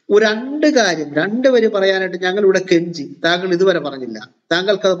രണ്ട് വരി പറയാനായിട്ട് ഞങ്ങൾ ഇവിടെ കെഞ്ചി. താങ്കൾ ഇതുവരെ പറഞ്ഞില്ല,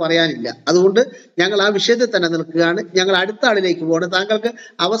 താങ്കൾക്ക് അത് പറയാനില്ല. അതുകൊണ്ട് ഞങ്ങൾ ആ വിഷയത്തിൽ തന്നെ നിൽക്കുകയാണ്. ഞങ്ങൾ അടുത്ത ആളിലേക്ക് പോവാണ്. താങ്കൾക്ക്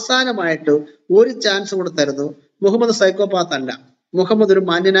അവസാനമായിട്ട് ഒരു ചാൻസ് കൂടെ തരുന്നു. മുഹമ്മദ് സൈക്കോപാത്ത് അല്ല, മുഹമ്മദ് ഒരു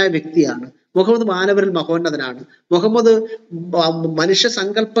മാന്യനായ വ്യക്തിയാണ്. മുഹമ്മദ് മാനവരിൽ മഹോന്നതനാണ്. മുഹമ്മദ് മനുഷ്യ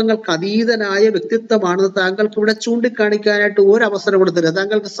സങ്കല്പങ്ങൾക്ക് അതീതനായ വ്യക്തിത്വമാണെന്ന് താങ്കൾക്ക് ഇവിടെ ചൂണ്ടിക്കാണിക്കാനായിട്ട് ഒരു അവസരം കൊടുത്തില്ല.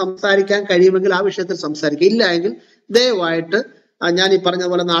 താങ്കൾക്ക് സംസാരിക്കാൻ കഴിയുമെങ്കിൽ ആ വിഷയത്തിൽ സംസാരിക്കുക. ഇല്ല എങ്കിൽ ദയവായിട്ട് ഞാൻ ഈ പറഞ്ഞ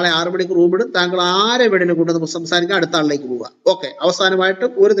പോലെ നാളെ 6 മണിക്ക് റൂമിടും. താങ്കൾ ആരെ വേണേലും കൊണ്ട് നമുക്ക് സംസാരിക്കാം. അടുത്ത ആളിലേക്ക് പോവുക. ഓക്കെ, അവസാനമായിട്ട്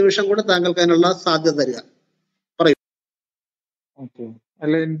ഒരു നിമിഷം കൂടെ താങ്കൾക്ക് അതിനുള്ള സാധ്യത തരിക. പറയൂ. ഓക്കെ.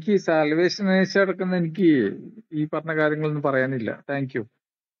 അല്ല, എനിക്ക് സാൽവേഷൻ അടക്കുന്ന എനിക്ക് ഈ പറഞ്ഞ കാര്യങ്ങളൊന്നും പറയാനില്ല. Thank you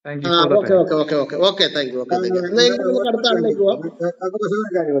for the okay time. Okay okay okay okay thank you. Okay thank you. എന്തായാലും നമുക്ക് അടുത്ത ആളിലേക്ക് പോവാം.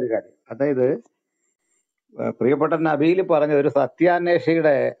 ഒരു കാര്യം, അതായത് പ്രിയപ്പെട്ട നബീൽ പറഞ്ഞ ഒരു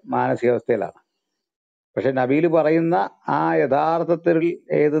സത്യാന്വേഷിയുടെ മാനസികാവസ്ഥയിലാണ്. പക്ഷെ നബീൽ പറയുന്ന ആ യഥാർത്ഥത്തിൽ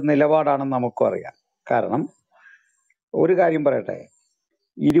ഏത് നിലപാടാണെന്ന് നമുക്കും അറിയാം. കാരണം ഒരു കാര്യം പറയട്ടെ,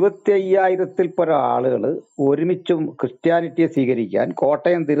 25,000-ൽ പരം ആളുകൾ ഒരുമിച്ചും ക്രിസ്ത്യാനിറ്റിയെ സ്വീകരിക്കാൻ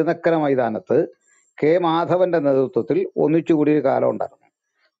കോട്ടയം തിരുനക്കര മൈതാനത്ത് കെ മാധവന്റെ നേതൃത്വത്തിൽ ഒന്നിച്ചുകൂടിയൊരു കാലം ഉണ്ടായിരുന്നു.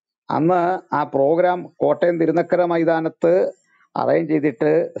 അന്ന് ആ പ്രോഗ്രാം കോട്ടയം തിരുനക്കര മൈതാനത്ത് അറേഞ്ച്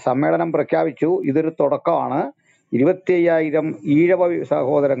ചെയ്തിട്ട് സമ്മേളനം പ്രഖ്യാപിച്ചു. ഇതൊരു തുടക്കമാണ്. 25,000 ഈഴവ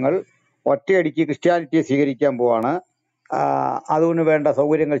സഹോദരങ്ങൾ ഒറ്റയടിക്ക് ക്രിസ്ത്യാനിറ്റിയെ സ്വീകരിക്കാൻ പോവാണ്, അതിന് വേണ്ട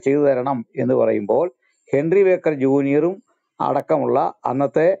സൗകര്യങ്ങൾ ചെയ്തു തരണം എന്ന് പറയുമ്പോൾ ഹെൻറി ബേക്കർ ജൂനിയറും അടക്കമുള്ള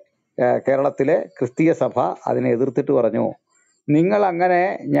അന്നത്തെ കേരളത്തിലെ ക്രിസ്തീയ സഭ അതിനെ എതിർത്തിട്ട് പറഞ്ഞു, നിങ്ങൾ അങ്ങനെ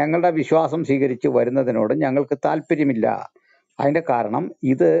ഞങ്ങളുടെ വിശ്വാസം സ്വീകരിച്ച് വരുന്നതിനോട് ഞങ്ങൾക്ക് താല്പര്യമില്ല. അതിൻ്റെ കാരണം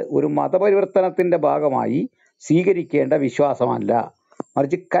ഇത് ഒരു മതപരിവർത്തനത്തിൻ്റെ ഭാഗമായി സ്വീകരിക്കേണ്ട വിശ്വാസമല്ല,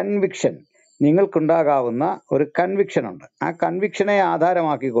 മറിച്ച് കൺവിക്ഷൻ, നിങ്ങൾക്കുണ്ടാകാവുന്ന ഒരു കൺവിക്ഷൻ ഉണ്ട്. ആ കൺവിക്ഷനെ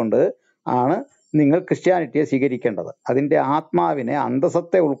ആധാരമാക്കിക്കൊണ്ട് ആണ് നിങ്ങൾ ക്രിസ്ത്യാനിറ്റിയെ സ്വീകരിക്കേണ്ടത്. അതിൻ്റെ ആത്മാവിനെ,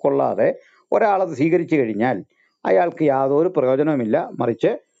 അന്തസത്തെ ഉൾക്കൊള്ളാതെ ഒരാളത് സ്വീകരിച്ചു കഴിഞ്ഞാൽ അയാൾക്ക് യാതൊരു പ്രയോജനവുമില്ല.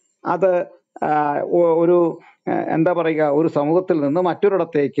 മറിച്ച് അത് ഒരു എന്താ പറയുക, ഒരു സമൂഹത്തിൽ നിന്ന്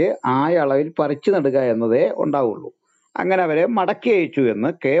മറ്റൊരിടത്തേക്ക് ആയ അളവിൽ പറിച്ചു നടുക എന്നതേ ഉണ്ടാവുള്ളൂ. അങ്ങനെ അവരെ മടക്കി അയച്ചു എന്ന്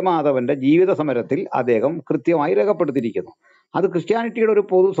കെ മാധവന്റെ ജീവിത സമരത്തിൽ അദ്ദേഹം കൃത്യമായി രേഖപ്പെടുത്തിയിരിക്കുന്നു. അത് ക്രിസ്ത്യാനിറ്റിയുടെ ഒരു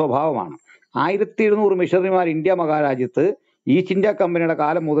പൊതു സ്വഭാവമാണ്. 1700 മിഷണറിമാർ ഇന്ത്യ മഹാരാജ്യത്ത് ഈസ്റ്റ് ഇന്ത്യ കമ്പനിയുടെ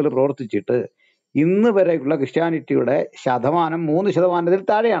കാലം മുതൽ പ്രവർത്തിച്ചിട്ട് ഇന്ന് വരെയുള്ള ക്രിസ്ത്യാനിറ്റിയുടെ ശതമാനം 3%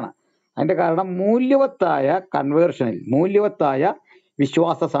 താഴെയാണ്. അതിൻ്റെ കാരണം മൂല്യവത്തായ കൺവേർഷനിൽ, മൂല്യവത്തായ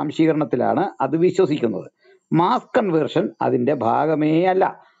വിശ്വാസ സംശീകരണത്തിലാണ് അത് വിശ്വസിക്കുന്നത്. മാസ് കൺവേർഷൻ അതിൻ്റെ ഭാഗമേ അല്ല.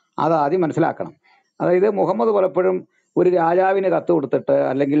 അതാദ്യം മനസ്സിലാക്കണം. അതായത് മുഹമ്മദ് പലപ്പോഴും ഒരു രാജാവിന് കത്ത് കൊടുത്തിട്ട്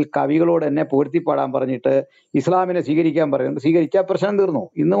അല്ലെങ്കിൽ കവികളോട് എന്നെ പൂഴ്ത്തിപ്പാടാൻ പറഞ്ഞിട്ട് ഇസ്ലാമിനെ സ്വീകരിക്കാൻ പറയുന്നത് സ്വീകരിച്ചാൽ പ്രശ്നം തീർന്നു.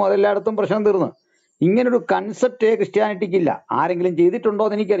 ഇന്നും അതെല്ലായിടത്തും പ്രശ്നം തീർന്നു. ഇങ്ങനൊരു കൺസെപ്റ്റ് ക്രിസ്ത്യാനിറ്റിക്കില്ല. ആരെങ്കിലും ചെയ്തിട്ടുണ്ടോ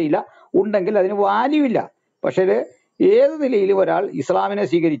എന്ന് എനിക്കറിയില്ല, ഉണ്ടെങ്കിൽ അതിന് വാല്യൂ ഇല്ല. പക്ഷേ ഏത് നിലയിലും ഒരാൾ ഇസ്ലാമിനെ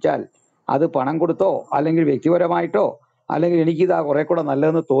സ്വീകരിച്ചാൽ അത് പണം കൊടുത്തോ അല്ലെങ്കിൽ വ്യക്തിപരമായിട്ടോ അല്ലെങ്കിൽ എനിക്കിതാ കുറെ കൂടെ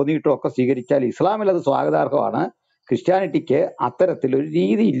നല്ലതെന്ന് തോന്നിയിട്ടോ ഒക്കെ സ്വീകരിച്ചാൽ ഇസ്ലാമിൽ അത് സ്വാഗതാർഹമാണ്. ക്രിസ്ത്യാനിറ്റിക്ക് അത്തരത്തിലൊരു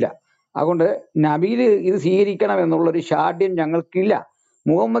രീതിയില്ല. അതുകൊണ്ട് നബീൽ ഇത് സ്വീകരിക്കണം എന്നുള്ളൊരു ഷാഠ്യം ഞങ്ങൾക്കില്ല.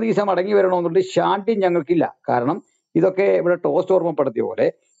 മുഹമ്മദ് ഈസ മടങ്ങി വരണമെന്നുള്ള ഷാഠ്യം ഞങ്ങൾക്കില്ല. കാരണം ഇതൊക്കെ ഇവിടെ ടോസ്റ്റ് ഓർമ്മപ്പെടുത്തിയ പോലെ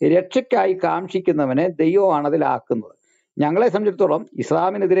രക്ഷയ്ക്കായി കാക്ഷിക്കുന്നവനെ ദൈവമാണ് അതിലാക്കുന്നത്. ഞങ്ങളെ സംബന്ധിച്ചിടത്തോളം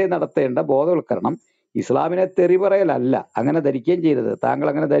ഇസ്ലാമിനെതിരെ നടത്തേണ്ട ബോധവൽക്കരണം ഇസ്ലാമിനെ തെറി പറയലല്ല. അങ്ങനെ ധരിക്കുകയും ചെയ്തത്. താങ്കൾ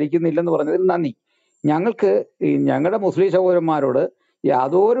അങ്ങനെ ധരിക്കുന്നില്ലെന്ന് പറഞ്ഞതിൽ നന്ദി. ഞങ്ങൾക്ക് ഞങ്ങളുടെ മുസ്ലിം സഹോദരന്മാരോട്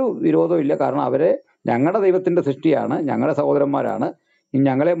യാതൊരു വിരോധവും ഇല്ല. കാരണം അവരെ ഞങ്ങളുടെ ദൈവത്തിന്റെ സൃഷ്ടിയാണ്, ഞങ്ങളുടെ സഹോദരന്മാരാണ്.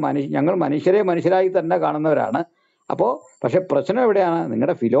 ഞങ്ങൾ മനുഷ്യരെ മനുഷ്യരായി തന്നെ കാണുന്നവരാണ്. പക്ഷെ പ്രശ്നം എവിടെയാണ്?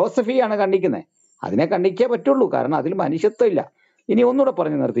 നിങ്ങളുടെ ഫിലോസഫിയാണ് ഖണ്ഡിക്കുന്നത്. അതിനെ ഖണ്ഡിക്കേ പറ്റുള്ളൂ. കാരണം അതിൽ മനുഷ്യത്വം ഇല്ല. ഇനി ഒന്നുകൂടെ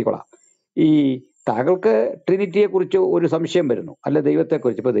പറഞ്ഞു നിർത്തിക്കൊള്ളാം. ഈ താങ്കൾക്ക് ട്രിനിറ്റിയെ കുറിച്ച് ഒരു സംശയം വരുന്നു, അല്ല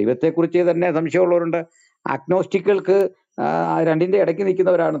ദൈവത്തെക്കുറിച്ച്. ഇപ്പൊ ദൈവത്തെക്കുറിച്ച് തന്നെ സംശയമുള്ളവരുണ്ട്. അഗ്നോസ്റ്റിക്കുകൾക്ക് രണ്ടിന്റെ ഇടയ്ക്ക്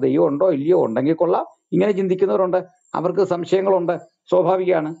നിൽക്കുന്നവരാണ്. ദൈവം ഉണ്ടോ ഇല്ലയോ, ഉണ്ടെങ്കിൽ കൊള്ളാം, ഇങ്ങനെ ചിന്തിക്കുന്നവരുണ്ട്. അവർക്ക് സംശയങ്ങളുണ്ട്,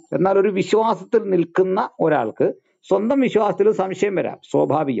 സ്വാഭാവികമാണ്. എന്നാൽ ഒരു വിശ്വാസത്തിൽ നിൽക്കുന്ന ഒരാൾക്ക് സ്വന്തം വിശ്വാസത്തിൽ സംശയം വരാം,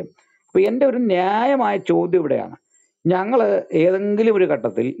 സ്വാഭാവികം. അപ്പൊ എൻ്റെ ഒരു ന്യായമായ ചോദ്യം ഇവിടെയാണ്. ഞങ്ങൾ ഏതെങ്കിലും ഒരു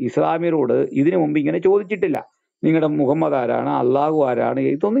ഘട്ടത്തിൽ ഇസ്ലാമിയരോട് ഇതിനു മുമ്പ് ഇങ്ങനെ ചോദിച്ചിട്ടില്ല. നിങ്ങളുടെ മുഹമ്മദ് ആരാണ്, അള്ളാഹു ആരാണ്,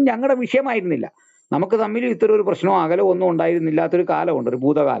 ഇതൊന്നും ഞങ്ങളുടെ വിഷയമായിരുന്നില്ല. നമുക്ക് തമ്മിൽ ഇത്തരം ഒരു പ്രശ്നമോ അകലോ ഒന്നും ഉണ്ടായിരുന്നില്ലാത്തൊരു കാലമുണ്ട്, ഒരു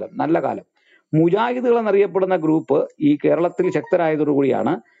ഭൂതകാലം, നല്ല കാലം. മുജാഹിദുകൾ എന്നറിയപ്പെടുന്ന ഗ്രൂപ്പ് ഈ കേരളത്തിൽ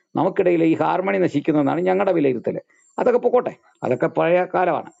ശക്തരായതോടുകൂടിയാണ് നമുക്കിടയിൽ ഈ ഹാർമണി നശിക്കുന്നതെന്നാണ് ഞങ്ങളുടെ വിലയിരുത്തൽ. അതൊക്കെ പൊക്കോട്ടെ, അതൊക്കെ പഴയ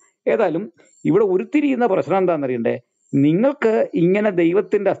കാലമാണ്. ഏതായാലും ഇവിടെ ഉരുത്തിരിയുന്ന പ്രശ്നം എന്താണെന്നറിയണ്ടേ? നിങ്ങൾക്ക് ഇങ്ങനെ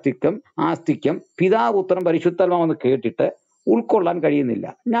ദൈവത്തിന്റെ ആസ്തിക്യം പിതാപുത്രൻ പരിശുദ്ധാത്മാവെന്ന് കേട്ടിട്ട് ഉൾക്കൊള്ളാൻ കഴിയുന്നില്ല.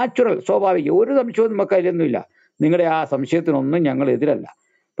 നാച്ചുറൽ, സ്വാഭാവികം, ഒരു സംശയവും നമുക്ക് അതിലൊന്നുമില്ല. നിങ്ങളുടെ ആ സംശയത്തിനൊന്നും ഞങ്ങൾ എതിരല്ല.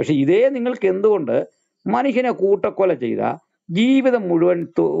 പക്ഷെ ഇതേ നിങ്ങൾക്ക് എന്തുകൊണ്ട് മനുഷ്യനെ കൂട്ടക്കൊല ചെയ്ത, ജീവിതം മുഴുവൻ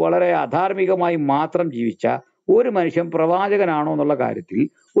വളരെ അധാർമികമായി മാത്രം ജീവിച്ച ഒരു മനുഷ്യൻ പ്രവാചകനാണോ എന്നുള്ള കാര്യത്തിൽ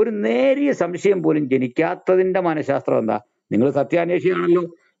ഒരു നേരിയ സംശയം പോലും ജനിക്കാത്തതിന്റെ മനഃശാസ്ത്രം എന്താ? നിങ്ങൾ സത്യാന്വേഷിയാണല്ലോ.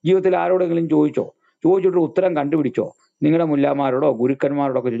 ജീവിതത്തിൽ ആരോടെങ്കിലും ചോദിച്ചിട്ട് ഉത്തരം കണ്ടുപിടിച്ചോ? നിങ്ങളുടെ മുല്ലാമാരോടോ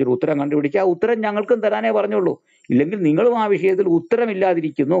ഗുരുക്കന്മാരോടോ ഒക്കെ ചോദിച്ചിട്ട് ഉത്തരം കണ്ടുപിടിച്ച് ആ ഉത്തരം ഞങ്ങൾക്കും തരാനേ പറഞ്ഞുള്ളൂ. ഇല്ലെങ്കിൽ നിങ്ങളും ആ വിഷയത്തിൽ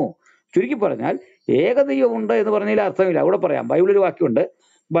ഉത്തരമില്ലാതിരിക്കുന്നു. ചുരുക്കി പറഞ്ഞാൽ ഏകദൈവം ഉണ്ട് എന്ന് പറഞ്ഞതിൽ അർത്ഥമില്ല. അവിടെ പറയാം, ബൈബിളിൽ വാക്യമുണ്ട്,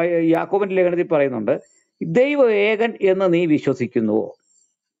 യാക്കോബിന്റെ ലേഖനത്തിൽ പറയുന്നുണ്ട്, ദൈവം ഏകൻ എന്ന് നീ വിശ്വസിക്കുന്നുവോ?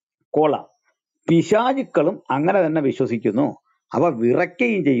 കൊള്ളാം. പിശാചുക്കളും അങ്ങനെ തന്നെ വിശ്വസിക്കുന്നു, അവ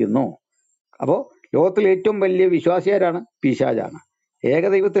വിറയ്ക്കുകയും ചെയ്യുന്നു. അപ്പോ ലോകത്തിൽ ഏറ്റവും വലിയ വിശ്വാസിയാരാണ്? പിശാചാണ്.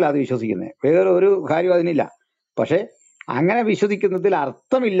 ഏകദൈവത്തിൽ അത് വിശ്വസിക്കുന്നത്, വേറെ ഒരു കാര്യം അതിനില്ല. പക്ഷെ അങ്ങനെ വിശ്വസിക്കുന്നതിൽ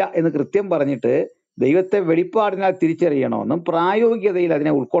അർത്ഥമില്ല എന്ന് കൃത്യം പറഞ്ഞിട്ട് ദൈവത്തെ വെളിപ്പാടിനാൽ തിരിച്ചറിയണമെന്നും പ്രായോഗികതയിൽ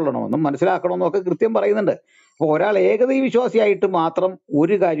അതിനെ ഉൾക്കൊള്ളണമെന്നും മനസ്സിലാക്കണമെന്നും ഒക്കെ കൃത്യം പറയുന്നുണ്ട്. അപ്പൊ ഒരാൾ ഏകദൈവ വിശ്വാസിയായിട്ട് മാത്രം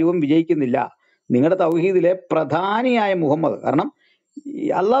ഒരു കാര്യവും വിജയിക്കുന്നില്ല. നിങ്ങളുടെ തൗഹീദിലെ പ്രധാനിയായ മുഹമ്മദ്, കാരണം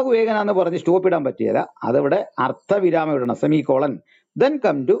അള്ളാഹു ഏകനാന്ന് പറഞ്ഞ് സ്റ്റോപ്പ് ഇടാൻ പറ്റിയല്ല, അതവിടെ അർത്ഥവിരാമം ഇടണം, semicolon, then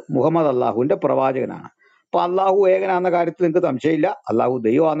come to Muhammad അള്ളാഹുവിന്റെ പ്രവാചകനാണ്. അപ്പൊ അള്ളാഹു ഏകനാന്ന കാര്യത്തിൽ നിങ്ങൾക്ക് സംശയമില്ല, അള്ളാഹു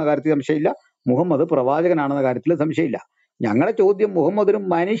ദൈവമാണെന്ന കാര്യത്തിൽ സംശയമില്ല, മുഹമ്മദ് പ്രവാചകനാണെന്ന കാര്യത്തിൽ സംശയമില്ല. ഞങ്ങളുടെ ചോദ്യം, മുഹമ്മദ് ഒരു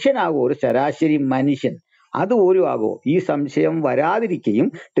മനുഷ്യനാകോ? ഒരു ശരാശരി മനുഷ്യൻ അതുപോലും ആകോ? ഈ സംശയം വരാതിരിക്കുകയും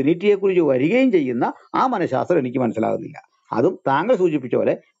ട്രിനിറ്റിയെ കുറിച്ച് വരികയും ചെയ്യുന്ന ആ മനഃശാസ്ത്രം എനിക്ക് മനസ്സിലാകുന്നില്ല. അതും താങ്കൾ സൂചിപ്പിച്ച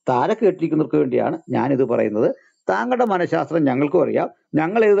പോലെ താഴെ കേട്ടിരിക്കുന്നവർക്ക് വേണ്ടിയാണ് ഞാനിത് പറയുന്നത്. താങ്കളുടെ മനഃശാസ്ത്രം ഞങ്ങൾക്കും അറിയാം,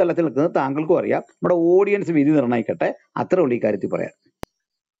 ഞങ്ങൾ ഏത് തലത്തിൽ നിൽക്കുന്നത് താങ്കൾക്കും അറിയാം. നമ്മുടെ ഓഡിയൻസ് വിധി നിർണ്ണയിക്കട്ടെ. അത്ര ഉള്ളൂ ഈ കാര്യത്തിൽ പറയാൻ.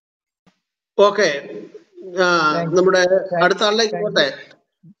 ഓക്കെ, നമ്മുടെ അടുത്ത ആളിലേക്ക് പോട്ടെ.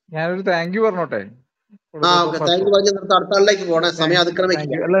 ഞാനൊരു താങ്ക് യു പറഞ്ഞോട്ടെ. ഓക്കെ, താങ്ക് യു പറഞ്ഞു നിർത്താം. അടുത്ത ആളിലേക്ക് പോണേ, സമയം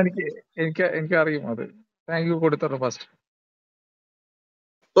അതിക്രമിക്കില്ല. അല്ല, എനിക്ക് അറിയും അത്. താങ്ക് യു കൊടുത്തോ ഫസ്റ്റ്.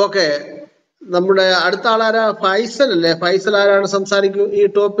 ഓക്കെ, നമ്മുടെ അടുത്ത ആളാരാ? ഫൈസൽ അല്ലേ? ഫൈസൽ ആരാണ് സംസാരിക്കൂ? ഈ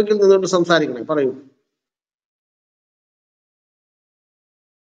ടോപ്പിക്കിൽ നിന്നുകൊണ്ട് സംസാരിക്കണേ, പറയൂ.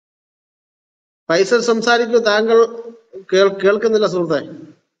 ഫൈസൽ സംസാരിക്കൂ. താങ്കൾ കേൾക്കുന്നില്ല സുഹൃത്തെ.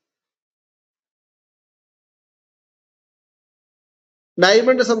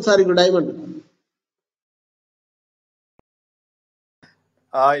 ഡയമണ്ട് സംസാരിക്കൂ. ഡയമണ്ട്.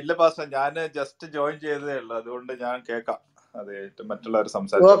 ഇല്ല പാസ്റ്റർ, ഞാൻ ജസ്റ്റ് ജോയിൻ ചെയ്തതേ ഉള്ളൂ, അതുകൊണ്ട് ഞാൻ കേൾക്കാം. അത് മറ്റുള്ളവർ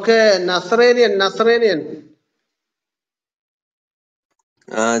സംസാരിച്ചു. Okay, നസ്രേനിയൻ.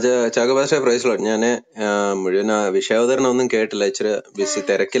 Chacko pastor, praise Lord. ഞാന് മുഴുവൻ വിഷയാവതരണം ഒന്നും കേട്ടില്ല, ഇച്ചിരി ബിസി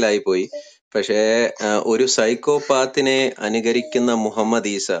തിരക്കിലായി പോയി. പക്ഷേ ഒരു സൈക്കോപാത്തിനെ അനുകരിക്കുന്ന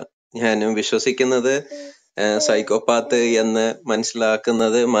മുഹമ്മദ് ഈസ, ഞാൻ വിശ്വസിക്കുന്നത് സൈക്കോപാത്ത് എന്ന്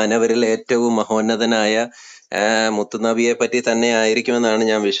മനസ്സിലാക്കുന്നത് മാനവരിൽ ഏറ്റവും മഹോന്നതനായ മുത്തുനബിയെ പറ്റി തന്നെ ആയിരിക്കുമെന്നാണ്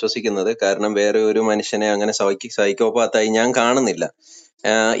ഞാൻ വിശ്വസിക്കുന്നത്. കാരണം വേറെ ഒരു മനുഷ്യനെ അങ്ങനെ സൈക്കോപാത്തായി ഞാൻ കാണുന്നില്ല.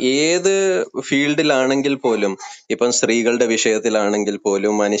 ഏത് ഫീൽഡിലാണെങ്കിൽ പോലും, ഇപ്പം സ്ത്രീകളുടെ വിഷയത്തിലാണെങ്കിൽ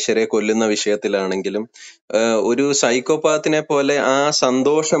പോലും, മനുഷ്യരെ കൊല്ലുന്ന വിഷയത്തിലാണെങ്കിലും, ഒരു സൈക്കോപാത്തിനെ പോലെ ആ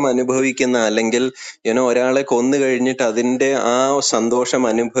സന്തോഷം അനുഭവിക്കുന്ന, അല്ലെങ്കിൽ ഒരാളെ കൊന്നു കഴിഞ്ഞിട്ട് അതിന്റെ ആ സന്തോഷം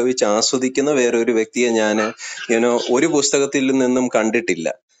അനുഭവിച്ച് ആസ്വദിക്കുന്ന വേറൊരു വ്യക്തിയെ ഞാൻ ഒരു പുസ്തകത്തിൽ നിന്നും കണ്ടിട്ടില്ല.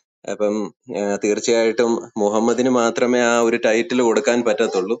 അപ്പം തീർച്ചയായിട്ടും മുഹമ്മദിന് മാത്രമേ ആ ഒരു ടൈറ്റിൽ കൊടുക്കാൻ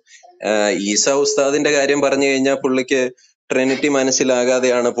പറ്റത്തുള്ളൂ. ഈസ ഉസ്താദിന്റെ കാര്യം പറഞ്ഞു കഴിഞ്ഞാൽ പുള്ളിക്ക് ട്രിനിറ്റി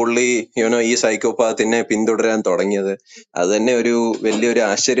മനസ്സിലാകാതെയാണ് പുള്ളി ഈ സൈക്കോപാത്തിനെ പിന്തുടരാൻ തുടങ്ങിയത്. അത് തന്നെ ഒരു വലിയൊരു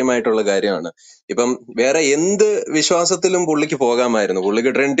ആശ്ചര്യമായിട്ടുള്ള കാര്യമാണ്. ഇപ്പം വേറെ എന്ത് വിശ്വാസത്തിലും പുള്ളിക്ക് പോകാമായിരുന്നു.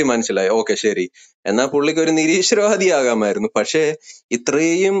 പുള്ളിക്ക് ട്രിനിറ്റി മനസ്സിലായി, ഓക്കെ ശരി, എന്നാൽ പുള്ളിക്ക് ഒരു നിരീശ്വരവാദിയാകാമായിരുന്നു. പക്ഷേ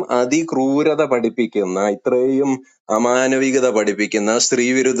ഇത്രയും അതിക്രൂരത പഠിപ്പിക്കുന്ന, ഇത്രയും അമാനവികത പഠിപ്പിക്കുന്ന,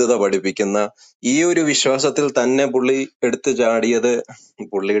 സ്ത്രീവിരുദ്ധത പഠിപ്പിക്കുന്ന ഈ ഒരു വിശ്വാസത്തിൽ തന്നെ പുള്ളി എടുത്തു ചാടിയത്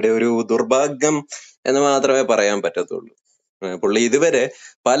പുള്ളിയുടെ ഒരു ദുർഭാഗ്യം എന്ന് മാത്രമേ പറയാൻ പറ്റത്തുള്ളൂ. പുള്ളി ഇതുവരെ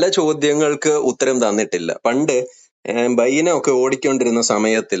പല ചോദ്യങ്ങൾക്ക് ഉത്തരം തന്നിട്ടില്ല. പണ്ട് ബൈനൊക്കെ ഓടിക്കൊണ്ടിരുന്ന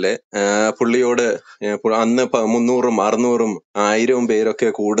സമയത്തില് പുള്ളിയോട് അന്ന് 300, 600, 1000 പേരൊക്കെ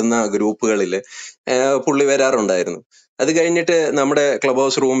കൂടുന്ന ഗ്രൂപ്പുകളില് പുള്ളി വരാറുണ്ടായിരുന്നു. അത് കഴിഞ്ഞിട്ട് നമ്മുടെ ക്ലബ്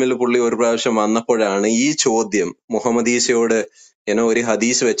ഹൗസ് റൂമിൽ പുള്ളി ഒരു പ്രാവശ്യം വന്നപ്പോഴാണ് ഈ ചോദ്യം മുഹമ്മദ് ഈസയോട് ഒരു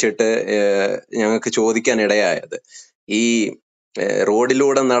ഹദീസ് വെച്ചിട്ട് ഞങ്ങൾക്ക് ചോദിക്കാൻ ഇടയായത്. ഈ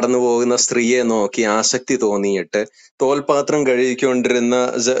റോഡിലൂടെ നടന്നു പോകുന്ന സ്ത്രീയെ നോക്കി ആസക്തി തോന്നിയിട്ട് തോൽപാത്രം കഴുകിക്കൊണ്ടിരുന്ന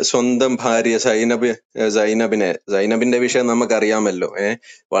സ്വന്തം ഭാര്യ സൈനബിന്റെ വിഷയം നമുക്കറിയാമല്ലോ.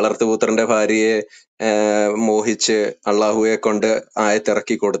 വളർത്തുപുത്രന്റെ ഭാര്യയെ മോഹിച്ച് അള്ളാഹുവെ കൊണ്ട്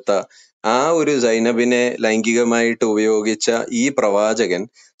ആയത്തിറക്കി കൊടുത്ത ആ ഒരു സൈനബിനെ ലൈംഗികമായിട്ട് ഉപയോഗിച്ച ഈ പ്രവാചകൻ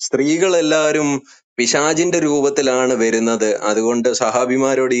സ്ത്രീകളെല്ലാവരും പിശാചിന്റെ രൂപത്തിലാണ് വരുന്നത്, അതുകൊണ്ട്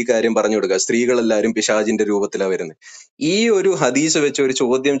സഹാബിമാരോട് ഈ കാര്യം പറഞ്ഞു കൊടുക്കുക, സ്ത്രീകളെല്ലാവരും പിശാചിന്റെ രൂപത്തിലാണ് വരുന്നത്. ഈ ഒരു ഹദീസ് വെച്ച് ഒരു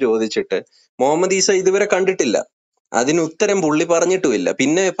ചോദ്യം ചോദിച്ചിട്ട് മുഹമ്മദ് ഈസ ഇതുവരെ കണ്ടിട്ടില്ല. അതിന് ഉത്തരം പുള്ളി പറഞ്ഞിട്ടുമില്ല.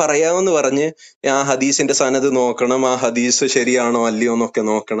 പിന്നെ പറയാമെന്ന് പറഞ്ഞ് ആ ഹദീസിന്റെ സനത് നോക്കണം, ആ ഹദീസ് ശരിയാണോ അല്ലയോ എന്നൊക്കെ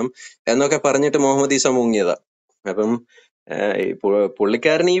നോക്കണം എന്നൊക്കെ പറഞ്ഞിട്ട് മുഹമ്മദ് ഈസ മുങ്ങിയതാ. അപ്പം ഈ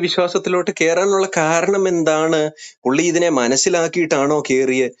പുള്ളിക്കാരൻ ഈ വിശ്വാസത്തിലോട്ട് കയറാനുള്ള കാരണം എന്താണ്? പുള്ളി ഇതിനെ മനസ്സിലാക്കിയിട്ടാണോ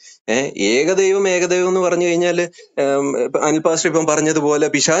കേറിയത്? ഏകദൈവം ഏകദൈവം എന്ന് പറഞ്ഞു കഴിഞ്ഞാല് അനിൽ പാസ്റ്റർ ഇപ്പം പറഞ്ഞതുപോലെ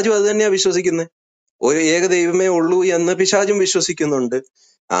പിശാചും അത് തന്നെയാ വിശ്വസിക്കുന്നത്. ഒരു ഏകദൈവമേ ഉള്ളൂ എന്ന് പിശാചും വിശ്വസിക്കുന്നുണ്ട്.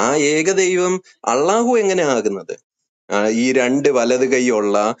 ആ ഏകദൈവം അള്ളാഹു എങ്ങനെ ആകുന്നത്? ഈ രണ്ട് വലത്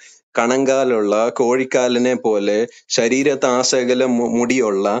കൈയുള്ള, കണങ്കാലുള്ള, കോഴിക്കാലിനെ പോലെ ശരീരത്താസകലം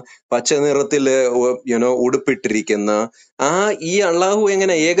മുടിയുള്ള, പച്ച നിറത്തില് ഉടുപ്പിട്ടിരിക്കുന്ന ഈ അള്ളാഹു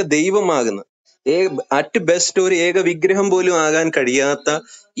എങ്ങനെ ഏക ദൈവമാകുന്നത്? അറ്റ് ബെസ്റ്റ് ഒരു ഏക വിഗ്രഹം പോലും ആകാൻ കഴിയാത്ത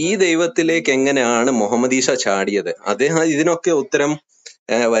ഈ ദൈവത്തിലേക്ക് എങ്ങനെയാണ് മുഹമ്മദ് ഈസ ചാടിയത്? അദ്ദേഹം ഇതിനൊക്കെ ഉത്തരം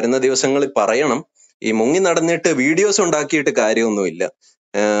വരുന്ന ദിവസങ്ങളിൽ പറയണം. ഈ മുങ്ങി നടന്നിട്ട് വീഡിയോസ് ഉണ്ടാക്കിയിട്ട് കാര്യമൊന്നുമില്ല.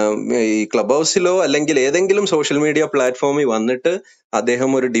 ഈ ക്ലബ് ഹൗസിലോ അല്ലെങ്കിൽ ഏതെങ്കിലും സോഷ്യൽ മീഡിയ പ്ലാറ്റ്ഫോമിൽ വന്നിട്ട് അദ്ദേഹം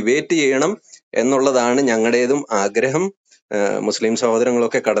ഒരു ഡിബേറ്റ് ചെയ്യണം എന്നുള്ളതാണ് ഞങ്ങളുടേതും ആഗ്രഹം. മുസ്ലിം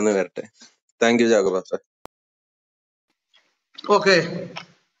സഹോദരങ്ങളൊക്കെ കടന്നു വരട്ടെ. Thank you Chacko pastor. Okay,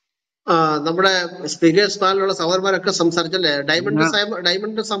 നമ്മുടെ സ്പീക്കേഴ്സ് പാനലിലുള്ള സഹോദരന്മാരൊക്കെ സംസാരിച്ചല്ലേ?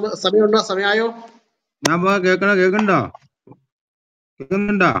 ഡയമണ്ട് സമയമുണ്ടോ? സമയമായോ? ഞാൻ കേൾക്കണ്ടോ?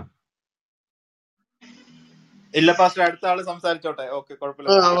 കേൾക്കുന്നുണ്ടോ? ഇല്ല പാസ്റ്റർ, അടുത്ത ആള് സംസാരിച്ചോട്ടെ. ഓക്കെ,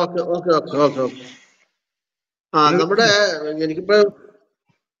 കുഴപ്പമില്ല. നമ്മുടെ എനിക്കിപ്പോ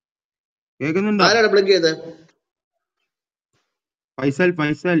കേൾക്കുന്നുണ്ടോ? ആരാണ് ബ്ലിങ്ക് ചെയ്തത്? ഫൈസൽ.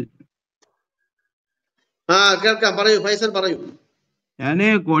 കേൾക്കാം, പറയൂ ഫൈസൽ, പറയൂ. ഞാന്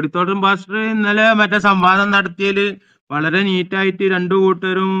കോടിത്തോട്ടം പാസ്റ്റർ ഇന്നലെ മറ്റേ സംവാദം നടത്തിയതില് വളരെ നീറ്റായിട്ട് രണ്ടു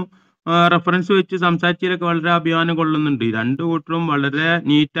കൂട്ടരും റെഫറൻസ് വെച്ച് സംസാരിച്ചതിലൊക്കെ വളരെ അഭിമാനം കൊള്ളുന്നുണ്ട്. രണ്ടു കൂട്ടരും വളരെ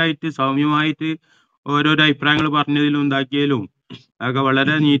നീറ്റായിട്ട് സൗമ്യമായിട്ട് ഓരോരോ അഭിപ്രായങ്ങൾ പറഞ്ഞതിലും ഉണ്ടാക്കിയതിലും അതൊക്കെ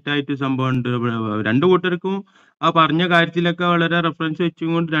വളരെ നീറ്റായിട്ട് സംഭവം ഉണ്ട്. രണ്ടു കൂട്ടർക്കും ആ പറഞ്ഞ കാര്യത്തിലൊക്കെ വളരെ റെഫറൻസ്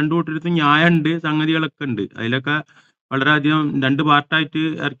വെച്ചുകൊണ്ട് രണ്ടു കൂട്ടർക്കും ന്യായമുണ്ട്, സംഗതികളൊക്കെ ഉണ്ട്. അതിലൊക്കെ വളരെയധികം രണ്ട് പാർട്ടായിട്ട്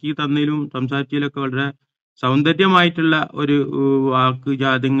ഇറക്കി തന്നതിലും സംസാരിച്ചതിലൊക്കെ വളരെ സൗന്ദര്യമായിട്ടുള്ള ഒരു വാക്ക്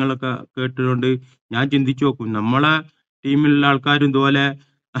ജാതികളൊക്കെ കേട്ടുകൊണ്ട് ഞാൻ ചിന്തിച്ചു നോക്കും, നമ്മളെ ടീമിലുള്ള ആൾക്കാരും ഇതുപോലെ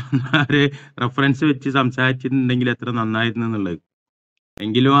റെഫറൻസ് വെച്ച് സംസാരിച്ചിട്ടുണ്ടെങ്കിൽ എത്ര നന്നായിരുന്നു എന്നുള്ളത്.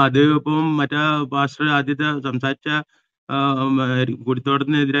 എങ്കിലും അത് ഇപ്പം മറ്റേ പാസ്റ്റർ ആദ്യത്തെ സംസാരിച്ച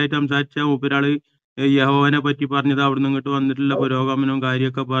കുടിത്തോട്ടത്തിനെതിരായിട്ട് സംസാരിച്ച മൂപ്പരാള് യഹോവനെ പറ്റി പറഞ്ഞത്, അവിടുന്ന് ഇങ്ങോട്ട് വന്നിട്ടുള്ള പുരോഗമനവും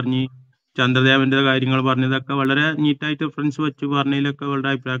കാര്യമൊക്കെ പറഞ്ഞ് ചന്ദ്രദേവന്റെ കാര്യങ്ങൾ പറഞ്ഞതൊക്കെ വളരെ നീറ്റായിട്ട് റെഫറൻസ് വെച്ച് പറഞ്ഞതിലൊക്കെ വളരെ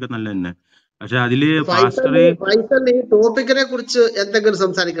അഭിപ്രായമൊക്കെ നല്ല തന്നെ. പക്ഷെ അതില് ഫൈസൽ ഈ ടോപ്പിക്കിനെ കുറിച്ച് എന്തെങ്കിലും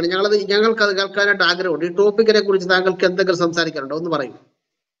സംസാരിക്കണം. ഞങ്ങൾക്ക് അത് കേൾക്കാനായിട്ട് ആഗ്രഹമുണ്ട്. ഈ ടോപ്പിക്കിനെ കുറിച്ച് താങ്കൾക്ക് എന്തെങ്കിലും സംസാരിക്കാനുണ്ടോ? ഒന്ന് പറയൂ.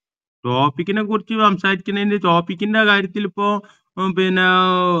 ടോപ്പിക്കിനെ കുറിച്ച് സംസാരിക്കുന്നതിന്റെ ടോപ്പിക്കിന്റെ കാര്യത്തിൽ ഇപ്പോ പിന്നെ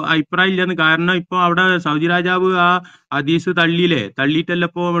അഭിപ്രായം ഇല്ലെന്ന്. കാരണം ഇപ്പൊ അവിടെ സൗദി രാജാവ് ആ ഹദീസ് തള്ളിയിട്ടല്ല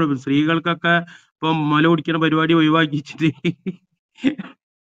ഇപ്പൊ സ്ത്രീകൾക്കൊക്കെ ഇപ്പൊ മുല കുടിക്കുന്ന പരിപാടി ഒഴിവാക്കിച്ചിട്ട്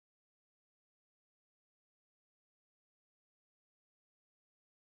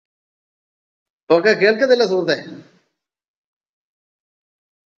ഓക്കെ, കേൾക്കുന്നില്ല സുഹൃത്തെ.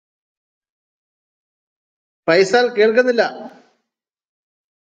 ഫൈസൽ കേൾക്കുന്നില്ല.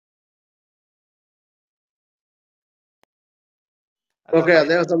 ഓക്കെ,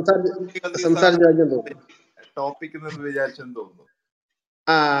 അദ്ദേഹം സംസാരിച്ചു കഴിഞ്ഞെന്ന് തോന്നുന്നു.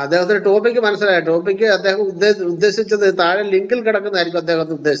 അദ്ദേഹത്തിന് ടോപ്പിക്ക് മനസ്സിലായ ടോപ്പിക്ക് അദ്ദേഹം ഉദ്ദേശിച്ചത് താഴെ ലിങ്കിൽ കിടക്കുന്നതായിരിക്കും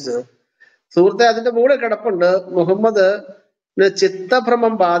അദ്ദേഹം ഉദ്ദേശിച്ചത്. സുഹൃത്തെ, അതിന്റെ മുകളിൽ കിടപ്പുണ്ട് മുഹമ്മദ്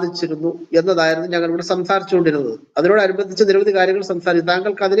ചിത്തഭ്രമം ബാധിച്ചിരുന്നു എന്നതായിരുന്നു ഞങ്ങൾ ഇവിടെ സംസാരിച്ചുകൊണ്ടിരുന്നത്. അതിനോടനുബന്ധിച്ച് നിരവധി കാര്യങ്ങൾ സംസാരിച്ചു.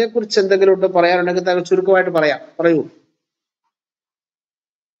 താങ്കൾക്ക് അതിനെക്കുറിച്ച് എന്തെങ്കിലും ഉണ്ട് പറയാനുണ്ടെങ്കിൽ താങ്കൾ ചുരുക്കമായിട്ട് പറയൂ.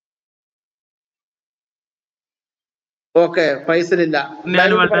 ഓക്കെ, ഫൈസലില്ല.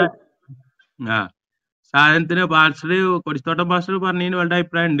 സാധനത്തിന് പാസ്റ്റർ കൊടിത്തോട്ടം പാസ്റ്റർ പറഞ്ഞതിന് വളരെ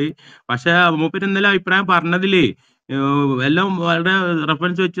അഭിപ്രായം ഉണ്ട്. പക്ഷെ മൂപ്പര് ഇന്നലെ അഭിപ്രായം പറഞ്ഞതില് എല്ലാം വളരെ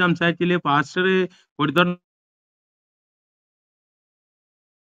റെഫറൻസ് വെച്ച് സംസാരിച്ചില് പാസ്റ്റർ കൊടിത്തോട്ടം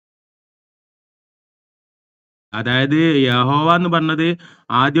അതായത് യഹോവ എന്ന് പറഞ്ഞത്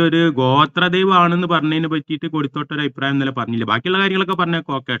ആദ്യം ഒരു ഗോത്ര ദൈവമാണെന്ന് പറഞ്ഞതിനെ പറ്റിയിട്ട് കൊടുത്തോട്ട ഒരു അഭിപ്രായം ഇന്നലെ പറഞ്ഞില്ല. ബാക്കിയുള്ള കാര്യങ്ങളൊക്കെ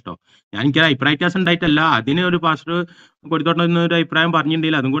പറഞ്ഞേക്കോ ഓക്കെ കേട്ടോ. എനിക്ക് അഭിപ്രായ വ്യത്യാസം ഉണ്ടായിട്ടല്ല, അതിന് ഒരു പാസ്റ്റർ കൊടുത്തോട്ട ഒരു അഭിപ്രായം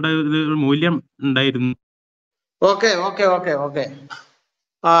പറഞ്ഞിട്ടുണ്ടെങ്കിൽ അതും കൂടെ ഒരു മൂല്യം ഉണ്ടായിരുന്നു. ഓക്കെ.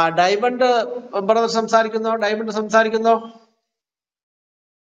 Diamond brother സംസാരിക്കുന്നോ? ഡയമണ്ട്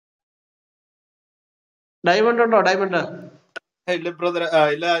ഉണ്ടോ? ഡയമണ്ട്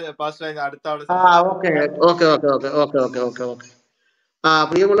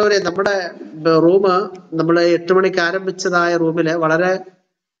പ്രിയമുള്ളവരെ, നമ്മുടെ റൂമ് നമ്മള് 8 മണിക്ക് ആരംഭിച്ചതായ റൂമില് വളരെ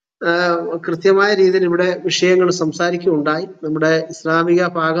കൃത്യമായ രീതിയിൽ ഇവിടെ വിഷയങ്ങൾ സംസാരിക്കുകയുണ്ടായി. നമ്മുടെ ഇസ്ലാമിക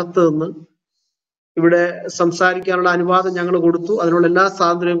ഭാഗത്ത് നിന്ന് ഇവിടെ സംസാരിക്കാനുള്ള അനുവാദം ഞങ്ങൾ കൊടുത്തു, അതിനുള്ള എല്ലാ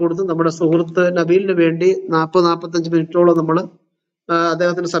സ്വാതന്ത്ര്യവും കൊടുത്തു. നമ്മുടെ സുഹൃത്ത് നബീലിന് വേണ്ടി 40-45 മിനിറ്റോളം നമ്മൾ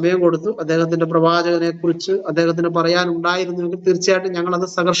അദ്ദേഹത്തിന് സമയം കൊടുത്തു. അദ്ദേഹത്തിന്റെ പ്രവാചകനെ കുറിച്ച് അദ്ദേഹത്തിന് പറയാനുണ്ടായിരുന്നുവെങ്കിൽ തീർച്ചയായിട്ടും ഞങ്ങൾ അത്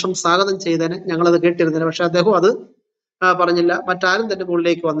സഹർഷം സ്വാഗതം ചെയ്തേനെ, ഞങ്ങളത് കേട്ടിരുന്നില്ല. പക്ഷെ അദ്ദേഹം അത് പറഞ്ഞില്ല. മറ്റാരും തന്നെ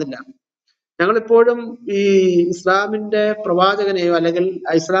മുകളിലേക്ക് വന്നില്ല. ഞങ്ങളിപ്പോഴും ഈ ഇസ്ലാമിന്റെ പ്രവാചകനെയോ അല്ലെങ്കിൽ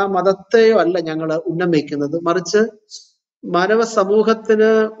ഇസ്ലാം മതത്തെയോ അല്ല ഞങ്ങൾ ഉന്നം വയ്ക്കുന്നത്, മറിച്ച് മാനവ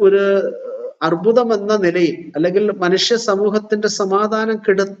സമൂഹത്തിന് ഒരു അർബുദം എന്ന നിലയിൽ അല്ലെങ്കിൽ മനുഷ്യ സമൂഹത്തിന്റെ സമാധാനം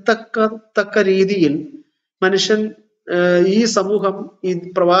കെടുത്തക്ക രീതിയിൽ മനുഷ്യൻ ഈ സമൂഹം ഈ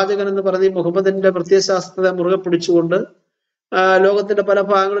പ്രവാചകൻ എന്ന് പറഞ്ഞ മുഹമ്മദിന്റെ പ്രത്യയശാസ്ത്രത്തെ മുറുകെ പിടിച്ചുകൊണ്ട് ലോകത്തിന്റെ പല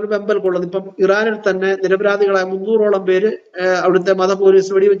ഭാഗങ്ങളിലും വെമ്പൽ കൊള്ളുന്നു. ഇപ്പം ഇറാനിൽ തന്നെ നിരപരാധികളായ 300ഓളം പേര് അവിടുത്തെ മത പോലീസ്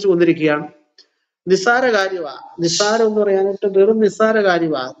വെടിവെച്ച് കൊന്നിരിക്കുകയാണ്. നിസ്സാര കാര്യമാ, നിസ്സാരം എന്ന് പറയാനായിട്ട് വെറും നിസ്സാര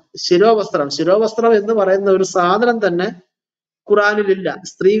കാര്യമാ. ശിരോവസ്ത്രം എന്ന് പറയുന്ന ഒരു സാധനം തന്നെ ഖുറാനിലില്ല.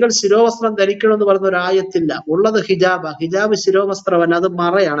 സ്ത്രീകൾ ശിരോവസ്ത്രം ധരിക്കണം എന്ന് പറയുന്ന ഒരു ആയത്തില്ല. ഉള്ളത് ഹിജാബ. ഹിജാബ് ശിരോവസ്ത്രമല്ല, അത്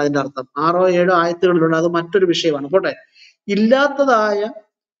മറയാണ് അതിന്റെ അർത്ഥം. 6-7 ആയത്തുകളിലുണ്ട്, അത് മറ്റൊരു വിഷയമാണ്. പോട്ടെ, ഇല്ലാത്തതായ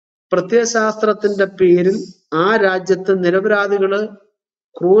പ്രത്യയശാസ്ത്രത്തിന്റെ പേരിൽ ആ രാജ്യത്ത് നിരപരാധികള്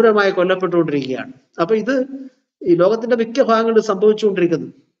ക്രൂരമായി കൊല്ലപ്പെട്ടുകൊണ്ടിരിക്കുകയാണ്. അപ്പൊ ഇത് ഈ ലോകത്തിന്റെ മിക്ക ഭാഗങ്ങളിൽ സംഭവിച്ചുകൊണ്ടിരിക്കുന്നു.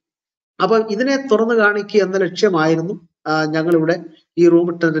 അപ്പൊ ഇതിനെ തുറന്നു കാണിക്കുക എന്ന ലക്ഷ്യമായിരുന്നു ഞങ്ങളിവിടെ ഈ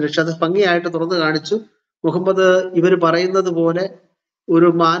റൂമിട്ടതിന്റെ ലക്ഷ്യം. അത് ഭംഗിയായിട്ട് തുറന്നു കാണിച്ചു. മുഹമ്മദ് ഇവർ പറയുന്നത് പോലെ ഒരു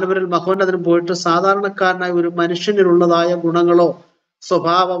മാനവരിൽ മഹോന്നതനും പോയിട്ട് സാധാരണക്കാരനായ ഒരു മനുഷ്യനിലുള്ളതായ ഗുണങ്ങളോ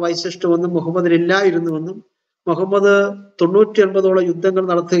സ്വഭാവ വൈശിഷ്ട്യമൊന്നും മുഹമ്മദിനില്ലായിരുന്നുവെന്നും മുഹമ്മദ് 99ഓളം യുദ്ധങ്ങൾ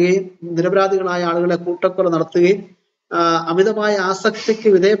നടത്തുകയും നിരപരാധികളായ ആളുകളെ കൂട്ടക്കൊല നടത്തുകയും അമിതമായ ആസക്തിക്ക്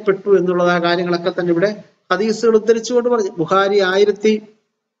വിധേയപ്പെട്ടു എന്നുള്ളതായ കാര്യങ്ങളൊക്കെ തന്നെ ഇവിടെ ഹദീസുകൾ ഉദ്ധരിച്ചുകൊണ്ട് പറഞ്ഞു.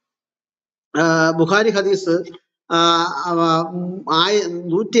 ബുഖാരി ഹദീസ്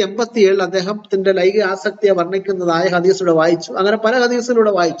 187 അദ്ദേഹത്തിന്റെ ലൈംഗിക ആസക്തിയെ വർണ്ണിക്കുന്നതായ ഹദീസിലൂടെ വായിച്ചു. അങ്ങനെ പല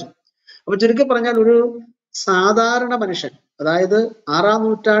ഹദീസിലൂടെ വായിച്ചു. അപ്പൊ ചുരുക്കി പറഞ്ഞാൽ ഒരു സാധാരണ മനുഷ്യൻ, അതായത് 6-ാം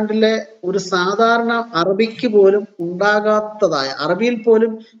നൂറ്റാണ്ടിലെ ഒരു സാധാരണ അറബിക്ക് പോലും ഉണ്ടാകാത്തതായ, അറബിയിൽ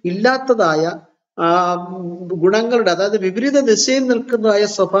പോലും ഇല്ലാത്തതായ ഗുണങ്ങളുടെ, അതായത് വിപരീത ദിശയിൽ നിൽക്കുന്നതായ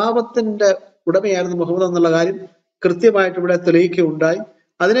സ്വഭാവത്തിന്റെ ഉടമയായിരുന്നു മുഹമ്മദ് എന്നുള്ള കാര്യം കൃത്യമായിട്ട് ഇവിടെ തെളിയിക്കുകയുണ്ടായി.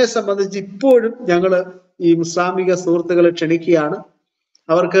 അതിനെ സംബന്ധിച്ച് ഇപ്പോഴും ഞങ്ങൾ ഈ ഇസ്ലാമിക സുഹൃത്തുക്കളെ ക്ഷണിക്കുകയാണ്.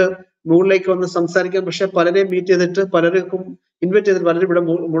 അവർക്ക് മുകളിലേക്ക് വന്ന് സംസാരിക്കാം. പക്ഷെ പലരെയും മീറ്റ് ചെയ്തിട്ട് പലർക്കും ഇൻവൈറ്റ് ചെയ്തിട്ട് പലരും ഇവിടെ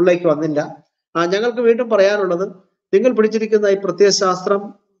മുകളിലേക്ക് വന്നില്ല. ഞങ്ങൾക്ക് വീണ്ടും പറയാനുള്ളത്, നിങ്ങൾ പിടിച്ചിരിക്കുന്ന ഈ പ്രത്യയശാസ്ത്രം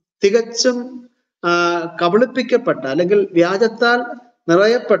തികച്ചും കബളിപ്പിക്കപ്പെട്ട അല്ലെങ്കിൽ വ്യാജത്താൽ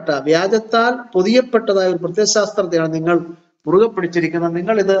നിറയപ്പെട്ട, വ്യാജത്താൽ പൊതിയപ്പെട്ടതായ ഒരു പ്രത്യയശാസ്ത്രത്തെയാണ് നിങ്ങൾ മുറുകെ പിടിച്ചിരിക്കുന്നത്.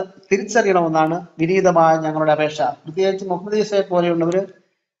 നിങ്ങൾ ഇത് തിരിച്ചറിയണമെന്നാണ് വിനീതമായ ഞങ്ങളുടെ അപേക്ഷ. പ്രത്യേകിച്ച് മുഹമ്മദ് ഈസയെ പോലെയുള്ളവര്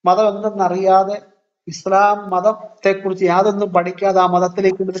മതം എന്തെന്നറിയാതെ ഇസ്ലാം മതത്തെക്കുറിച്ച് യാതൊന്നും പഠിക്കാതെ ആ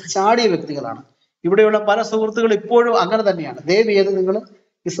മതത്തിലേക്ക് എടുത്ത് ചാടിയ വ്യക്തികളാണ്. ഇവിടെയുള്ള പല സുഹൃത്തുക്കൾ ഇപ്പോഴും അങ്ങനെ തന്നെയാണ്. ദയവ് ചെയ്ത് നിങ്ങൾ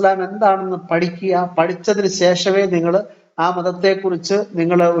ഇസ്ലാം എന്താണെന്ന് പഠിക്കുക. പഠിച്ചതിന് ശേഷമേ നിങ്ങൾ ആ മതത്തെക്കുറിച്ച്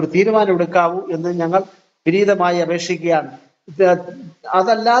നിങ്ങൾ ഒരു തീരുമാനം എടുക്കാവൂ എന്ന് ഞങ്ങൾ വിനീതമായി അപേക്ഷിക്കുകയാണ്.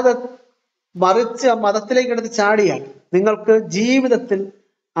 അതല്ലാതെ മറിച്ച് ആ മതത്തിലേക്ക് എടുത്ത് ചാടിയാൽ നിങ്ങൾക്ക് ജീവിതത്തിൽ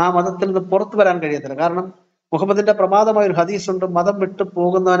ആ മതത്തിൽ നിന്ന് പുറത്തു വരാൻ കഴിയത്തില്ല. കാരണം മുഹമ്മദിന്റെ പ്രമാദമായ ഒരു ഹദീസുണ്ട്, മതം വിട്ടു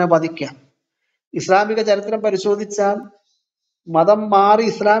പോകുന്നവനെ വധിക്കാം. ഇസ്ലാമിക ചരിത്രം പരിശോധിച്ചാൽ മതം മാറി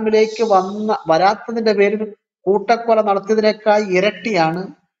ഇസ്ലാമിലേക്ക് വരാത്തതിന്റെ പേരിൽ കൂട്ടക്കൊല നടത്തിയതിനേക്കാൾ ഇരട്ടിയാണ്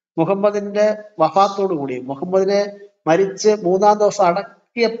മുഹമ്മദിന്റെ വഫാത്തോടുകൂടി, മുഹമ്മദിനെ മരിച്ച് 3-ാം ദിവസം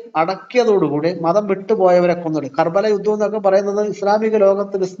അടക്കിയതോടുകൂടി മതം വിട്ടുപോയവരെ കൊന്നത്. കർബല യുദ്ധം എന്നൊക്കെ പറയുന്നത് ഇസ്ലാമിക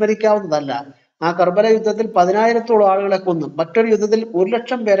ലോകത്ത് വിസ്മരിക്കാവുന്നതല്ല. ആ കർബല യുദ്ധത്തിൽ 10,000-ഓളം ആളുകളെ കൊന്നു. മറ്റൊരു യുദ്ധത്തിൽ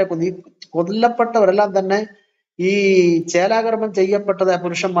 1,00,000 പേരെ കൊന്നു. ഈ കൊല്ലപ്പെട്ടവരെല്ലാം തന്നെ ഈ ചേലാകർമ്മം ചെയ്യപ്പെട്ടതായ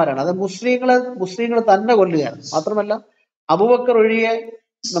പുരുഷന്മാരാണ്. അത് മുസ്ലിങ്ങൾ തന്നെ കൊല്ലുകയാണ്. മാത്രമല്ല അബൂബക്കർ ഒഴികെ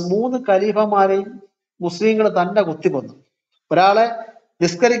 3 ഖലീഫമാരെയും മുസ്ലിങ്ങൾ തന്നെ കുത്തിക്കൊന്നു. ഒരാളെ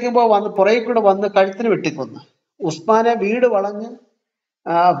നിസ്കരിക്കുമ്പോൾ പുറകിൽ കൂടെ വന്ന് കഴുത്തിന് വെട്ടിക്കൊന്നു. ഉസ്മാനെ വീട് വളഞ്ഞ്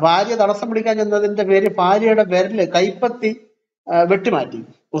ഭാര്യ തടസ്സം പിടിക്കാൻ ചെന്നതിന്റെ പേര് ഭാര്യയുടെ വിരല് കൈപ്പത്തി വെട്ടിമാറ്റി.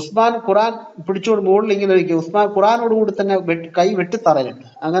 ഉസ്മാൻ ഖുറാൻ പിടിച്ചുകൊണ്ട് മുകളിൽ ഇങ്ങനെ ഇരിക്കും. ഉസ്മാൻ ഖുറാനോടുകൂടി തന്നെ കൈ വെട്ടിത്തറയിലിട്ട്.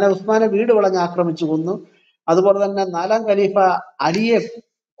 അങ്ങനെ ഉസ്മാനെ വീട് വളഞ്ഞ് ആക്രമിച്ചു കൊന്നു. അതുപോലെ തന്നെ 4-ാം ഖലീഫ അലിയെ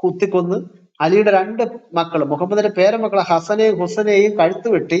കുത്തിക്കൊന്ന് അലിയുടെ 2 മക്കൾ, മുഹമ്മദിന്റെ പേരമക്കളെ ഹസനെയും ഹുസനെയും കഴുത്ത്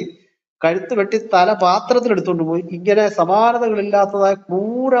വെട്ടി തല പാത്രത്തിൽ എടുത്തുകൊണ്ട് പോയി. ഇങ്ങനെ സമാനതകളില്ലാത്തതായ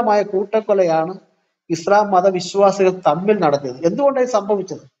ക്രൂരമായ കൂട്ടക്കൊലയാണ് ഇസ്ലാം മതവിശ്വാസികൾ തമ്മിൽ നടത്തിയത്. എന്തുകൊണ്ടാണ്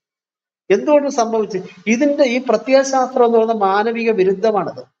സംഭവിച്ചത്? ഇതിന്റെ ഈ പ്രത്യയശാസ്ത്രം എന്ന് പറയുന്ന മാനവിക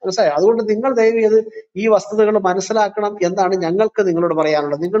വിരുദ്ധമാണത്. മനസ്സിലായോ? അതുകൊണ്ട് നിങ്ങൾ ദയവ് ചെയ്ത് ഈ വസ്തുതകൾ മനസ്സിലാക്കണം എന്നാണ് ഞങ്ങൾക്ക് നിങ്ങളോട്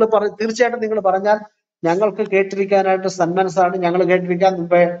പറയാനുള്ളത്. തീർച്ചയായിട്ടും നിങ്ങൾ പറഞ്ഞാൽ ഞങ്ങൾക്ക് കേട്ടിരിക്കാനായിട്ട് സന്മനസ്സാണ്. ഞങ്ങൾ കേട്ടിരിക്കാൻ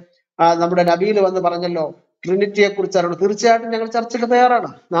മുമ്പേ നമ്മുടെ നബീൽ വന്ന് പറഞ്ഞല്ലോ ട്രിനിറ്റിയെ കുറിച്ചാണ്. തീർച്ചയായിട്ടും ഞങ്ങൾ ചർച്ചയ്ക്ക് തയ്യാറാണ്.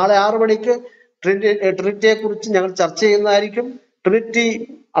 നാളെ 6 മണിക്ക് ട്രിനിറ്റിയെ കുറിച്ച് ഞങ്ങൾ ചർച്ച ചെയ്യുന്നതായിരിക്കും. ട്രിനിറ്റി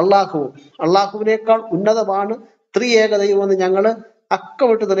അള്ളാഹുവും അള്ളാഹുവിനേക്കാൾ ഉന്നതമാണ് ത്രിയേക ദൈവമെന്ന് ഞങ്ങൾ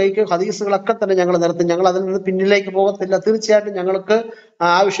അക്കമിട്ട് തെളിയിക്കും. ഹദീസുകളൊക്കെ തന്നെ ഞങ്ങൾ നിർത്തും. ഞങ്ങൾ അതിൽ നിന്ന് പിന്നിലേക്ക് പോകത്തില്ല. തീർച്ചയായിട്ടും ഞങ്ങൾക്ക്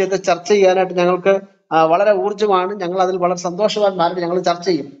ആ വിഷയത്തെ ചർച്ച ചെയ്യാനായിട്ട് ഞങ്ങൾക്ക് വളരെ ഊർജ്ജമാണ്. ഞങ്ങൾ അതിൽ വളരെ സന്തോഷവാന്മാരാണ്. ഞങ്ങൾ ചർച്ച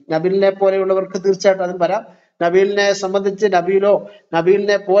ചെയ്യും. നബീലിനെ പോലെയുള്ളവർക്ക് തീർച്ചയായിട്ടും അതിൽ വരാം. നബീലിനെ സംബന്ധിച്ച്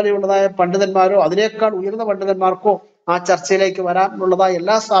നബീലിനെ പോലെയുള്ളതായ പണ്ഡിതന്മാരോ അതിനേക്കാൾ ഉയർന്ന പണ്ഡിതന്മാർക്കോ ആ ചർച്ചയിലേക്ക് വരാനുള്ളതായ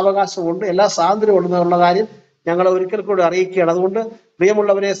എല്ലാ സാവകാശവും ഉണ്ട്, എല്ലാ സ്വാതന്ത്ര്യവും ഉണ്ടെന്നുള്ള കാര്യം ഞങ്ങൾ ഒരിക്കൽ കൂടി അറിയിക്കുകയാണ്. അതുകൊണ്ട്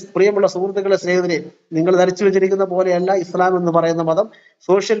പ്രിയമുള്ള സുഹൃത്തുക്കളെ, സ്നേഹിതരെ, നിങ്ങൾ ധരിച്ചു വെച്ചിരിക്കുന്ന പോലെയല്ല ഇസ്ലാം എന്ന് പറയുന്ന മതം.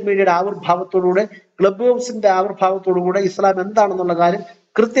 സോഷ്യൽ മീഡിയയുടെ ആവിർഭാവത്തോടുകൂടെ, ക്ലബ് ഹൗസിന്റെ ആവിർഭാവത്തോടുകൂടെ ഇസ്ലാം എന്താണെന്നുള്ള കാര്യം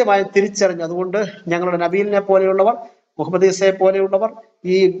കൃത്യമായി തിരിച്ചറിഞ്ഞു. അതുകൊണ്ട് ഞങ്ങളുടെ നബീലിനെ പോലെയുള്ളവർ, മുഹമ്മദ് ഈസയെ പോലെയുള്ളവർ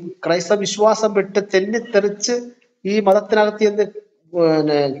ഈ ക്രൈസ്തവ വിശ്വാസം വിട്ട് തെന്നിത്തെറിച്ച് ഈ മതത്തിനകത്ത് എന്ന്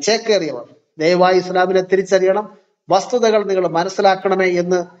ചേക്കേറിയവർ ദയവായി ഇസ്ലാമിനെ തിരിച്ചറിയണം. വസ്തുതകൾ നിങ്ങൾ മനസ്സിലാക്കണമേ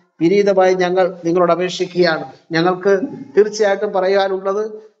എന്ന് വിനീതമായി ഞങ്ങൾ നിങ്ങളോട് അപേക്ഷിക്കുകയാണ്. ഞങ്ങൾക്ക് തീർച്ചയായിട്ടും പറയാനുള്ളത്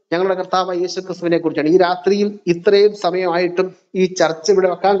ഞങ്ങളുടെ കർത്താവായ യേശു ക്രിസ്തുവിനെ കുറിച്ചാണ്. ഈ രാത്രിയിൽ ഇത്രയും സമയമായിട്ടും ഈ ചർച്ച ഇവിടെ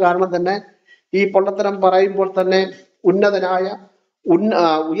വെക്കാൻ കാരണം തന്നെ ഈ പൊള്ളത്തരം പറയുമ്പോൾ തന്നെ ഉന്നതനായ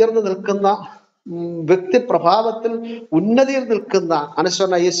ഉയർന്നു നിൽക്കുന്ന വ്യക്തിപ്രഭാവത്തിൽ ഉന്നതിയിൽ നിൽക്കുന്ന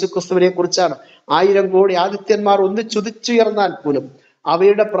അനശ്വരന യേശു ക്രിസ്തുവിനെ കുറിച്ചാണ്. 1000 കോടി ആദിത്യന്മാർ ഒന്നിച്ചുദിച്ചുയർന്നാൽ പോലും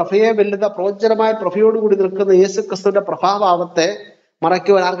അവയുടെ പ്രഭയെ വെല്ലുന്ന പ്രോജ്വലമായ പ്രഭയോടുകൂടി നിൽക്കുന്ന യേശു ക്രിസ്തുവിന്റെ പ്രഭാഭാവത്തെ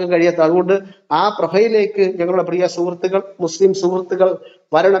മറയ്ക്കുവാൻ ആർക്കും കഴിയാത്ത. അതുകൊണ്ട് ആ പ്രഭയിലേക്ക് ഞങ്ങളുടെ പ്രിയ സുഹൃത്തുക്കൾ, മുസ്ലിം സുഹൃത്തുക്കൾ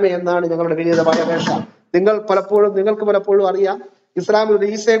വരണമേ എന്നാണ് ഞങ്ങളുടെ വിനീതമായ അപേക്ഷ. നിങ്ങൾക്ക് പലപ്പോഴും അറിയാം, ഇസ്ലാമിൽ ഒരു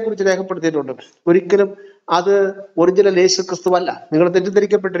ഈസയെ കുറിച്ച് രേഖപ്പെടുത്തിയിട്ടുണ്ട്. ഒരിക്കലും അത് ഒറിജിനൽ യേശു ക്രിസ്തുവല്ല. നിങ്ങൾ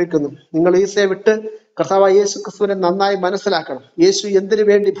തെറ്റിദ്ധരിക്കപ്പെട്ടിരിക്കുന്നു. നിങ്ങൾ ഈസയെ വിട്ട് കർത്താവായ യേശു ക്രിസ്തുവിനെ നന്നായി മനസ്സിലാക്കണം. യേശു എന്തിനു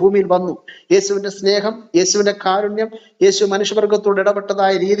വേണ്ടി ഭൂമിയിൽ വന്നു, യേശുവിന്റെ സ്നേഹം, യേശുവിന്റെ കാരുണ്യം, യേശു മനുഷ്യവർഗത്തോട്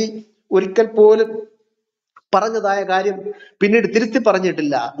ഇടപെട്ടതായ രീതി ഒരിക്കൽ പോലും പറഞ്ഞതായ കാര്യം പിന്നീട് തിരുത്തി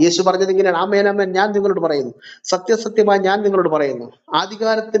പറഞ്ഞിട്ടില്ല. യേശു പറഞ്ഞത് ഇങ്ങനെയാണ്: ആമേൻ, ഞാൻ നിങ്ങളോട് പറയുന്നു, സത്യസത്യമായി ഞാൻ നിങ്ങളോട് പറയുന്നു.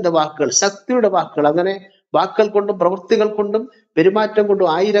 ആധികാരത്തിന്റെ വാക്കുകൾ, ശക്തിയുടെ വാക്കുകൾ, അങ്ങനെ വാക്കുകൾ കൊണ്ടും പ്രവൃത്തികൾ കൊണ്ടും പെരുമാറ്റം കൊണ്ടും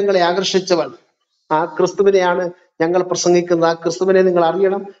 1000ങ്ങളെ ആകർഷിച്ചവൻ ആ ക്രിസ്തുവിനെയാണ് ഞങ്ങൾ പ്രസംഗിക്കുന്നത്. ആ ക്രിസ്തുവിനെ നിങ്ങൾ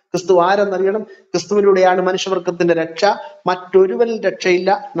അറിയണം. ക്രിസ്തു ആരെന്നറിയണം. ക്രിസ്തുവിലൂടെയാണ് മനുഷ്യവർഗത്തിന്റെ രക്ഷ. മറ്റൊരുവനിൽ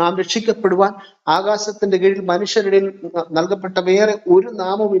രക്ഷയില്ല. നാം രക്ഷിക്കപ്പെടുവാൻ ആകാശത്തിന്റെ കീഴിൽ മനുഷ്യരുടെ നൽകപ്പെട്ട വേറെ ഒരു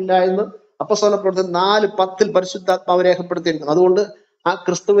നാമവുമില്ല എന്ന് അപ്പോസ്തലപ്രവർത്തനം 4:10 പരിശുദ്ധാത്മാവ് രേഖപ്പെടുത്തിയിരിക്കുന്നു. അതുകൊണ്ട് ആ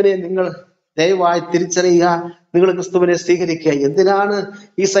ക്രിസ്തുവിനെ നിങ്ങൾ ദയവായി തിരിച്ചറിയുക. നിങ്ങൾ ക്രിസ്തുവിനെ സ്വീകരിക്കുക. എന്തിനാണ്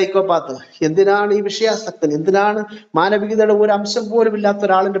ഈ സൈക്കോപാത്ത്, എന്തിനാണ് ഈ വിഷയാസക്തൻ, എന്തിനാണ് മാനവികതയുടെ ഒരു അംശം പോലും ഇല്ലാത്ത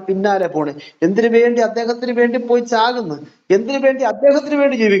ഒരാളിന്റെ പിന്നാലെ പോണേ? എന്തിനു വേണ്ടി അദ്ദേഹത്തിന് വേണ്ടി പോയി ചാകുന്നു? എന്തിനു വേണ്ടി അദ്ദേഹത്തിന്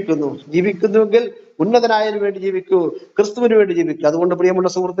വേണ്ടി ജീവിക്കുന്നുവെങ്കിൽ ഉന്നതനായതിനു വേണ്ടി ജീവിക്കൂ, ക്രിസ്തുവിന് വേണ്ടി ജീവിക്കൂ. അതുകൊണ്ട്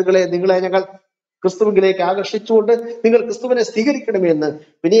പ്രിയമുള്ള സുഹൃത്തുക്കളെ, നിങ്ങളെ ഞങ്ങൾ ക്രിസ്തുവിലേക്ക് ആകർഷിച്ചുകൊണ്ട് നിങ്ങൾ ക്രിസ്തുവിനെ സ്വീകരിക്കണമെന്ന്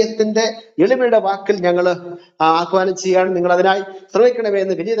വിനയത്തിന്റെ എളിമയുടെ വാക്കിൽ ഞങ്ങൾ ആഹ്വാനം ചെയ്യാണ്. നിങ്ങൾ അതിനായി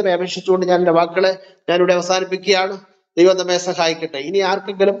ശ്രമിക്കണമെന്ന് വിനീതമായി അപേക്ഷിച്ചുകൊണ്ട് ഞാൻ എന്റെ വാക്കുകളെ ഞാനിവിടെ അവസാനിപ്പിക്കുകയാണ്. ദൈവം നമ്മെ സഹായിക്കട്ടെ. ഇനി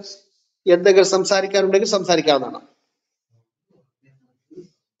ആർക്കെങ്കിലും എന്തെങ്കിലും സംസാരിക്കാനുണ്ടെങ്കിൽ സംസാരിക്കാവുന്നതാണ്.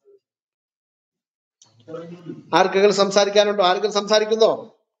 ആർക്കെങ്കിലും സംസാരിക്കാനുണ്ടോ? ആരെങ്കിലും സംസാരിക്കുന്നോ?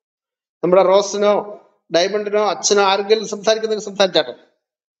 നമ്മുടെ റോസിനോ ഡയമണ്ടിനോ അച്ഛനോ ആരെങ്കിലും സംസാരിക്കുന്നെങ്കിൽ സംസാരിച്ചാട്ടെ.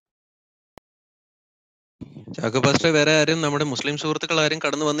 ചാക്കോ പാസ്റ്റർ, വേറെ ആരും നമ്മുടെ മുസ്ലിം സുഹൃത്തുക്കൾ ആരും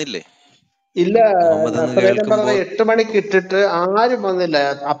കടന്നു വന്നില്ലേ? ഇല്ല, മുഹമ്മദ് എന്ന് പറഞ്ഞ കേൾക്കുമ്പോൾ 8 മണിക്ക് ഇട്ടിട്ട് ആരും വന്നില്ല.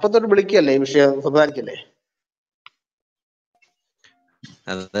 അപ്പത്തൊട്ട് വിളിക്കല്ലേ ഈ വിഷയം സംസാരിക്കല്ലേ.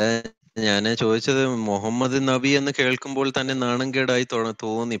 അതെ ഞാൻ ചോദിച്ചത്, മുഹമ്മദ് നബി എന്ന് കേൾക്കുമ്പോൾ തന്നെ നാണംകേടായി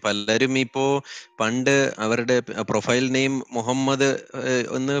തോന്നി. പലരും ഇപ്പോ പണ്ട് അവരുടെ പ്രൊഫൈൽ നെയിം മുഹമ്മദ്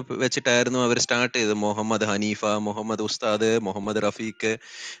എന്ന് വെച്ചിട്ടായിരുന്നു അവർ സ്റ്റാർട്ട് ചെയ്തത്. മുഹമ്മദ് ഹനീഫ, മുഹമ്മദ് ഉസ്താദ്, മുഹമ്മദ് റഫീഖ്.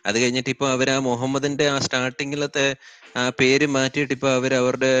 അത് കഴിഞ്ഞിട്ട് ഇപ്പൊ അവർ ആ മുഹമ്മദിന്റെ ആ സ്റ്റാർട്ടിങ്ങിലത്തെ ആ പേര് മാറ്റിയിട്ട് ഇപ്പൊ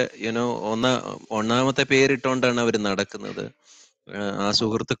അവരുടെ ഒന്നാമത്തെ പേരിട്ടോണ്ടാണ് അവർ നടക്കുന്നത്. ആ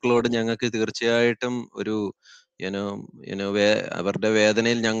സുഹൃത്തുക്കളോട് ഞങ്ങൾക്ക് തീർച്ചയായിട്ടും ഒരു അവരുടെ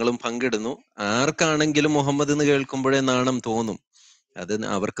വേദനയിൽ ഞങ്ങളും പങ്കിടുന്നു. ആർക്കാണെങ്കിലും മുഹമ്മദ് എന്ന് കേൾക്കുമ്പോഴേ നാണം തോന്നും. അത്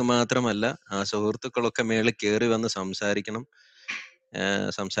അവർക്ക് മാത്രമല്ല, ആ സുഹൃത്തുക്കളൊക്കെ മേളിൽ കയറി വന്ന് സംസാരിക്കണം.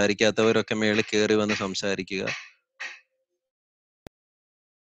 സംസാരിക്കാത്തവരൊക്കെ മേളിൽ കയറി വന്ന് സംസാരിക്കുക.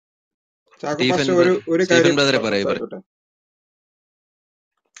 സ്റ്റീഫൻ ബ്രദറെ പറയൂ.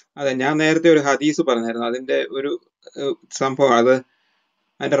 അതെ, ഞാൻ നേരത്തെ ഒരു ഹദീസ് പറഞ്ഞായിരുന്നു. അതിന്റെ ഒരു സംഭവം,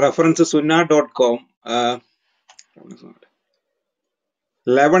 അതിന്റെ റെഫറൻസ് sunna.com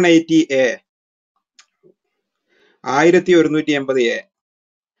 1180A 1180A.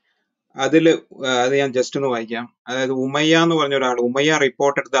 അത് ഞാൻ ജസ്റ്റ് ഒന്ന് വായിക്കാം. അതായത് ഉമയ്യ എന്ന് പറഞ്ഞ ഒരാൾ, Umayya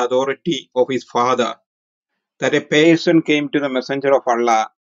reported the authority of his father that a person came to the messenger of Allah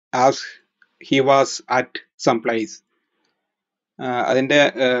as he was at some place. അതിന്റെ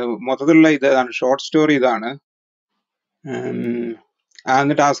മൊത്തത്തിലുള്ള ഇതാണ്, ഷോർട്ട് സ്റ്റോറി ഇതാണ്.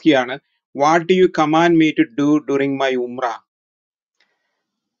 എന്നിട്ട് ആസ്ക് ചെയ്യാണ്, what do you command me to do during my Umrah?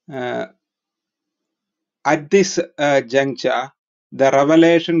 uh, at this juncture, the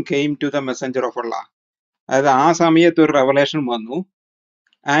revelation came to the messenger of Allah. അതായത് ആ സമയത്ത് ഒരു റെവലേഷൻ വന്നു.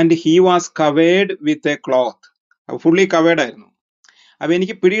 And he was covered with a cloth, fully covered ആയിരുന്നു. അപ്പൊ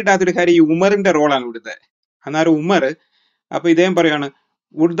എനിക്ക് പിടിയിട്ടാത്തൊരു കാര്യം ഈ ഉമറിന്റെ റോളാണ് ഇവിടുത്തെ. അന്നേരം ഉമർ അപ്പൊ ഇദ്ദേഹം പറയാണ്,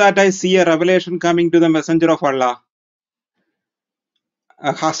 would that I see A revelation coming to the messenger of Allah.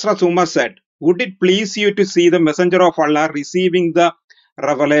 Hazrat Umar Z, would it please you to see the messenger of Allah receiving the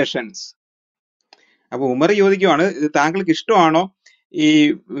revelations. അപ്പൊ ഉമർ ചോദിക്കുവാണ്, ഇത് താങ്കൾക്ക് ഇഷ്ടമാണോ ഈ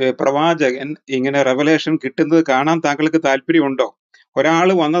പ്രവാചകൻ ഇങ്ങനെ റെവലേഷൻ കിട്ടുന്നത് കാണാൻ താങ്കൾക്ക് താല്പര്യമുണ്ടോ? ഒരാൾ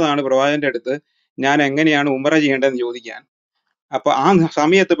വന്നതാണ് പ്രവാചകന്റെ അടുത്ത്, ഞാൻ എങ്ങനെയാണ് ഉംറ ചെയ്യേണ്ടതെന്ന് ചോദിക്കാൻ. അപ്പൊ ആ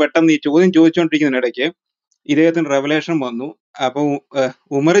സമയത്ത് പെട്ടെന്ന് ഈ ചോദ്യം ചോദിച്ചുകൊണ്ടിരിക്കുന്നതിനിടയ്ക്ക് ഇദ്ദേഹത്തിന് റെവലേഷൻ വന്നു. അപ്പൊ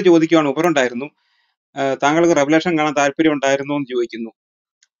ഉമർ ചോദിക്കുവാണ്, ഉമർ ഉണ്ടായിരുന്നു, താങ്കൾക്ക് റെവലേഷൻ കാണാൻ താല്പര്യം ഉണ്ടായിരുന്നോ എന്ന് ചോദിക്കുന്നു.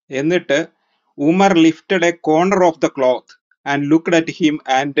 എന്നിട്ട് Umar lifted A corner of the cloth and looked at him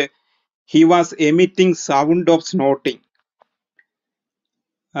and he was emitting sound of snorting.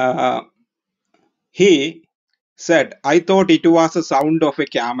 He said, I thought it was a sound of a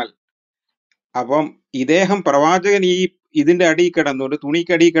camel. അപ്പം ഇദ്ദേഹം പ്രവാചകൻ ഈ ഇതിന്റെ അടിയിൽ കിടന്നുകൊണ്ട്,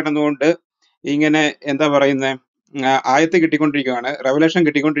 തുണിക്കടിയിൽ കിടന്നുകൊണ്ട് ഇങ്ങനെ എന്താ പറയുന്നത്, ആയത്ത് കിട്ടിക്കൊണ്ടിരിക്കുകയാണ്, റെവലേഷൻ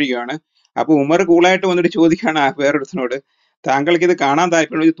കിട്ടിക്കൊണ്ടിരിക്കുകയാണ്. അപ്പൊ ഉമർ കൂളായിട്ട് വന്നിട്ട് ചോദിക്കുകയാണ് വേറൊരുത്തിനോട്, താങ്കൾക്ക് ഇത് കാണാൻ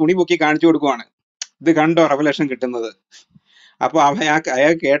താല്പര്യം, തുണി പൊക്കി കാണിച്ചു കൊടുക്കുവാണ്, ഇത് കണ്ടോ റെവലേഷൻ കിട്ടുന്നത്. അപ്പൊ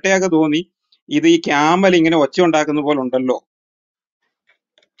അയാൾ കേട്ടയാൾക്ക് തോന്നി, ഇത് ഈ ക്യാമൽ ഇങ്ങനെ ഒച്ച ഉണ്ടാക്കുന്ന പോലെ ഉണ്ടല്ലോ.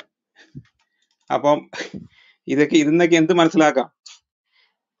 അപ്പം ഇതിന്നൊക്കെ എന്ത് മനസ്സിലാക്കാം,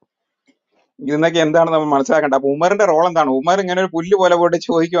 ഇതിന്നൊക്കെ എന്താണ് നമ്മൾ മനസ്സിലാക്കേണ്ടത്? അപ്പൊ ഉമറിന്റെ റോൾ എന്താണ്? ഉമർ ഇങ്ങനെ ഒരു പുല്ല് പോലെ പോയിട്ട്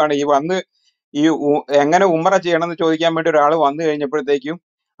ചോദിക്കുവാണ്, ഈ എങ്ങനെ ഉമറ ചെയ്യണമെന്ന് ചോദിക്കാൻ വേണ്ടി ഒരാൾ വന്നു കഴിഞ്ഞപ്പോഴത്തേക്കും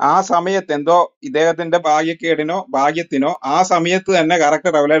ആ സമയത്ത് എന്തോ ഇദ്ദേഹത്തിന്റെ ഭാഗ്യക്കേടിനോ ഭാഗ്യത്തിനോ ആ സമയത്ത് തന്നെ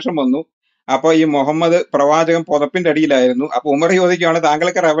കറക്റ്റ് റെവലേഷൻ വന്നു. അപ്പൊ ഈ മുഹമ്മദ് പ്രവാചകൻ പുതപ്പിന്റെ അടിയിലായിരുന്നു. അപ്പൊ ഉമർ ചോദിക്കുകയാണ്,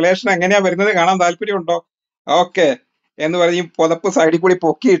 താങ്കൾക്ക് റെവലേഷൻ എങ്ങനെയാ വരുന്നത് കാണാൻ താല്പര്യമുണ്ടോ? ഓക്കെ എന്ന് പറഞ്ഞ് പുതപ്പ് സൈഡിൽ കൂടി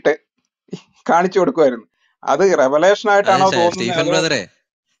പൊക്കിയിട്ട് കാണിച്ചു കൊടുക്കുമായിരുന്നു. അത് റെവലേഷൻ ആയിട്ടാണോ തോന്നുന്നത്,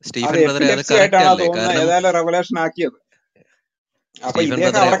 അത് എപ്പിലെപ്സി ആയിട്ടാണോ തോന്നുന്നത്, ഏതായാലും റെവലേഷൻ ആക്കിയത്. അപ്പൊ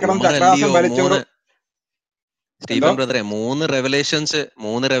ഇദ്ദേഹം അവിടെ കിടന്ന് ചക്രാസം വലിച്ചൊരു സ്റ്റീഫൻ ബ്രദറെ മൂന്ന്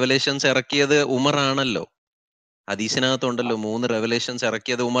റെവലേഷൻസ് ഇറക്കിയത് ഉമർ ആണല്ലോ. ഹദീസിനകത്തുണ്ടല്ലോ 3 റെവലേഷൻസ്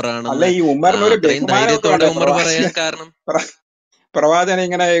ഇറക്കിയത് ഉമർ അല്ല, ആണെന്ന്. ഈ ഉമറിനൊരു ധൈര്യത്തോടെ ഉമർ പറയാൻ കാരണം പ്രവാചകൻ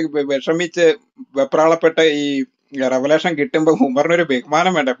ഇങ്ങനെ വിഷമിച്ച് വെപ്രാളപ്പെട്ട ഈ റെവലേഷൻ കിട്ടുമ്പോ ഉമറിനൊരു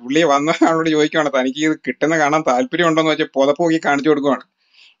ബഹുമാനം വേണ്ട. പുള്ളി വന്ന ആളോട് ചോദിക്കുവാണ്, തനിക്ക് ഇത് കിട്ടുന്ന കാണാൻ താല്പര്യം ഉണ്ടോന്ന് വെച്ചാൽ പുതപ്പോക്കി കാണിച്ചു കൊടുക്കുവാണ്.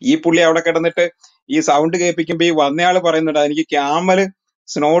 ഈ പുള്ളി അവിടെ കിടന്നിട്ട് ഈ സൗണ്ട് കേൾപ്പിക്കുമ്പോ ഈ വന്നയാള് പറയുന്നുണ്ട്, എനിക്ക് ക്യാമല്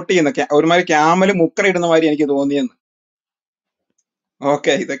സ്നോട്ട് ചെയ്യുന്ന ഒരുമാതിരി ക്യാമല് മുക്കറിടുന്ന മാതിരി എനിക്ക് തോന്നിയെന്ന്.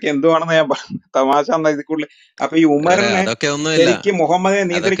 ഓക്കെ, ഇതൊക്കെ എന്തുവാണെന്ന് ഞാൻ തമാശ ഇതിക്കുള്ളിൽ. അപ്പൊ ഈ ഉമറിന് ശരിക്കും മുഹമ്മദിനെ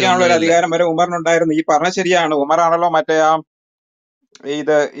നിയന്ത്രിക്കാനുള്ള ഒരു അധികാരം വരെ ഉമറിനുണ്ടായിരുന്നു. ഈ പറഞ്ഞ ശരിയാണ്, ഉമറാണല്ലോ മറ്റേ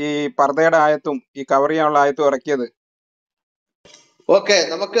ഈ പർദ്ദയുടെ ആയത്തും ഈ കവർ ചെയ്യാനുള്ള ആയത്തും ഇറക്കിയത്. ഓക്കെ,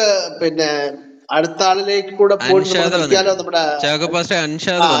 നമുക്ക് പിന്നെ അടുത്ത ആളിലേക്ക് കൂടെ പോയി നിൽക്കാലോ. നമ്മുടെ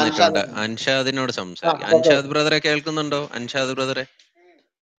അൻഷാദിനോട് സംസാരിക്കാം. അൻഷാദ് ബ്രദറെ കേൾക്കുന്നുണ്ടോ? അൻഷാദ് ബ്രദറെ,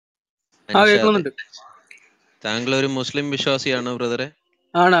 താങ്കൾ ഒരു മുസ്ലിം വിശ്വാസിയാണോ ബ്രദറെ?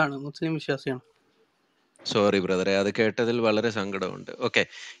 ആണ്, മുസ്ലിം വിശ്വാസിയാണ്. സോറി ബ്രദറെ, അത് കേട്ടതിൽ വളരെ സങ്കടമുണ്ട്. ഓക്കെ,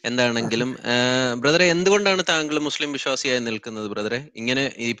 എന്താണെങ്കിലും ബ്രദറെ, എന്തുകൊണ്ടാണ് താങ്കൾ മുസ്ലിം വിശ്വാസിയായി നിൽക്കുന്നത് ബ്രദറെ? ഇങ്ങനെ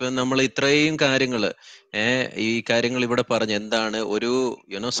ഇപ്പൊ നമ്മൾ ഇത്രയും കാര്യങ്ങള് ഈ കാര്യങ്ങൾ ഇവിടെ പറഞ്ഞ് എന്താണ് ഒരു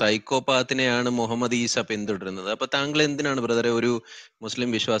സൈക്കോപാത്തിനെയാണ് മുഹമ്മദ് ഈസ പിന്തുടരുന്നത്. അപ്പൊ താങ്കൾ എന്തിനാണ് ബ്രദറെ ഒരു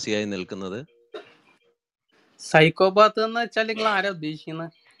മുസ്ലിം വിശ്വാസിയായി നിൽക്കുന്നത്? സൈക്കോപാത്ത് എന്ന് വെച്ചാൽ നിങ്ങൾ ആരാ ഉദ്ദേശിക്കുന്നത്?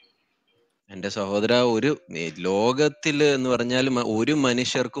 എന്റെ സഹോദര, ഒരു ലോകത്തില് എന്ന് പറഞ്ഞാൽ ഒരു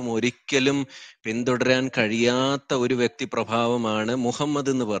മനുഷ്യർക്കും ഒരിക്കലും പിന്തുടരാൻ കഴിയാത്ത ഒരു വ്യക്തി പ്രഭാവമാണ്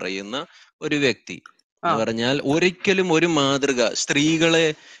മുഹമ്മദ് എന്ന് പറയുന്ന ഒരു വ്യക്തി. എന്ന് പറഞ്ഞാൽ ഒരിക്കലും ഒരു മാതൃക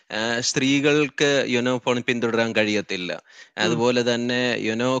സ്ത്രീകൾക്ക് പിന്തുടരാൻ കഴിയത്തില്ല. അതുപോലെ തന്നെ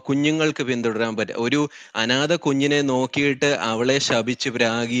കുഞ്ഞുങ്ങൾക്ക് പിന്തുടരാൻ പറ്റും. ഒരു അനാഥ കുഞ്ഞിനെ നോക്കിയിട്ട് അവളെ ശപിച്ച്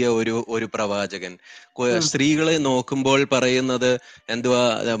പ്രാഗിയ ഒരു പ്രവാചകൻ. സ്ത്രീകളെ നോക്കുമ്പോൾ പറയുന്നത് എന്തുവാ,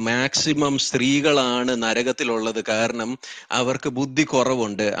 മാക്സിമം സ്ത്രീകളാണ് നരകത്തിലുള്ളത്, കാരണം അവർക്ക് ബുദ്ധി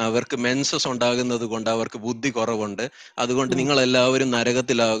കുറവുണ്ട്, അവർക്ക് മെൻസസ് ഉണ്ടാകുന്നത് കൊണ്ട് അവർക്ക് ബുദ്ധി കുറവുണ്ട്, അതുകൊണ്ട് നിങ്ങൾ എല്ലാവരും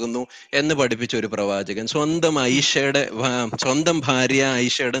നരകത്തിലാകുന്നു എന്ന് പഠിപ്പിച്ച ഒരു പ്രവാചകൻ. സ്വന്തം ഭാര്യ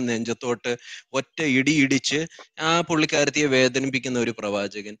ഐഷയുടെ നെഞ്ചത്തോട്ട് ഒറ്റ ഇടിയിടിച്ച് ആ പുള്ളിക്കാരത്തിയെ വേദനിപ്പിക്കുന്ന ഒരു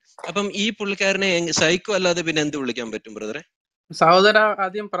പ്രവാചകൻ. അപ്പം ഈ പുള്ളിക്കാരനെ സൈക്കോ അല്ലാതെ പിന്നെ എന്ത് വിളിക്കാൻ പറ്റും ബ്രദറെ? സഹോദര,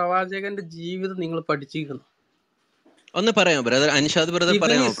 ആദ്യം പ്രവാചകന്റെ ജീവിതം നിങ്ങൾ പഠിച്ചിരിക്കുന്നു. ഒന്ന് പറയാം ബ്രദർ. അൻഷാദ് ബ്രദർ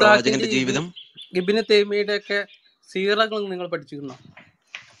പറയാമോ പ്രവാചകന്റെ ജീവിതം? ഇബ്നു തൈമിയുടെ ഒക്കെ സീറകൾ നിങ്ങൾ പഠിച്ചിരിക്കുന്നു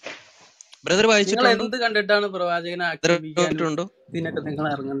ബ്രദർ? വായിച്ചിട്ടുണ്ടോ? എന്ത് കണ്ടിട്ടാണ് പ്രവാചകനെ ആക്ഷേപിക്കാനുണ്ടോ ഇതിനൊക്കെ നിങ്ങൾ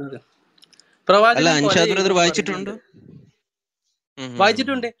ഇറങ്ങുന്നത്? അൻഷാദ് ബ്രദർ വായിച്ചിട്ടുണ്ടോ?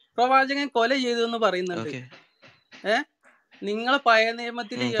 വായിച്ചിട്ടുണ്ട്. പ്രവാചകൻ കൊല ചെയ്തു എന്ന് പറയുന്നുണ്ട്. ഓക്കെ നിങ്ങൾ പഴയ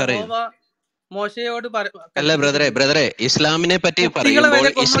നിയമത്തിൽ പറയൂ. യഹോവ മോശയോട് അല്ല ബ്രദറെ ഇസ്ലാമിനെ പറ്റി കുട്ടികളെ പറയുമ്പോൾ വരെ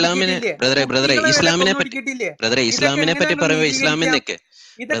ഇസ്ലാമിനെ കൊന്നൊടുക്കിയിട്ടില്ലേ? ബ്രദറെ കുട്ടികളെ വരെ ഇസ്ലാമിനെ പറ്റി കൊന്നൊടുക്കിയിട്ടില്ലേ? ബ്രദറെ ഇതൊക്കെ ഇസ്ലാമിനെ പറ്റി എങ്ങനെയുള്ള പറയുമ്പോൾ ഇസ്ലാമിൽ നീതീകരിക്കുക? നിൽക്ക്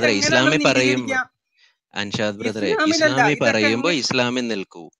ഇതൊക്കെ ബ്രദറെ. എങ്ങനെയുള്ള ഇസ്ലാമിൽ പറയുമ്പോൾ നീതീകരിക്കുക? അൻഷാദ് ബ്രദറെ ഇസ്ലാമിലല്ല. ഇസ്ലാമിൽ ഇതൊക്കെ പറയുമ്പോൾ ഇസ്ലാമിൽ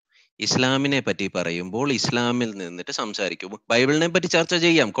നിൽക്കൂ. ഇസ്ലാമിനെ പറ്റി പറയുമ്പോൾ ഇസ്ലാമിൽ നിന്നിട്ട് സംസാരിക്കൂ. ബൈബിളിനെ പറ്റി ചർച്ച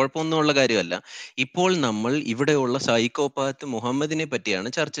ചെയ്യാം, കുഴപ്പമൊന്നുമുള്ള കാര്യമല്ല. ഇപ്പോൾ നമ്മൾ ഇവിടെയുള്ള സൈക്കോപാത്ത് മുഹമ്മദിനെ പറ്റിയാണ്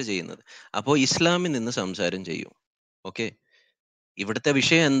ചർച്ച ചെയ്യുന്നത്. അപ്പോൾ ഇസ്ലാമിൽ നിന്ന് സംസാരം ചെയ്യൂ. ഓക്കെ, ഇവിടുത്തെ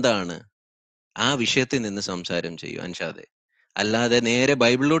വിഷയം എന്താണ്, ആ വിഷയത്തിൽ നിന്ന് സംസാരം ചെയ്യൂ അൻഷാദെ. അല്ലാതെ നേരെ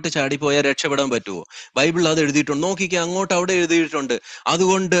ബൈബിളിലോട്ട് ചാടിപ്പോയാൽ രക്ഷപ്പെടാൻ പറ്റുമോ? ബൈബിൾ അത് എഴുതിയിട്ടുണ്ട്, നോക്കിക്കേ അങ്ങോട്ട് അവിടെ എഴുതിയിട്ടുണ്ട്,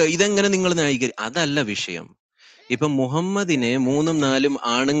 അതുകൊണ്ട് ഇതെങ്ങനെ നിങ്ങൾ ന്യായീകരിക്കും? അതല്ല വിഷയം. ഇപ്പൊ മുഹമ്മദിനെ 3-4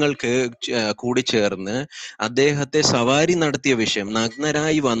 ആണുങ്ങൾക്ക് കൂടി ചേർന്ന് അദ്ദേഹത്തെ സവാരി നടത്തിയ വിഷയം,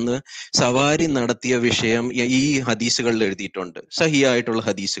 നഗ്നരായി വന്ന് സവാരി നടത്തിയ വിഷയം ഈ ഹദീസുകളിൽ എഴുതിയിട്ടുണ്ട്, സഹിയായിട്ടുള്ള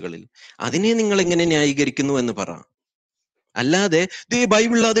ഹദീസുകളിൽ. അതിനെ നിങ്ങൾ എങ്ങനെ ന്യായീകരിക്കുന്നു എന്ന് പറ. അല്ലാതെ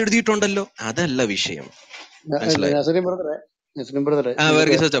ബൈബിളിൽ അത് എഴുതിയിട്ടുണ്ടല്ലോ, അതല്ല വിഷയം. മനസ്സിലായോ? നസ്രീം ബ്രദറെ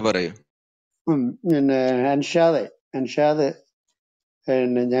വർഗീസ് അച്ഛാ പറയൂ. പിന്നെ അൻഷാദ്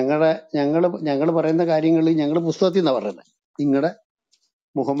പിന്നെ ഞങ്ങള് പറയുന്ന കാര്യങ്ങൾ ഞങ്ങൾ പുസ്തകത്തിൽ നിന്നാണ് പറയുന്നത്. നിങ്ങളുടെ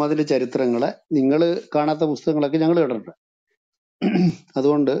മുഹമ്മദിന്റെ ചരിത്രങ്ങളെ നിങ്ങൾ കാണാത്ത പുസ്തകങ്ങളൊക്കെ ഞങ്ങൾ കേട്ടിട്ടുണ്ട്.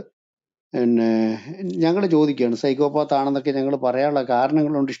 അതുകൊണ്ട് പിന്നെ ഞങ്ങൾ ചോദിക്കുകയാണ്, സൈക്കോപാത്ത് ആണെന്നൊക്കെ ഞങ്ങൾ പറയാനുള്ള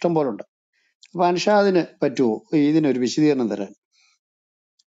കാരണങ്ങളുണ്ട്, ഇഷ്ടം പോലെ ഉണ്ട്. അപ്പൊ അൻഷാദിന് പറ്റുമോ ഇതിനൊരു വിശദീകരണം തരാൻ?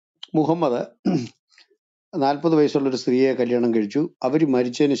 മുഹമ്മദ് 40 വയസ്സുള്ള ഒരു സ്ത്രീയെ കല്യാണം കഴിച്ചു. അവർ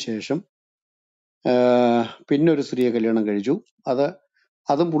മരിച്ചതിന് ശേഷം പിന്നെ ഒരു സ്ത്രീയെ കല്യാണം കഴിച്ചു.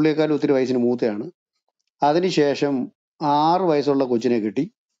 അതും പുള്ളിയെക്കാളും ഒത്തിരി വയസ്സിന് മൂത്തയാണ്. അതിനുശേഷം 6 വയസ്സുള്ള കൊച്ചിനെ കിട്ടി.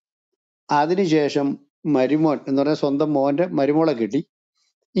 അതിനുശേഷം മരുമോൻ എന്ന് പറഞ്ഞാൽ സ്വന്തം മോന്റെ മരുമോളെ കിട്ടി.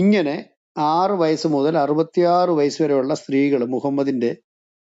 ഇങ്ങനെ 6 വയസ്സ് മുതൽ 66 വയസ്സ് വരെയുള്ള സ്ത്രീകൾ മുഹമ്മദിന്റെ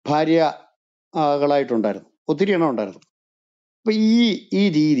ഭാര്യകളായിട്ടുണ്ടായിരുന്നു. ഒത്തിരി എണ്ണം ഉണ്ടായിരുന്നു. അപ്പൊ ഈ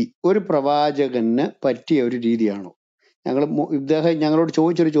രീതി ഒരു പ്രവാചകന് പറ്റിയ ഒരു രീതിയാണോ? ഇദ്ദേഹം ഞങ്ങളോട്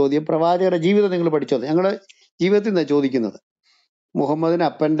ചോദിച്ചൊരു ചോദ്യം, പ്രവാചകരുടെ ജീവിതം നിങ്ങൾ പഠിച്ചോ? ഞങ്ങള് ജീവിതത്തിൽ നിന്നാണ് ചോദിക്കുന്നത്. മുഹമ്മദിന്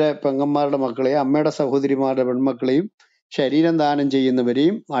അപ്പന്റെ പെങ്ങന്മാരുടെ മക്കളെയും അമ്മയുടെ സഹോദരിമാരുടെ പെൺമക്കളെയും ശരീരം ദാനം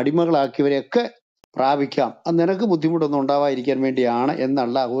ചെയ്യുന്നവരെയും അടിമകളാക്കിയവരെയൊക്കെ പ്രാപിക്കാം, അത് നിനക്ക് ബുദ്ധിമുട്ടൊന്നും ഉണ്ടാവാതിരിക്കാൻ വേണ്ടിയാണ്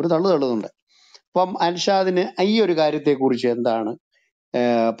എന്നുള്ള ഒരു തള്ളുന്നുണ്ട്. അപ്പം അൻഷാദിന് ഈ ഒരു കാര്യത്തെ കുറിച്ച് എന്താണ്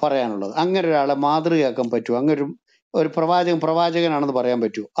പറയാനുള്ളത്? അങ്ങനെ ഒരാളെ മാതൃകയാക്കാൻ പറ്റുമോ? അങ്ങനെ ഒരു പ്രവാചകനാണെന്ന് പറയാൻ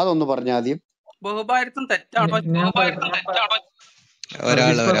പറ്റുമോ? അതൊന്ന് പറഞ്ഞ ആദ്യം. ബഹുഭാരിത്വം തെറ്റാണോ?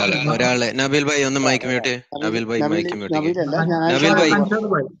 ഒരാളെ നബീൽ ഭായി ഒന്ന് mic mute. Nabeel Bhai mic mute.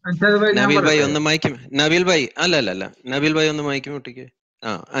 Nabeel Bhai ഒന്ന് മൈക്ക്. നബീൽ ഭായി അല്ല നബീൽ ഭായി ഒന്ന് മൈക്ക് മ്യൂട്ടിക്ക്.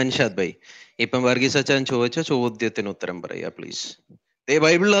 അൻഷാദ് ഭായി, ഇപ്പം വർഗീസ് അച്ഛൻ ചോദിച്ച ചോദ്യത്തിന് ഉത്തരം പറയാ പ്ലീസ്.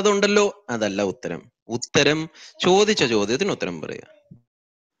 ബൈബിളിൽ അതുണ്ടല്ലോ, അതല്ല ഉത്തരം ചോദിച്ച ചോദ്യത്തിന് ഉത്തരം പറയാ.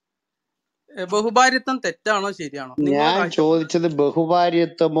 ബഹുഭാര്യത്വം തെറ്റാണോ ശരിയാണോ? ഞാൻ ചോദിച്ചത്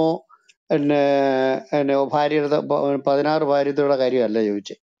ബഹുഭാര്യത്വമോ ഭാര്യയുടെ 16 ഭാര്യയുടെ കാര്യമല്ല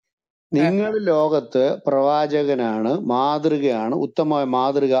ചോദിച്ചത്. നിങ്ങൾ ലോകത്ത് പ്രവാചകനാണ്, മാതൃകയാണ്, ഉത്തമമായ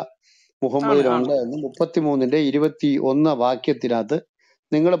മാതൃക മുഹമ്മദിനുണ്ട് എന്ന് 33-21 വാക്യത്തിനകത്ത്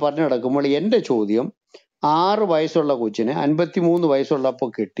നിങ്ങൾ പറഞ്ഞു നടക്കുമ്പോൾ എന്റെ ചോദ്യം, 6 വയസ്സുള്ള കൊച്ചിനെ 53 വയസ്സുള്ളപ്പോൾ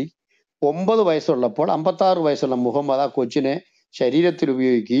കെട്ടി, 9 വയസ്സുള്ളപ്പോൾ 56 വയസ്സുള്ള മുഹമ്മദ് ആ കൊച്ചിനെ ശരീരത്തിൽ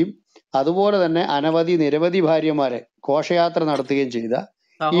ഉപയോഗിക്കുകയും അതുപോലെ തന്നെ നിരവധി ഭാര്യമാരെ ഘോഷയാത്ര നടത്തുകയും ചെയ്ത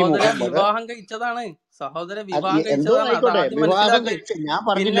ഈ മുഹമ്മദ് വിവാഹം കഴിച്ചതാണ്. എന്തോ ആയിക്കോട്ടെ, വിവാഹം കഴിച്ചു, ഞാൻ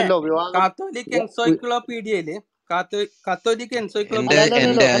പറഞ്ഞില്ലല്ലോ വിവാഹം. കാത്തോലിക് എൻസൈക്ലോപീഡിയയില് കാത്തോലിക്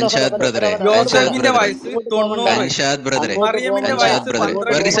എന്റെ അൻഷാദ് ബ്രദറെ, യോസേഫിന്റെ വയസ്സ് 90, അൻഷാദ് ബ്രദറെ, മറിയമിന്റെ വയസ്സ്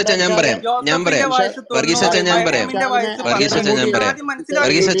 12, വർഗീസ് അച്ഛാ ഞാൻ പറയാം, വർഗീസ് അച്ഛാ ഞാൻ പറയാം,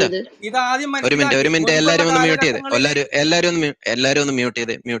 വർഗീസ് അച്ഛാ ഒരു മിനിറ്റ്, എല്ലാരും ഒന്ന് മ്യൂട്ട് ചെയ്ത്, എല്ലാരും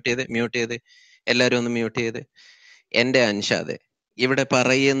ഒന്ന് മ്യൂട്ട് ചെയ്ത്. എന്റെ അൻഷാദ്, ഇവിടെ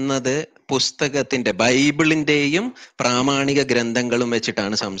പറയുന്നത് പുസ്തകത്തിന്റെ ബൈബിളിന്റെയും പ്രാമാണിക ഗ്രന്ഥങ്ങളും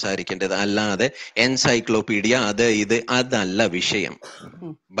വെച്ചിട്ടാണ് സംസാരിക്കേണ്ടത്, അല്ലാതെ എൻസൈക്ലോപീഡിയ ഇത് അതല്ല വിഷയം.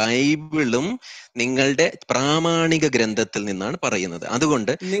 ബൈബിളും നിങ്ങളുടെ പ്രാമാണിക ഗ്രന്ഥത്തിൽ നിന്നാണ് പറയുന്നത്.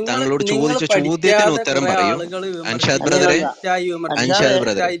 അതുകൊണ്ട് താങ്കളോട് ചോദിച്ച ചോദ്യത്തിന് ഉത്തരം പറയൂ അൻഷാദ് ബ്രദറെ.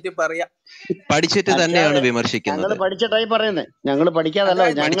 പഠിച്ചിട്ട് തന്നെയാണ് വിമർശിക്കുന്നത്. പഠിച്ചിട്ടായി പറയുന്നത്, ഞങ്ങൾ പഠിക്കാതല്ല,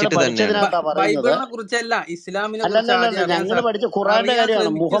 ഞങ്ങൾ പഠിച്ചതിനകത്താ പറയുന്നത്. അല്ലല്ല, ഞങ്ങൾ പഠിച്ച ഖുറാന്റെ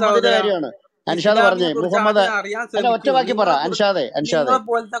കാര്യമാണ്, മുഹമ്മദിന്റെ കാര്യമാണ്. അൻഷാദ് പറഞ്ഞേ, മുഹമ്മദ് അല്ല, ഒറ്റവാക്കി പറ അൻഷാദെ.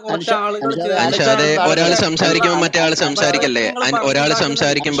 ഒരാൾ സംസാരിക്കുമ്പോ മറ്റേ ആള് സംസാരിക്കല്ലേ? ഒരാൾ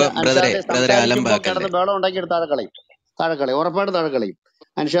സംസാരിക്കുമ്പോ ബ്രദറെ അലമ്പാക്കല്ലേ? ബേളം ഉണ്ടാക്കി താഴെ കളയും, ഉറപ്പായിട്ട് താഴെ കളയും.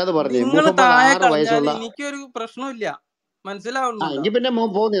 അൻഷാദ് പറഞ്ഞേ, മുഹമ്മദ് 6 വയസ്സുള്ള, എനിക്കൊരു പ്രശ്നമില്ല, മനസ്സിലാവുന്നുണ്ടോ? എങ്കിൽ പിന്നെ മോൻ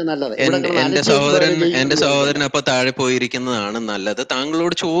പോകുന്നേ നല്ലത്. ഇവിടെ എന്റെ കിടന്ന് എന്റെ അലച്ചു വെച്ച് സഹോദരൻ കാര്യം എന്റെ ചെയ്യിപ്പിക്കുകയല്ല. സഹോദരൻ അപ്പൊ താഴെ പോയിരിക്കുന്നതാണ് നല്ലത്.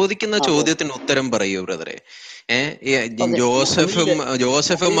 താങ്കളോട് ചോദിക്കുന്ന പോ. ചോദ്യത്തിന് ഉത്തരം പറയൂ ബ്രദറെ. ഓക്കെ. ജോസഫും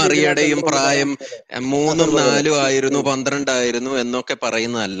നബിയുടെ മറിയയുടെയും ഇതിനകത്ത് എന്തുകൊണ്ട് പ്രായം നാസർ 3 ബ്രദറെ 4 ആയിരുന്നു 12 ആയിരുന്നു എന്നൊക്കെ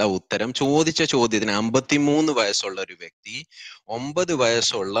പറയുന്നതല്ല ഉത്തരം. ചോദിച്ച ചോദ്യത്തിന് 53 വയസ്സുള്ള ഒരു വ്യക്തി 9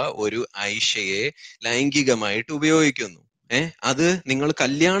 വയസ്സുള്ള ഒരു ഐഷയെ ലൈംഗികമായിട്ട് ഉപയോഗിക്കുന്നു. അത് നിങ്ങൾ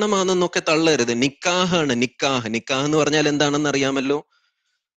കല്യാണമാണെന്നൊക്കെ തള്ളരുത്. നിക്കാഹാണ്. നിക്കാഹ് എന്ന് പറഞ്ഞാൽ എന്താണെന്ന് അറിയാമല്ലോ?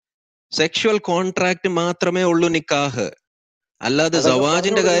 സെക്ഷുവൽ കോൺട്രാക്ട് മാത്രമേ ഉള്ളൂ നിക്കാഹ്, അല്ലാതെ അതൊക്കെ പറഞ്ഞു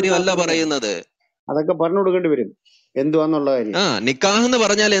സവാജിന്റെ കൊടുക്കണം കാര്യമല്ല നാസർ ബ്രദറെ. പറയുന്നത്. അതൊക്കെ പറഞ്ഞു കൊടുക്കേണ്ടി വരും എന്തുവാന്നുള്ള കാര്യം. നിക്കാഹ് എന്ന്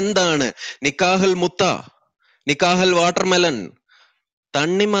പറഞ്ഞാൽ എന്താണ്? നിക്കാഹൽ മുത്ത, നിക്കാഹൽ വാട്ടർമെലൻ,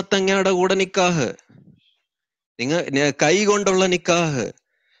 തണ്ണിമത്തങ്ങയുടെ കൂടെ നിക്കാഹ്, കൈ കൊണ്ടുള്ള നിക്കാഹ്,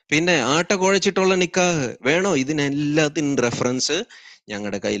 പിന്നെ ആട്ട കുഴച്ചിട്ടുള്ള നിക്കാഹ് വേണോ? ഇതിനെല്ലാത്തിനും റെഫറൻസ്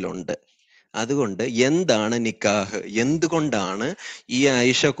ഞങ്ങളുടെ കയ്യിലുണ്ട്. അതുകൊണ്ട് എന്താണ് നിക്കാഹ്, എന്തുകൊണ്ടാണ് ഈ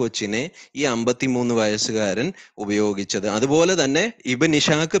ആയിഷ കൊച്ചിനെ ഈ 53 വയസ്സുകാരൻ ഉപയോഗിച്ചത്? അതുപോലെ തന്നെ ഇബ്ൻ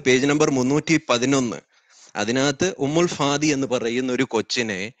ഇഷാഖ് പേജ് നമ്പർ 311, അതിനകത്ത് ഉമ്മുൽ ഫാദി എന്ന് പറയുന്ന ഒരു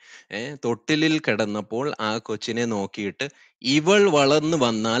കൊച്ചിനെ തൊട്ടിലിൽ കിടന്നപ്പോൾ ആ കൊച്ചിനെ നോക്കിയിട്ട് ഇവൾ വളർന്നു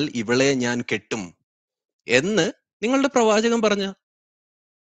വന്നാൽ ഇവളെ ഞാൻ കെട്ടും എന്ന് നിങ്ങളുടെ പ്രവാചകൻ പറഞ്ഞ.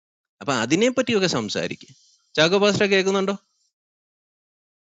 അപ്പൊ അതിനെ പറ്റിയൊക്കെ സംസാരിക്കും. ചാക്കോ പാസ്റ്റർ കേൾക്കുന്നുണ്ടോ?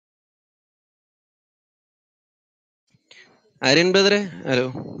 ആര്യൻ ബ്രദറെ, ഹലോ,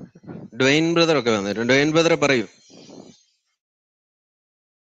 ഡ്വൈൻ ബ്രദർ ഒക്കെ വന്നിട്ടുണ്ട്. ഡ്വൈൻ ബ്രദറെ പറയൂ.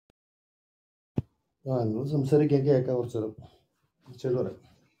 സംസാരിക്കാൻ കേൾക്കാം കുറച്ചു.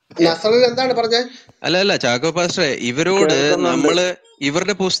 നസറിൽ എന്താണ് പറഞ്ഞത്? അല്ല ചാക്കോ പാസ്റ്ററെ, ഇവരോട് നമ്മള്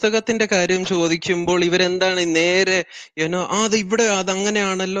ഇവരുടെ പുസ്തകത്തിന്റെ കാര്യം ചോദിക്കുമ്പോൾ ഇവരെന്താണ് നേരെ അത് ഇവിടെ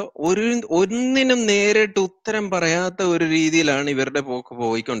അതങ്ങനെയാണല്ലോ, ഒന്നിനും നേരിട്ട് ഉത്തരം പറയാത്ത ഒരു രീതിയിലാണ് ഇവരുടെ പോക്ക്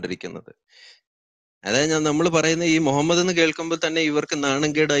പോയിക്കൊണ്ടിരിക്കുന്നത്. അതായത് നമ്മൾ പറയുന്ന ഈ മുഹമ്മദ് എന്ന് കേൾക്കുമ്പോൾ തന്നെ ഇവർക്ക്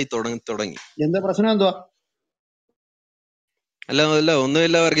നാണംകേടായി തുടങ്ങി. എന്താ പ്രശ്നം എന്തുവാ? അല്ല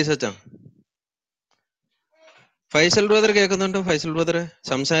ഒന്നുമില്ല വർഗീസ് അച്ഛാ. ഫൈസൽ ബ്രദർ കേൾക്കുന്നുണ്ടോ? ഫൈസൽ ബ്രദറെ,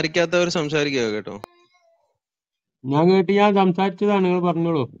 സംസാരിക്കാത്തവർ സംസാരിക്കുക കേട്ടോ. ഞാൻ കേട്ട്, ഞാൻ സംസാരിച്ചതാണ്, നിങ്ങൾ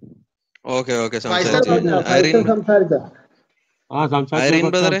പറഞ്ഞോളൂ. ഓക്കെ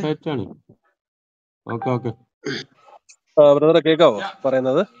സംസാരിച്ചാണ്. ഓക്കെ ബ്രദറെ കേൾക്കാവോ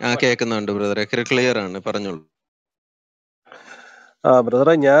പറയുന്നത്? കേൾക്കുന്നുണ്ട് ബ്രദറെ, ക്ലിയർ ആണ്, പറഞ്ഞോളൂ.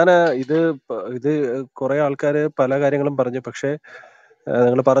 ബ്രദറെ, ഇത് കുറെ ആൾക്കാര് പല കാര്യങ്ങളും പറഞ്ഞു. പക്ഷെ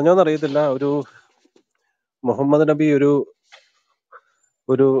നിങ്ങൾ പറഞ്ഞോന്ന് അറിയത്തില്ല, ഒരു മുഹമ്മദ് നബി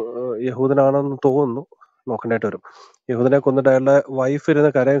ഒരു യഹൂദനാണെന്ന് തോന്നുന്നു, നോക്കേണ്ടതായിട്ട് വരും. യഹൂദനെ കൊന്നിട്ട് അയാളുടെ വൈഫ് ഇരുന്ന്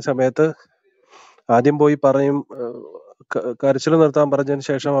കരയുന്ന സമയത്ത് ആദ്യം പോയി പറയും, കരച്ചിൽ നിർത്താൻ പറഞ്ഞതിന്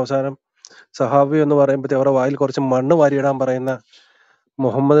ശേഷം അവസാനം സഹാബി എന്ന് പറയുമ്പോഴത്തേ അവരുടെ വായിൽ കുറച്ച് മണ്ണ് വാരിയിടാൻ പറയുന്ന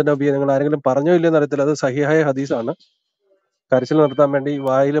മുഹമ്മദ് നബിയെ നിങ്ങൾ ആരെങ്കിലും പറഞ്ഞോ ഇല്ലെന്ന് അറിയത്തില്ല. അത് സഹിഹായ ഹദീസാണ്. കരച്ചിൽ നിർത്താൻ വേണ്ടി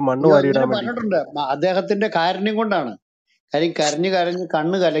വായിൽ മണ്ണ് വാരിയിടാൻ വേണ്ടി പറഞ്ഞിട്ടുണ്ട്. അദ്ദേഹത്തിന്റെ കാരുണ്യം കൊണ്ടാണ്. കാര്യം കരഞ്ഞു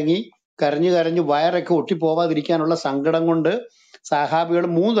കണ്ണ് കലങ്ങി, കരഞ്ഞു വയറൊക്കെ ഒട്ടിപ്പോവാതിരിക്കാനുള്ള സങ്കടം കൊണ്ട് സഹാബികൾ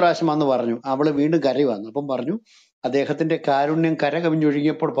 3 പ്രാവശ്യം വന്ന് പറഞ്ഞു. അവള് വീണ്ടും കരയി വന്നു. അപ്പം പറഞ്ഞു, അദ്ദേഹത്തിന്റെ കാരുണ്യം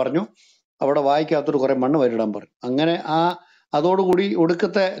കരകവിഞ്ഞൊഴുകിയപ്പോൾ പറഞ്ഞു അവിടെ വായിക്കകത്തോട് കുറെ മണ്ണ് വരിടാൻ പറഞ്ഞു. അങ്ങനെ അതോടുകൂടി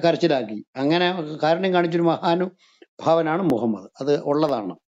ഒടുക്കത്തെ കരച്ചിലാക്കി. അങ്ങനെ കാരുണ്യം കാണിച്ചൊരു മഹാനുഭാവനാണ് മുഹമ്മദ്. അത്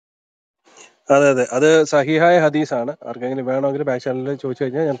ഉള്ളതാണ്. അതെ, അത് സഹിഹായ ഹദീസാണ്. ആർക്കെങ്കിലും വേണമെങ്കിൽ ബാക്ക് ചാനലിൽ ചോദിച്ചു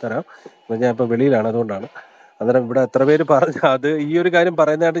കഴിഞ്ഞാൽ ഞാൻ തരാം. ഞാൻ ഇപ്പൊ വെളിയിലാണ്, അതുകൊണ്ടാണ്. അന്നേരം ഇവിടെ എത്ര പേര് പറഞ്ഞു അത് ഈ ഒരു കാര്യം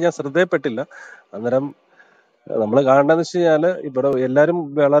പറയുന്നതായിട്ട് ഞാൻ ശ്രദ്ധയപ്പെട്ടില്ല. അന്നേരം നമ്മൾ കാണേണ്ടതെന്ന് വെച്ച് കഴിഞ്ഞാൽ ഇവിടെ എല്ലാവരും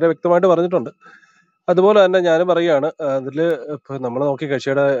വളരെ വ്യക്തമായിട്ട് പറഞ്ഞിട്ടുണ്ട്. അതുപോലെ തന്നെ ഞാനും പറയുകയാണ്, അതില് ഇപ്പൊ നമ്മൾ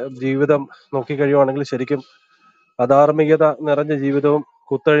കക്ഷിയുടെ ജീവിതം നോക്കിക്കഴിയുവാണെങ്കിൽ ശരിക്കും അധാർമികത നിറഞ്ഞ ജീവിതവും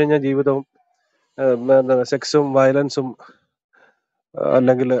കുത്തഴിഞ്ഞ ജീവിതവും സെക്സും വയലൻസും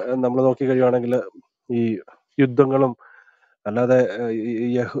അല്ലെങ്കിൽ നമ്മൾ നോക്കിക്കഴിയുവാണെങ്കിൽ ഈ യുദ്ധങ്ങളും, അല്ലാതെ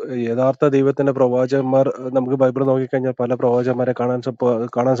യഥാർത്ഥ ദൈവത്തിന്റെ പ്രവാചകന്മാർ നമുക്ക് ബൈബിൾ നോക്കിക്കഴിഞ്ഞാൽ പല പ്രവാചകന്മാരെ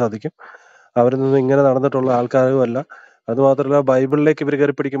കാണാൻ സാധിക്കും. അവരിൽ നിന്ന് ഇങ്ങനെ നടന്നിട്ടുള്ള ആൾക്കാരും അല്ല. അതുമാത്രമല്ല, ബൈബിളിലേക്ക് ഇവർ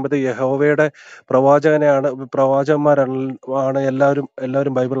കയറി പിടിക്കുമ്പോൾ യഹോവയുടെ പ്രവാചകന്മാരാണ്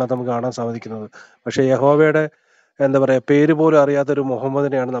എല്ലാവരും ബൈബിളിനകത്ത് നമുക്ക് കാണാൻ സാധിക്കുന്നത്. പക്ഷെ യഹോവയുടെ എന്താ പറയാ പേര് പോലും അറിയാത്തൊരു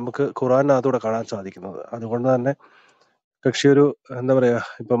മുഹമ്മദിനെയാണ് നമുക്ക് ഖുറാനകത്തൂടെ കാണാൻ സാധിക്കുന്നത്. അതുകൊണ്ട് തന്നെ കക്ഷി ഒരു എന്താ പറയാ,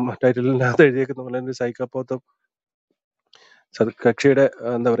 ഇപ്പം ടൈറ്റിലിനകത്ത് എഴുതിയേക്കുന്ന പോലെ തന്നെ സൈക്കോപാത്തും കക്ഷിയുടെ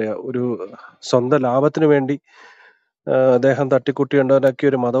എന്താ പറയാ ഒരു സ്വന്തം ലാഭത്തിന് വേണ്ടി അദ്ദേഹം തട്ടിക്കുട്ടിയുണ്ടാക്കിയ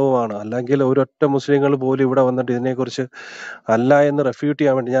ഒരു മതവുമാണ്. അല്ലെങ്കിൽ ഒരൊറ്റ മുസ്ലിങ്ങൾ പോലും ഇവിടെ വന്നിട്ട് ഇതിനെക്കുറിച്ച് അല്ല എന്ന് റെഫ്യൂട്ട്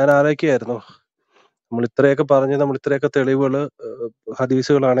ചെയ്യാൻ വേണ്ടി ഞാൻ ആലോചിക്കുകയായിരുന്നു. നമ്മൾ ഇത്രയൊക്കെ തെളിവുകൾ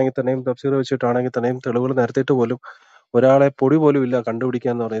ഹദീസുകളാണെങ്കിൽ തന്നെയും തഫ്സീർ വെച്ചിട്ടാണെങ്കിൽ തന്നെയും തെളിവുകൾ നിരത്തിയിട്ട് പോലും ഒരാളെ പൊടി പോലും ഇല്ല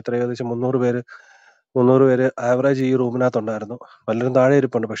കണ്ടുപിടിക്കാന്ന് പറഞ്ഞാൽ. ഇത്ര ഏകദേശം 300 പേര് ആവറേജ് ഈ റൂമിനകത്തുണ്ടായിരുന്നു. പലരും താഴെ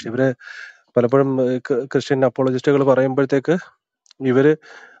ഇരിപ്പുണ്ട്. പക്ഷെ ഇവര് പലപ്പോഴും ക്രിസ്ത്യൻ അപ്പോളജിസ്റ്റുകൾ പറയുമ്പോഴത്തേക്ക് ഇവര്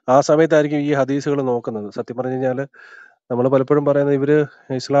ആ സമയത്തായിരിക്കും ഈ ഹദീസുകൾ നോക്കുന്നത്. സത്യം പറഞ്ഞു കഴിഞ്ഞാൽ നമ്മൾ പലപ്പോഴും പറയുന്നത് ഇവര്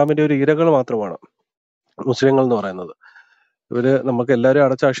ഇസ്ലാമിന്റെ ഒരു ഇരകൾ മാത്രമാണ് മുസ്ലിങ്ങൾ എന്ന് പറയുന്നത്. ഇവര് നമുക്ക് എല്ലാവരും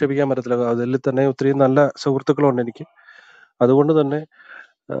അടച്ചാക്ഷേപിക്കാൻ പറ്റത്തില്ല. അതിൽ തന്നെ ഒത്തിരി നല്ല സുഹൃത്തുക്കളുണ്ട് എനിക്ക്. അതുകൊണ്ട് തന്നെ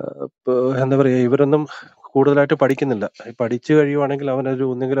എന്താ പറയുക, ഇവരൊന്നും കൂടുതലായിട്ട് പഠിക്കുന്നില്ല. പഠിച്ചു കഴിയുവാണെങ്കിൽ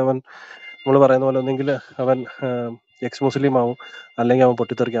ഒന്നെങ്കിൽ അവൻ നമ്മൾ പറയുന്ന പോലെ ഒന്നെങ്കിൽ അവൻ എക്സ് മുസ്ലിം ആവും, അല്ലെങ്കിൽ അവൻ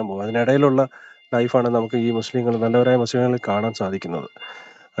പൊട്ടിത്തെറിക്കാൻ പോകും. അതിനിടയിലുള്ള ലൈഫാണ് നമുക്ക് ഈ മുസ്ലിങ്ങൾ, നല്ലവരായ മുസ്ലിങ്ങളിൽ കാണാൻ സാധിക്കുന്നത്.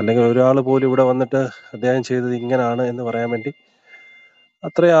 അല്ലെങ്കിൽ ഒരാൾ പോലും ഇവിടെ വന്നിട്ട് അദ്ദേഹം ചെയ്തത് ഇങ്ങനാണ് എന്ന് പറയാൻ വേണ്ടി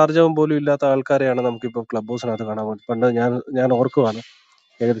അത്രയും ആർജവം പോലും ഇല്ലാത്ത ആൾക്കാരെയാണ് നമുക്കിപ്പോൾ ക്ലബ് ഹൗസിനകത്ത് കാണാൻ പറ്റും. പണ്ട് ഞാൻ ഓർക്കുവാണ്,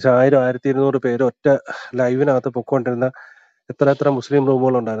 ഏകദേശം 1000-1200 പേര് ഒറ്റ ലൈവിനകത്ത് പൊക്കോണ്ടിരുന്ന എത്ര മുസ്ലിം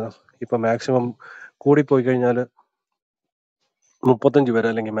റൂമുകളുണ്ടായിരുന്നു. ഇപ്പൊ മാക്സിമം കൂടിപ്പോയി കഴിഞ്ഞാൽ 35 പേര്,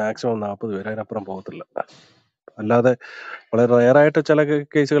 അല്ലെങ്കിൽ മാക്സിമം 40 പേര്, അതിനപ്പുറം പോകത്തില്ല. അല്ലാതെ വളരെ റയറായിട്ട് ചില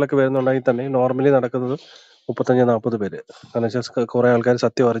കേസുകളൊക്കെ വരുന്നുണ്ടെങ്കിൽ തന്നെ നോർമലി നടക്കുന്നത് 35-40 പേര്. കാരണം വെച്ചാൽ കുറെ ആൾക്കാർ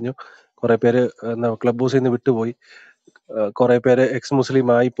സത്യം അറിഞ്ഞു, കുറെ പേര് ക്ലബ് ഹൗസിൽ നിന്ന് വിട്ടുപോയി, കുറെ പേര് എക്സ് മുസ്ലിം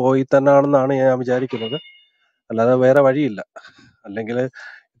ആയി പോയി തന്നെയാണെന്നാണ് ഞാൻ വിചാരിക്കുന്നത്. അല്ലാതെ വേറെ വഴിയില്ല. അല്ലെങ്കിൽ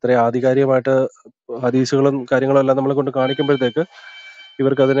ഇത്രയും ആധികാരികമായിട്ട് ഹദീസുകളും കാര്യങ്ങളും എല്ലാം നമ്മളെ കൊണ്ട് കാണിക്കുമ്പോഴത്തേക്ക്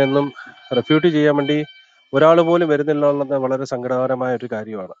ഇവർക്ക് അതിനൊന്നും റെഫ്യൂട്ട് ചെയ്യാൻ വേണ്ടി ഒരാൾ പോലും വരുന്നില്ല എന്നുള്ളത് വളരെ സങ്കടകരമായ ഒരു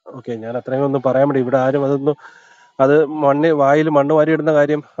കാര്യമാണ്. ഓക്കെ, ഞാൻ അത്രയും ഒന്നും പറയാൻ വേണ്ടി ഇവിടെ ആരും അത് വായിൽ മണ്ണ് വാരിയിടുന്ന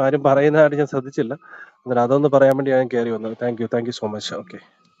കാര്യം ആരും പറയുന്നതായിട്ട് ഞാൻ ശ്രദ്ധിച്ചില്ല. എന്നിട്ട് അതൊന്ന് പറയാൻ വേണ്ടി ഞാൻ കയറി വന്നത്. Thank you so much. Okay,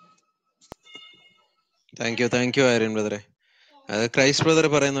 thank you Aryan ബ്രദറെ. അത് ക്രൈസ്റ്റ് ബ്രദറെ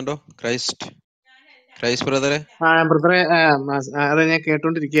പറയുന്നുണ്ടോ? ക്രൈസ്റ്റ് ബ്രദറെ. ബ്രദറെ, അത് ഞാൻ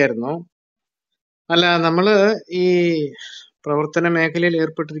കേട്ടോണ്ടിരിക്കുകയായിരുന്നു. അല്ല, നമ്മള് ഈ പ്രവർത്തന മേഖലയിൽ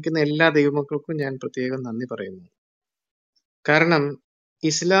ഏർപ്പെട്ടിരിക്കുന്ന എല്ലാ ദൈവമക്കൾക്കും ഞാൻ പ്രത്യേകം നന്ദി പറയുന്നു. കാരണം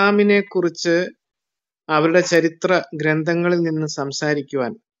ഇസ്ലാമിനെ കുറിച്ച് അവരുടെ ചരിത്ര ഗ്രന്ഥങ്ങളിൽ നിന്ന്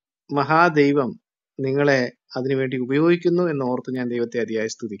സംസാരിക്കുവാൻ മഹാദൈവം നിങ്ങളെ അതിനുവേണ്ടി ഉപയോഗിക്കുന്നു എന്ന് ഓർത്ത് ഞാൻ ദൈവത്തെ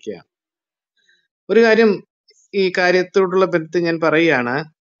അതിയായി സ്തുതിക്കുകയാണ്. ഒരു കാര്യം ഈ കാര്യത്തോടുള്ള ബന്ധത്തിൽ ഞാൻ പറയുകയാണ്.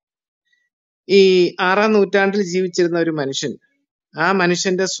 ഈ 6-ാം നൂറ്റാണ്ടിൽ ജീവിച്ചിരുന്ന ഒരു മനുഷ്യൻ, ആ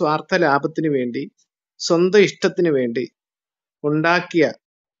മനുഷ്യന്റെ സ്വാർത്ഥ ലാഭത്തിന് വേണ്ടി, സ്വന്തം ഇഷ്ടത്തിന് വേണ്ടി ഉണ്ടാക്കിയ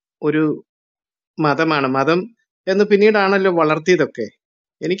ഒരു മതമാണ്. മതം എന്ന് പിന്നീടാണല്ലോ വളർത്തിയതൊക്കെ.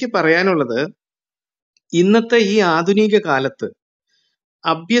 എനിക്ക് പറയാനുള്ളത്, ഇന്നത്തെ ഈ ആധുനിക കാലത്ത്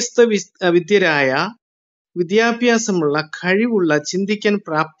അഭ്യസ്ത വിദ്യരായ, വിദ്യാഭ്യാസമുള്ള, കഴിവുള്ള, ചിന്തിക്കാൻ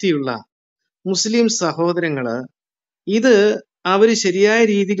പ്രാപ്തിയുള്ള മുസ്ലിം സഹോദരങ്ങള് ഇത് അവര് ശരിയായ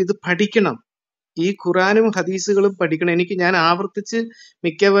രീതിയിൽ ഇത് പഠിക്കണം. ഈ ഖുറാനും ഹദീസുകളും പഠിക്കണം. ഞാൻ ആവർത്തിച്ച്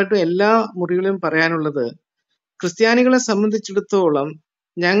മിക്കവാറും എല്ലാ മുറികളിലും പറയാനുള്ളത്, ക്രിസ്ത്യാനികളെ സംബന്ധിച്ചിടത്തോളം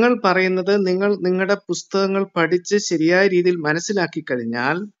ഞങ്ങൾ പറയുന്നത്, നിങ്ങളുടെ പുസ്തകങ്ങൾ പഠിച്ച് ശരിയായ രീതിയിൽ മനസ്സിലാക്കി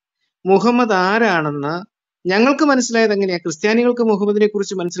കഴിഞ്ഞാൽ മുഹമ്മദ് ആരാണെന്ന് ഞങ്ങൾക്ക് മനസ്സിലായത് എങ്ങനെയാ? ക്രിസ്ത്യാനികൾക്ക് മുഹമ്മദിനെ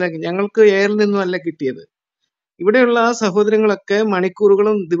കുറിച്ച് മനസ്സിലാക്കി, ഞങ്ങൾക്ക് എയറിൽ നിന്നും അല്ല കിട്ടിയത്. ഇവിടെയുള്ള സഹോദരങ്ങളൊക്കെ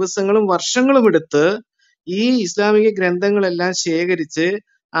മണിക്കൂറുകളും ദിവസങ്ങളും വർഷങ്ങളും എടുത്ത് ഈ ഇസ്ലാമിക ഗ്രന്ഥങ്ങളെല്ലാം ശേഖരിച്ച്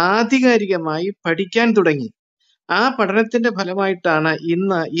ആധികാരികമായി പഠിക്കാൻ തുടങ്ങി. ആ പഠനത്തിന്റെ ഫലമായിട്ടാണ്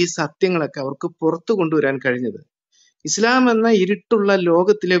ഇന്ന് ഈ സത്യങ്ങളൊക്കെ അവർക്ക് പുറത്തു കൊണ്ടുവരാൻ കഴിഞ്ഞത്. ഇസ്ലാം എന്ന ഇരുട്ടുള്ള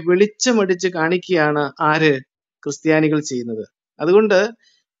ലോകത്തിലെ വെളിച്ചമടിച്ച് കാണിക്കുകയാണ് ആര്? ക്രിസ്ത്യാനികൾ ചെയ്യുന്നത്. അതുകൊണ്ട്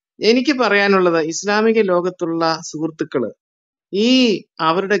എനിക്ക് പറയാനുള്ളത്, ഇസ്ലാമിക ലോകത്തുള്ള സുഹൃത്തുക്കള് ഈ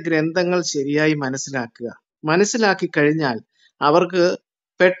അവരുടെ ഗ്രന്ഥങ്ങൾ ശരിയായി മനസ്സിലാക്കി കഴിഞ്ഞാൽ അവർക്ക്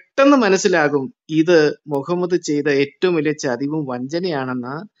പെട്ടെന്ന് മനസ്സിലാകും ഇത് മുഹമ്മദ് ചെയ്ത ഏറ്റവും വലിയ ചതിവും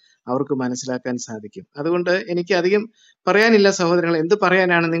വഞ്ചനയാണെന്ന് അവർക്ക് മനസ്സിലാക്കാൻ സാധിക്കും. അതുകൊണ്ട് എനിക്ക് അധികം പറയാനില്ല സഹോദരങ്ങൾ. എന്ത്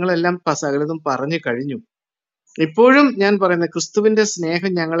പറയാനാണ്? നിങ്ങളെല്ലാം സകലതും പറഞ്ഞു കഴിഞ്ഞു. ഇപ്പോഴും ഞാൻ പറയുന്നത്, ക്രിസ്തുവിന്റെ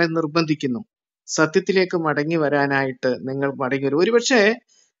സ്നേഹം ഞങ്ങളെ നിർബന്ധിക്കുന്നു. സത്യത്തിലേക്ക് മടങ്ങി വരാനായിട്ട് നിങ്ങൾ മടങ്ങി വരും. ഒരുപക്ഷെ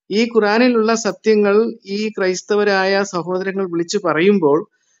ഈ ഖുറാനിലുള്ള സത്യങ്ങൾ ഈ ക്രൈസ്തവരായ സഹോദരങ്ങൾ വിളിച്ചു പറയുമ്പോൾ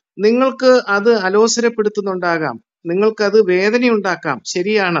നിങ്ങൾക്ക് അത് അലോസരപ്പെടുത്തുന്നുണ്ടാകാം, നിങ്ങൾക്കത് വേദനയുണ്ടാക്കാം.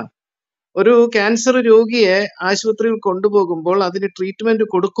 ശരിയാണ്. ഒരു ക്യാൻസർ രോഗിയെ ആശുപത്രിയിൽ കൊണ്ടുപോകുമ്പോൾ, അതിന് ട്രീറ്റ്മെന്റ്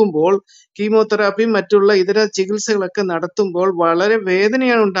കൊടുക്കുമ്പോൾ, കീമോതെറാപ്പിയും മറ്റുള്ള ഇതര ചികിത്സകളൊക്കെ നടത്തുമ്പോൾ വളരെ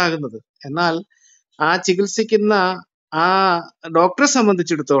വേദനയാണ് ഉണ്ടാകുന്നത്. എന്നാൽ ആ ചികിത്സിക്കുന്ന ആ ഡോക്ടറെ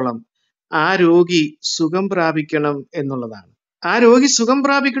സംബന്ധിച്ചിടത്തോളം ആ രോഗി സുഖം പ്രാപിക്കണം എന്നുള്ളതാണ്.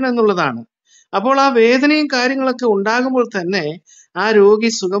 അപ്പോൾ ആ വേദനയും കാര്യങ്ങളൊക്കെ ഉണ്ടാകുമ്പോൾ തന്നെ ആ രോഗി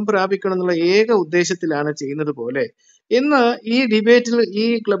സുഖം പ്രാപിക്കണം എന്നുള്ള ഏക ഉദ്ദേശത്തിലാണ് ചെയ്യുന്നത് പോലെ ഇന്ന് ഈ ഡിബേറ്റിൽ, ഈ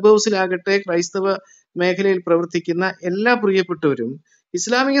ക്ലബ് ഹൗസിലാകട്ടെ, ക്രൈസ്തവ മേഖലയിൽ പ്രവർത്തിക്കുന്ന എല്ലാ പ്രിയപ്പെട്ടവരും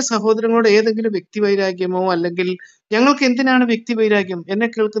ഇസ്ലാമിക സഹോദരങ്ങളോട് ഏതെങ്കിലും വ്യക്തിവൈരാഗ്യമോ, അല്ലെങ്കിൽ ഞങ്ങൾക്ക് എന്തിനാണ് വ്യക്തിവൈരാഗ്യം? എന്നെ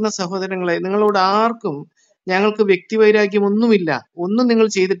കേൾക്കുന്ന സഹോദരങ്ങളെ, നിങ്ങളോട് ആർക്കും ഞങ്ങൾക്ക് വ്യക്തിവൈരാഗ്യം ഒന്നുമില്ല, ഒന്നും നിങ്ങൾ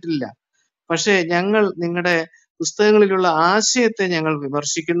ചെയ്തിട്ടില്ല. പക്ഷെ ഞങ്ങൾ നിങ്ങളുടെ പുസ്തകങ്ങളിലുള്ള ആശയത്തെ ഞങ്ങൾ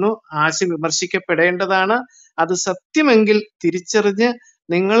വിമർശിക്കുന്നു. ആശയം വിമർശിക്കപ്പെടേണ്ടതാണ്. അത് സത്യമെങ്കിൽ തിരിച്ചറിഞ്ഞ്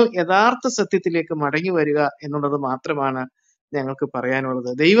നിങ്ങൾ യഥാർത്ഥ സത്യത്തിലേക്ക് മടങ്ങി വരിക എന്നുള്ളത് മാത്രമാണ് ഞങ്ങൾക്ക് പറയാനുള്ളത്.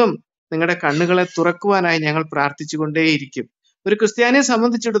 ദൈവം നിങ്ങളുടെ കണ്ണുകളെ തുറക്കുവാനായി ഞങ്ങൾ പ്രാർത്ഥിച്ചുകൊണ്ടേയിരിക്കും. ഒരു ക്രിസ്ത്യാനിയെ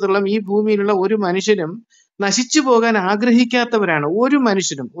സംബന്ധിച്ചിടത്തോളം ഈ ഭൂമിയിലുള്ള ഒരു മനുഷ്യനും നശിച്ചു പോകാൻ ആഗ്രഹിക്കാത്തവരാണ്. ഒരു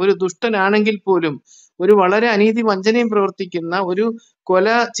മനുഷ്യനും, ഒരു ദുഷ്ടനാണെങ്കിൽ പോലും, ഒരു വളരെ അനീതി വഞ്ചനയും പ്രവർത്തിക്കുന്ന, ഒരു കൊല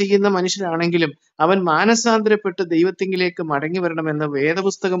ചെയ്യുന്ന മനുഷ്യനാണെങ്കിലും അവൻ മാനസാന്തരപ്പെട്ട് ദൈവത്തിങ്കിലേക്ക് മടങ്ങി വരണമെന്ന്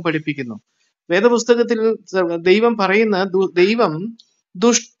വേദപുസ്തകം പഠിപ്പിക്കുന്നു. വേദപുസ്തകത്തിൽ ദൈവം പറയുന്ന ദൈവം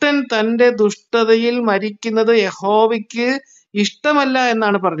ദുഷ്ടൻ തന്റെ ദുഷ്ടതയിൽ മരിക്കുന്നത് യഹോവയ്ക്ക് ഇഷ്ടമല്ല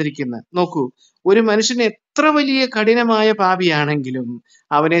എന്നാണ് പറഞ്ഞിരിക്കുന്നത്. നോക്കൂ, ഒരു മനുഷ്യൻ എത്ര വലിയ കഠിനമായ പാപിയാണെങ്കിലും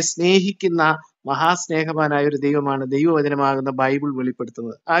അവനെ സ്നേഹിക്കുന്ന മഹാസ്നേഹവാനായ ഒരു ദൈവമാണ് ദൈവവചനമാകുന്ന ബൈബിൾ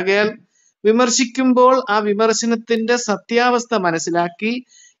വെളിപ്പെടുത്തുന്നത്. ആകയാൽ വിമർശിക്കുമ്പോൾ ആ വിമർശനത്തിന്റെ സത്യാവസ്ഥ മനസ്സിലാക്കി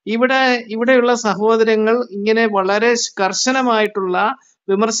ഇവിടെയുള്ള സഹോദരങ്ങൾ ഇങ്ങനെ വളരെ കർശനമായിട്ടുള്ള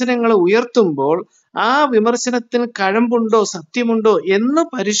വിമർശനങ്ങൾ ഉയർത്തുമ്പോൾ ആ വിമർശനത്തിന് കഴമ്പുണ്ടോ സത്യമുണ്ടോ എന്ന്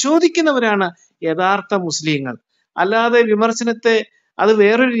പരിശോധിക്കുന്നവരാണ് യഥാർത്ഥ മുസ്ലിങ്ങൾ. അല്ലാതെ വിമർശനത്തെ അത്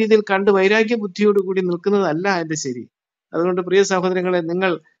വേറൊരു രീതിയിൽ കണ്ട് വൈരാഗ്യ ബുദ്ധിയോടുകൂടി നിൽക്കുന്നതല്ല എന്റെ ശരി. അതുകൊണ്ട് പ്രിയ സഹോദരങ്ങളെ,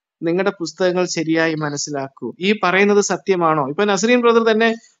 നിങ്ങൾ നിങ്ങളുടെ പുസ്തകങ്ങൾ ശരിയായി മനസ്സിലാക്കൂ. ഈ പറയുന്നത് സത്യമാണോ? ഇപ്പൊ നസ്രീൻ ബ്രദർ തന്നെ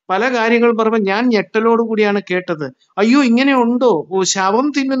പല കാര്യങ്ങളും പറയുമ്പോൾ ഞാൻ ഞെട്ടലോടുകൂടിയാണ് കേട്ടത്. അയ്യോ, ഇങ്ങനെ ഉണ്ടോ? ശവം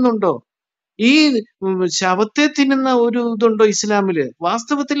തിന്നുന്നുണ്ടോ? ഈ ശവത്തെ തിന്നുന്ന ഒരു ഇതുണ്ടോ ഇസ്ലാമില്?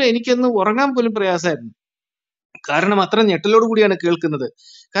 വാസ്തവത്തിൽ എനിക്കൊന്ന് ഉറങ്ങാൻ പോലും പ്രയാസമായിരുന്നു. കാരണം അത്ര ഞെട്ടലോട് കൂടിയാണ് കേൾക്കുന്നത്.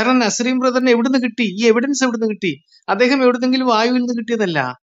 കാരണം നസ്രീം ബ്രദറിന് എവിടുന്ന് കിട്ടി? ഈ എവിഡൻസ് എവിടുന്ന് കിട്ടി? അദ്ദേഹം എവിടുന്നെങ്കിലും വായുവിൽ നിന്ന് കിട്ടിയതല്ല.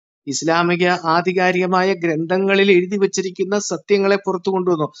 ഇസ്ലാമിക ആധികാരികമായ ഗ്രന്ഥങ്ങളിൽ എഴുതി വെച്ചിരിക്കുന്ന സത്യങ്ങളെ പുറത്തു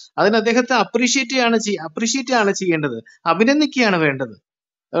കൊണ്ടുവന്നു. അതിന് അദ്ദേഹത്തെ അപ്രീഷിയേറ്റ് ആണ് ചെയ്യേണ്ടത്, അഭിനന്ദിക്കുകയാണ് വേണ്ടത്.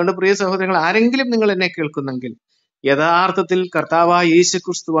 അതുകൊണ്ട് പ്രിയ സഹോദരങ്ങൾ, ആരെങ്കിലും നിങ്ങൾ എന്നെ കേൾക്കുന്നെങ്കിൽ, യഥാർത്ഥത്തിൽ കർത്താവായ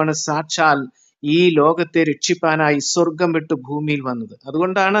യേശുക്രിസ്തുവാണ് സാക്ഷാൽ ഈ ലോകത്തെ രക്ഷിപ്പാനായി സ്വർഗം വിട്ട് ഭൂമിയിൽ വന്നത്.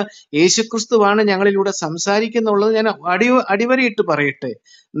 അതുകൊണ്ടാണ് യേശുക്രിസ്തുവാണ് ഞങ്ങളിലൂടെ സംസാരിക്കുന്നുള്ളത്. ഞാൻ അടിവരയിട്ട് പറയട്ടെ,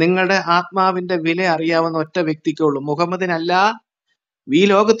 നിങ്ങളുടെ ആത്മാവിന്റെ വില അറിയാവുന്ന ഒറ്റ വ്യക്തിക്കുള്ളൂ, മുഹമ്മദിനല്ല, ഈ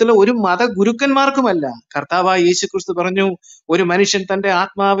ലോകത്തിലെ ഒരു മത ഗുരുക്കന്മാർക്കുമല്ല. കർത്താവായ യേശുക്രിസ്തു പറഞ്ഞു, ഒരു മനുഷ്യൻ തന്റെ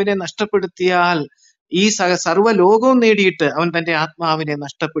ആത്മാവിനെ നഷ്ടപ്പെടുത്തിയാൽ, ഈ സർവ്വ ലോകവും നേടിയിട്ട് അവൻ തന്റെ ആത്മാവിനെ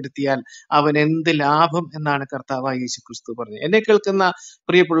നഷ്ടപ്പെടുത്തിയാൽ അവൻ എന്ത് ലാഭം എന്നാണ് കർത്താവായ യേശുക്രിസ്തു പറഞ്ഞത്. എന്നെ കേൾക്കുന്ന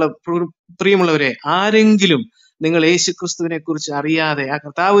പ്രിയമുള്ളവരെ, ആരെങ്കിലും നിങ്ങൾ യേശുക്രിസ്തുവിനെ കുറിച്ച് അറിയാതെ, ആ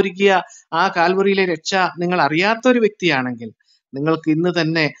കർത്താവ് ഒരുക്കിയ ആ കാൽവറിയിലെ രക്ഷ നിങ്ങൾ അറിയാത്ത ഒരു വ്യക്തിയാണെങ്കിൽ, നിങ്ങൾക്ക് ഇന്ന്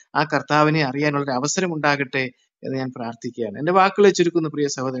തന്നെ ആ കർത്താവിനെ അറിയാനുള്ളൊരു അവസരം ഉണ്ടാകട്ടെ എന്ന് ഞാൻ പ്രാർത്ഥിക്കുകയാണ്. എന്റെ വാക്കുകളെ ചുരുക്കുന്നു പ്രിയ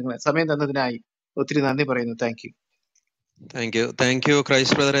സഹോദരങ്ങളെ. സമയം തന്നതിനായി ഒത്തിരി നന്ദി പറയുന്നു. Thank you. Thank you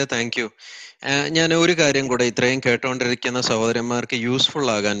Christ ബ്രദറെ, താങ്ക് യു. ഞാൻ ഒരു കാര്യം കൂടെ, ഇത്രയും കേട്ടോണ്ടിരിക്കുന്ന സഹോദരന്മാർക്ക് യൂസ്ഫുൾ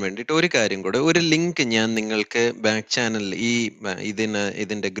ആകാൻ വേണ്ടിയിട്ട് ഒരു കാര്യം കൂടെ, ഒരു ലിങ്ക് ഞാൻ നിങ്ങൾക്ക് ബാക്ക് ചാനൽ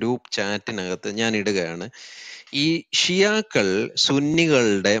ഇതിന്റെ ഗ്രൂപ്പ് ചാറ്റിനകത്ത് ഞാൻ ഇടുകയാണ്. ഈ ഷിയാക്കൾ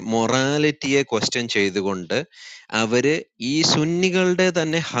സുന്നികളുടെ മൊറാലിറ്റിയെ ക്വസ്റ്റ്യൻ ചെയ്തുകൊണ്ട് അവര് ഈ സുന്നികളുടെ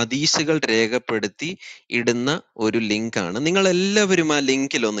തന്നെ ഹദീസുകൾ രേഖപ്പെടുത്തി ഇടുന്ന ഒരു ലിങ്കാണ്. നിങ്ങൾ എല്ലാവരും ആ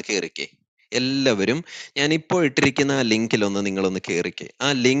ലിങ്കിൽ ഒന്ന് കയറിക്കേ. എല്ലാവരും ഞാൻ ഇപ്പോൾ ഇട്ടിരിക്കുന്ന ആ ലിങ്കിലൊന്ന് നിങ്ങളൊന്ന് കയറിക്കേ. ആ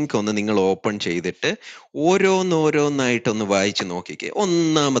ലിങ്ക് ഒന്ന് നിങ്ങൾ ഓപ്പൺ ചെയ്തിട്ട് ഓരോന്നോരോന്നായിട്ടൊന്ന് വായിച്ചു നോക്കിക്കേ.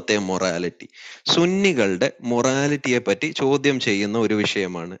 ഒന്നാമത്തെ മൊറാലിറ്റി, സുന്നികളുടെ മൊറാലിറ്റിയെ പറ്റി ചോദ്യം ചെയ്യുന്ന ഒരു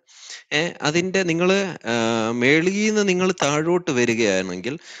വിഷയമാണ്. അതിന്റെ നിങ്ങൾ മേളീന്ന് നിങ്ങൾ താഴോട്ട്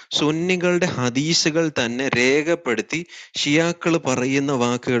വരികയാണെങ്കിൽ സുന്നികളുടെ ഹദീസുകൾ തന്നെ രേഖപ്പെടുത്തി ഷിയാക്കൾ പറയുന്ന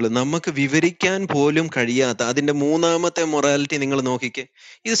വാക്കുകൾ നമുക്ക് വിവരിക്കാൻ പോലും കഴിയാത്ത അതിന്റെ മൂന്നാമത്തെ മൊറാലിറ്റി നിങ്ങൾ നോക്കിക്കേ.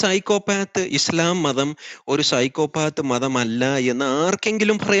 ഇത് സൈക്കോപാത്ത്, ഇസ്ലാം മതം ഒരു സൈക്കോപാത്ത് മതമല്ല എന്ന്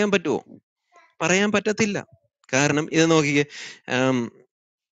ആർക്കെങ്കിലും പറയാൻ പറ്റുമോ? പറയാൻ പറ്റത്തില്ല. കാരണം ഇത് നോക്കിക്കേ,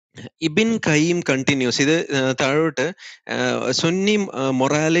 ഇബിൻ ഖയ്യിം കണ്ടിന്യൂസ് ഇത് താഴോട്ട്, Sunni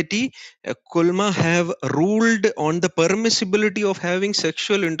morality കുൽമ have ruled on the പെർമിസിബിലിറ്റി of having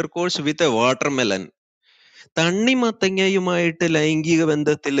sexual intercourse with a watermelon. തണ്ണിമത്തങ്ങയുമായിട്ട് ലൈംഗിക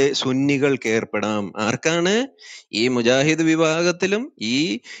ബന്ധത്തില് സുന്നികൾക്ക് ഏർപ്പെടാം. ആർക്കാണ്? ഈ മുജാഹിദ് വിഭാഗത്തിലും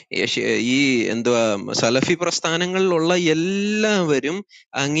ഈ എന്തുവാ സലഫി പ്രസ്ഥാനങ്ങളിലുള്ള എല്ലാവരും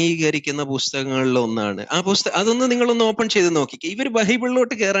അംഗീകരിക്കുന്ന പുസ്തകങ്ങളിൽ ഒന്നാണ് ആ പുസ്തകം. അതൊന്ന് നിങ്ങളൊന്ന് ഓപ്പൺ ചെയ്ത് നോക്കിക്കേ. ഇവർ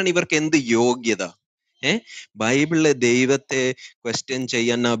ബൈബിളിലോട്ട് കയറാൻ ഇവർക്ക് എന്ത് യോഗ്യത? ബൈബിളിലെ ദൈവത്തെ ക്വസ്റ്റ്യൻ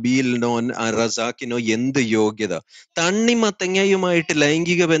ചെയ്യാൻ നബീലിനോ റസാക്കിനോ എന്ത് യോഗ്യത? തണ്ണിമത്തങ്ങയുമായിട്ട്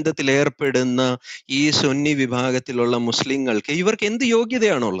ലൈംഗിക ബന്ധത്തിൽ ഏർപ്പെടുന്ന ഈ സുന്നി വിഭാഗത്തിലുള്ള മുസ്ലിങ്ങൾക്ക് ഇവർക്ക് എന്ത്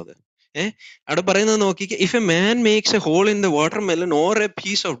യോഗ്യതയാണുള്ളത്? അവിടെ പറയുന്നത് നോക്കിക്കേ. If a man makes A whole in the watermelon or A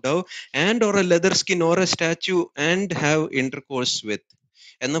piece of Dove and or A leather skin or A statue and have intercourse വിത്ത്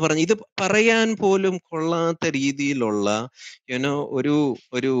എന്ന് പറഞ്ഞ്, ഇത് പറയാൻ പോലും കൊള്ളാത്ത രീതിയിലുള്ള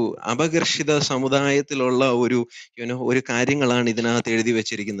ഒരു അപകർഷിത സമുദായത്തിലുള്ള ഒരു കാര്യങ്ങളാണ് ഇതിനകത്ത് എഴുതി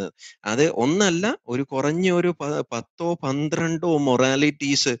വെച്ചിരിക്കുന്നത്. അത് ഒന്നല്ല, ഒരു കുറഞ്ഞ ഒരു 10-12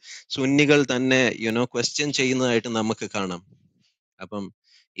 മൊറാലിറ്റീസ് സുന്നികൾ തന്നെ ക്വസ്റ്റ്യൻ ചെയ്യുന്നതായിട്ട് നമുക്ക് കാണാം. അപ്പം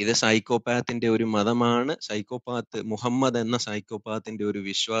ഇത് സൈക്കോപാത്തിന്റെ ഒരു മതമാണ്. മുഹമ്മദ് എന്ന സൈക്കോപാത്തിന്റെ ഒരു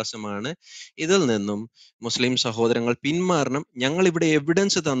വിശ്വാസമാണ്. ഇതിൽ നിന്നും മുസ്ലിം സഹോദരങ്ങൾ പിന്മാറണം. ഞങ്ങൾ ഇവിടെ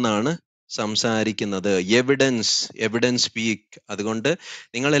എവിഡൻസ് തന്നാണ് സംസാരിക്കുന്നത്. Evidence speak. അതുകൊണ്ട്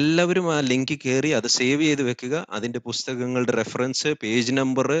നിങ്ങൾ എല്ലാവരും ആ ലിങ്ക് കയറി അത് സേവ് ചെയ്ത് വെക്കുക. അതിന്റെ പുസ്തകങ്ങളുടെ റെഫറൻസ്, പേജ്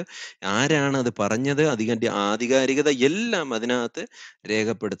നമ്പർ, ആരാണ് അത് പറഞ്ഞത്, അതിന്റെ ആധികാരികത എല്ലാം അതിനകത്ത്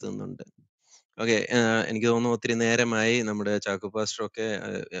രേഖപ്പെടുത്തുന്നുണ്ട്. ഓക്കെ, എനിക്ക് തോന്നുന്നു ഒത്തിരി നേരമായി. നമ്മുടെ ചാക്കോ പാസ്റ്റർ ഒക്കെ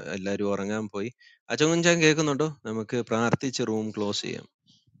എല്ലാവരും ഉറങ്ങാൻ പോയി. അച്ചങ്കുഞ്ചാൻ കേൾക്കുന്നുണ്ടോ? നമുക്ക് പ്രാർത്ഥിച്ച് റൂം ക്ലോസ് ചെയ്യാം.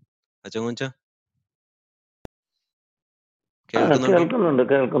 അച്ചങ്കുഞ്ച കേൾക്കുന്നുണ്ടോ?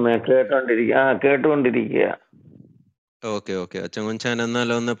 കേട്ടുകൊണ്ടിരിക്കുക. ഓക്കെ ഓക്കെ, അച്ചങ്കുഞ്ചാൻ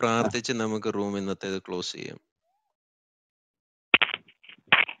എന്നാലും ഒന്ന് പ്രാർത്ഥിച്ച് നമുക്ക് റൂം ഇന്നത്തേത് ക്ലോസ് ചെയ്യാം.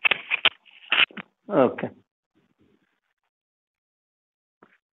 ഓക്കെ,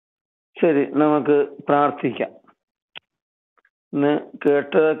 ശരി, നമുക്ക് പ്രാർത്ഥിക്കാം. ഇന്ന്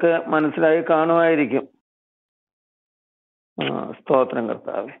കേട്ടതൊക്കെ മനസ്സിലായി കാണുമായിരിക്കും. സ്തോത്രം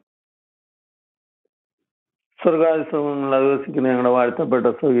കർത്താവേ. സ്വർഗാദിസ്വങ്ങൾ അധിവസിക്കുന്ന ഞങ്ങളുടെ വാഴ്ത്തപ്പെട്ട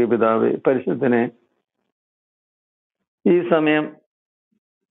സ്വർഗീയ പിതാവേ, പരിശുദ്ധനെ, ഈ സമയം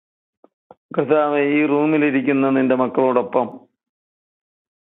കർത്താവേ ഈ റൂമിലിരിക്കുന്ന നിന്റെ മക്കളോടൊപ്പം,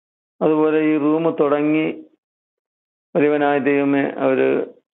 അതുപോലെ ഈ റൂം തുടങ്ങി വലിയവനായ ദൈവമേ അവര്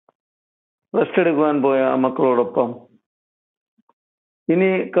റെസ്റ്റ് എടുക്കുവാൻ പോയ ആ മക്കളോടൊപ്പം,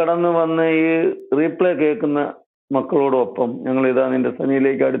 ഇനി കടന്നു വന്ന് ഈ റീപ്ലേ കേൾക്കുന്ന മക്കളോടൊപ്പം ഞങ്ങൾ ഇതാ നിന്റെ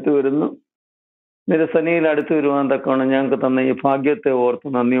സന്നിധിയിലേക്ക് അടുത്തു വരുന്നു. നിന്റെ സന്നിധിയിൽ അടുത്തു വരുവാൻ തക്കവണ്ണം ഞങ്ങൾക്ക് തന്ന ഈ ഭാഗ്യത്തെ ഓർത്ത്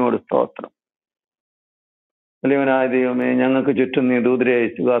നന്ദിയോട് സ്തോത്രം. വലിയവനായ ദൈവമേ, ഞങ്ങൾക്ക് ചുറ്റും നീ ദൂതരെ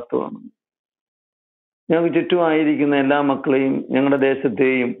അയച്ചു കാത്തുവാണ്. ഞങ്ങൾക്ക് ചുറ്റുമായിരിക്കുന്ന എല്ലാ മക്കളെയും, ഞങ്ങളുടെ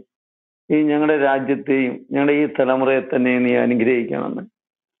ദേശത്തെയും ഈ ഞങ്ങളുടെ രാജ്യത്തെയും ഞങ്ങളുടെ ഈ തലമുറയെ തന്നെ നീ അനുഗ്രഹിക്കണമെന്ന്.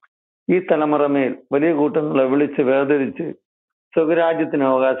 ഈ തലമുറമേൽ വലിയ കൂട്ടങ്ങളെ വിളിച്ച് വേർതിരിച്ച് സ്വരാജ്യത്തിന്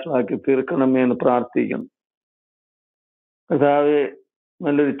അവകാശമാക്കി തീർക്കണമേ എന്ന് പ്രാർത്ഥിക്കുന്നു. കർത്താവേ,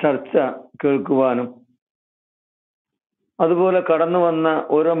 നല്ലൊരു ചർച്ച കേൾക്കുവാനും അതുപോലെ കടന്നു വന്ന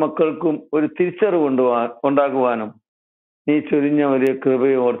ഓരോ മക്കൾക്കും ഒരു തിരിച്ചറിവ് ഉണ്ടാകുവാനും നീ ചൊരിഞ്ഞ വലിയ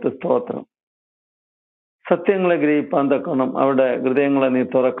കൃപയെ ഓർത്ത് സ്തോത്രം. സത്യങ്ങളെ ഗ്രഹിപ്പാൻ തക്കണം അവരുടെ ഹൃദയങ്ങളെ നീ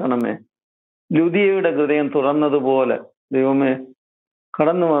തുറക്കണമേ. ലുദിയയുടെ ഹൃദയം തുറന്നതുപോലെ ദൈവമേ,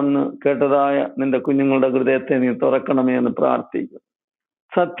 കടന്നു വന്ന് കേട്ടതായ നിന്റെ കുഞ്ഞുങ്ങളുടെ ഹൃദയത്തെ നീ തുറക്കണമേ എന്ന് പ്രാർത്ഥിക്കും.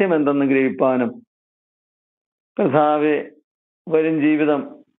 സത്യം എന്തെന്ന് ഗ്രഹിപ്പാനും കർത്താവേ, വരും ജീവിതം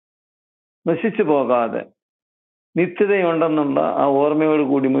നശിച്ചു പോകാതെ നിത്യതയുണ്ടെന്നുള്ള ആ ഓർമ്മയോട്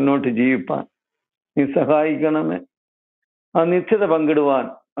കൂടി മുന്നോട്ട് ജീവിപ്പാൻ നീ സഹായിക്കണമേ. ആ നിത്യത പങ്കിടുവാൻ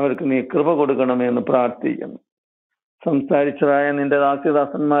അവർക്ക് നീ കൃപ കൊടുക്കണമേ എന്ന് പ്രാർത്ഥിക്കുന്നു. സംസാരിച്ചതായ നിന്റെ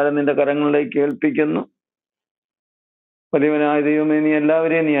ദാസ്യദാസന്മാരെ നിന്റെ കരങ്ങളിലേക്ക് ഏൽപ്പിക്കുന്നു. വലിയവനായ ദൈവമേ, നീ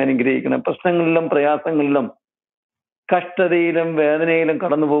എല്ലാവരെയും നീ അനുഗ്രഹിക്കണം. പ്രശ്നങ്ങളിലും പ്രയാസങ്ങളിലും കഷ്ടതയിലും വേദനയിലും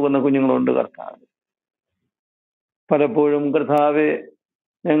കടന്നു പോകുന്ന കുഞ്ഞുങ്ങളുണ്ട് കർത്താവ്. പലപ്പോഴും കർത്താവെ,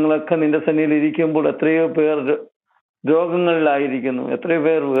 ഞങ്ങളൊക്കെ നിന്റെ സന്നിധിയിൽ ഇരിക്കുമ്പോൾ എത്രയോ പേർ രോഗങ്ങളിലായിരിക്കുന്നു, എത്രയോ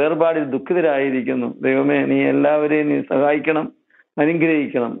പേർ വേർപാടിൽ ദുഃഖിതരായിരിക്കുന്നു. ദൈവമേ, നീ എല്ലാവരെയും നീ സഹായിക്കണം,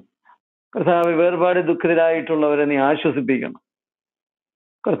 അനുഗ്രഹിക്കണം. കർത്താവെ, വേർപാട് ദുഃഖിതരായിട്ടുള്ളവരെ നീ ആശ്വസിപ്പിക്കണം.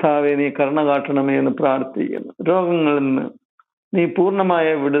 കർത്താവെ, നീ കരുണ കാട്ടണമേ എന്ന് പ്രാർത്ഥിക്കുന്നു. രോഗങ്ങളിൽ നിന്ന് നീ പൂർണ്ണമായ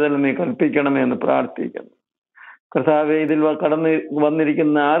വിടുതൽ നീ കൽപ്പിക്കണമേ എന്ന് പ്രാർത്ഥിക്കുന്നു. കർത്താവെ, ഇതിൽ കടന്ന്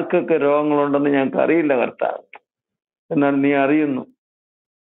വന്നിരിക്കുന്ന ആർക്കൊക്കെ രോഗങ്ങളുണ്ടെന്ന് ഞങ്ങൾക്ക് അറിയില്ല കർത്താവ്, എന്നാൽ നീ അറിയുന്നു.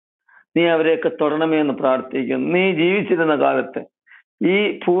 നീ അവരെയൊക്കെ തൊടണമേ എന്ന് പ്രാർത്ഥിക്കുന്നു. നീ ജീവിച്ചിരുന്ന കാലത്ത് ഈ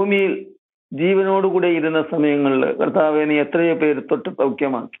ഭൂമിയിൽ ജീവനോടുകൂടെ ഇരുന്ന സമയങ്ങളിൽ കർത്താവെ, നീ എത്രയോ പേര് തൊട്ട്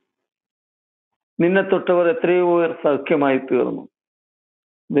സൗഖ്യമാക്കി. നിന്നെ തൊട്ടവർ എത്രയോ പേർ സൗഖ്യമായി തീർന്നു.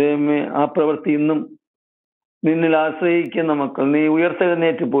 ദൈവമേ, ആ പ്രവൃത്തി ഇന്നും നിന്നിൽ ആശ്രയിക്കുന്ന മക്കൾ നീ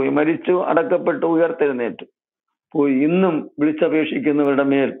ഉയർത്തെഴുന്നേറ്റ് പോയി, മരിച്ചു അടക്കപ്പെട്ട് ഉയർത്തെഴുന്നേറ്റ് പോയി ഇന്നും വിളിച്ചപേക്ഷിക്കുന്നവരുടെ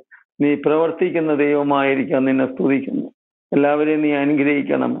മേൽ നീ പ്രവർത്തിക്കുന്ന ദൈവമായിരിക്കാൻ നിന്നെ സ്തുതിക്കുന്നു. എല്ലാവരെയും നീ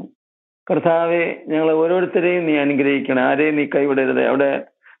അനുഗ്രഹിക്കണമേ കർത്താവെ. ഞങ്ങളെ ഓരോരുത്തരെയും നീ അനുഗ്രഹിക്കണം. ആരെയും നീ കൈവിടരുത്. അവിടെ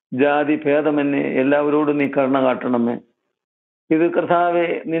ജാതി ഭേദമെന്നെ എല്ലാവരോടും നീ കരുണ കാട്ടണമേ. ഇത് കർത്താവെ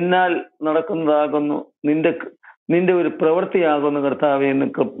നിന്നാൽ നടക്കുന്നതാകുന്നു, നിന്റെ ഒരു പ്രവൃത്തിയാകുന്നു കർത്താവെ ഇന്ന്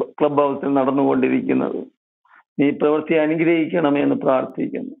ക്ലബ് ഹൗസിൽ നടന്നുകൊണ്ടിരിക്കുന്നത്. നീ പ്രവൃത്തി അനുഗ്രഹിക്കണമേ എന്ന്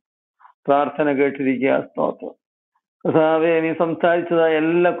പ്രാർത്ഥിക്കുന്നു. പ്രാർത്ഥന കേട്ടിരിക്കുക. സ്തോത്രം കർത്താവെ. നീ സംസാരിച്ചതായ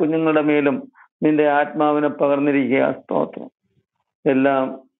എല്ലാ കുഞ്ഞുങ്ങളുടെ മേലും നിന്റെ ആത്മാവിനെ പകർന്നിരിക്കുക. സ്തോത്രം. എല്ലാം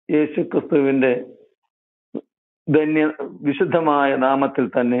യേശു ക്രിസ്തുവിന്റെ വിശുദ്ധമായ നാമത്തിൽ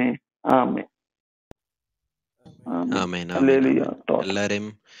തന്നെ. ആമേൻ. ആമേൻ. എല്ലാരെയും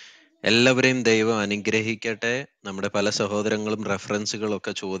എല്ലാവരെയും ദൈവം അനുഗ്രഹിക്കട്ടെ. നമ്മുടെ പല സഹോദരങ്ങളും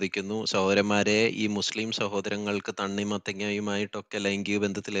റെഫറൻസുകളൊക്കെ ചോദിക്കുന്നു. സഹോദരന്മാരെ, ഈ മുസ്ലിം സഹോദരങ്ങൾക്ക് തണ്ണിമത്തങ്ങയുമായിട്ടൊക്കെ ലൈംഗിക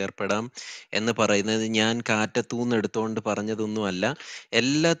ബന്ധത്തിൽ ഏർപ്പെടാം എന്ന് പറയുന്നത് ഞാൻ കാറ്റത്തൂന്ന് എടുത്തുകൊണ്ട് പറഞ്ഞതൊന്നുമല്ല.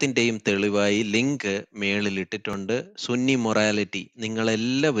 എല്ലാത്തിൻ്റെയും തെളിവായി ലിങ്ക് മേളിലിട്ടിട്ടുണ്ട്. സുന്നി മൊറാലിറ്റി,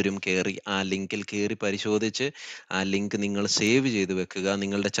 നിങ്ങളെല്ലാവരും കയറി ആ ലിങ്കിൽ കയറി പരിശോധിച്ച് ആ ലിങ്ക് നിങ്ങൾ സേവ് ചെയ്ത് വെക്കുക.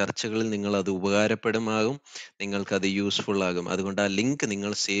 നിങ്ങളുടെ ചർച്ചകളിൽ നിങ്ങൾ അത് ഉപകാരപ്പെടുമാകും, നിങ്ങൾക്കത് യൂസ്ഫുൾ ആകും. അതുകൊണ്ട് ആ ലിങ്ക്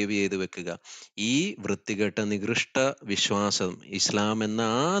നിങ്ങൾ സേവ് ചെയ്ത് വെക്കുക. ഈ വൃത്തികെട്ട നികൃഷ്ട വിശ്വാസം, ഇസ്ലാം എന്ന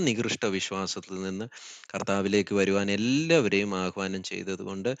ആ നികൃഷ്ട വിശ്വാസത്തിൽ നിന്ന് കർത്താവിലേക്ക് വരുവാൻ എല്ലാവരെയും ആഹ്വാനം ചെയ്തത്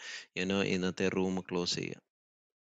കൊണ്ട് ഇന്നത്തെ റൂം ക്ലോസ് ചെയ്യാം.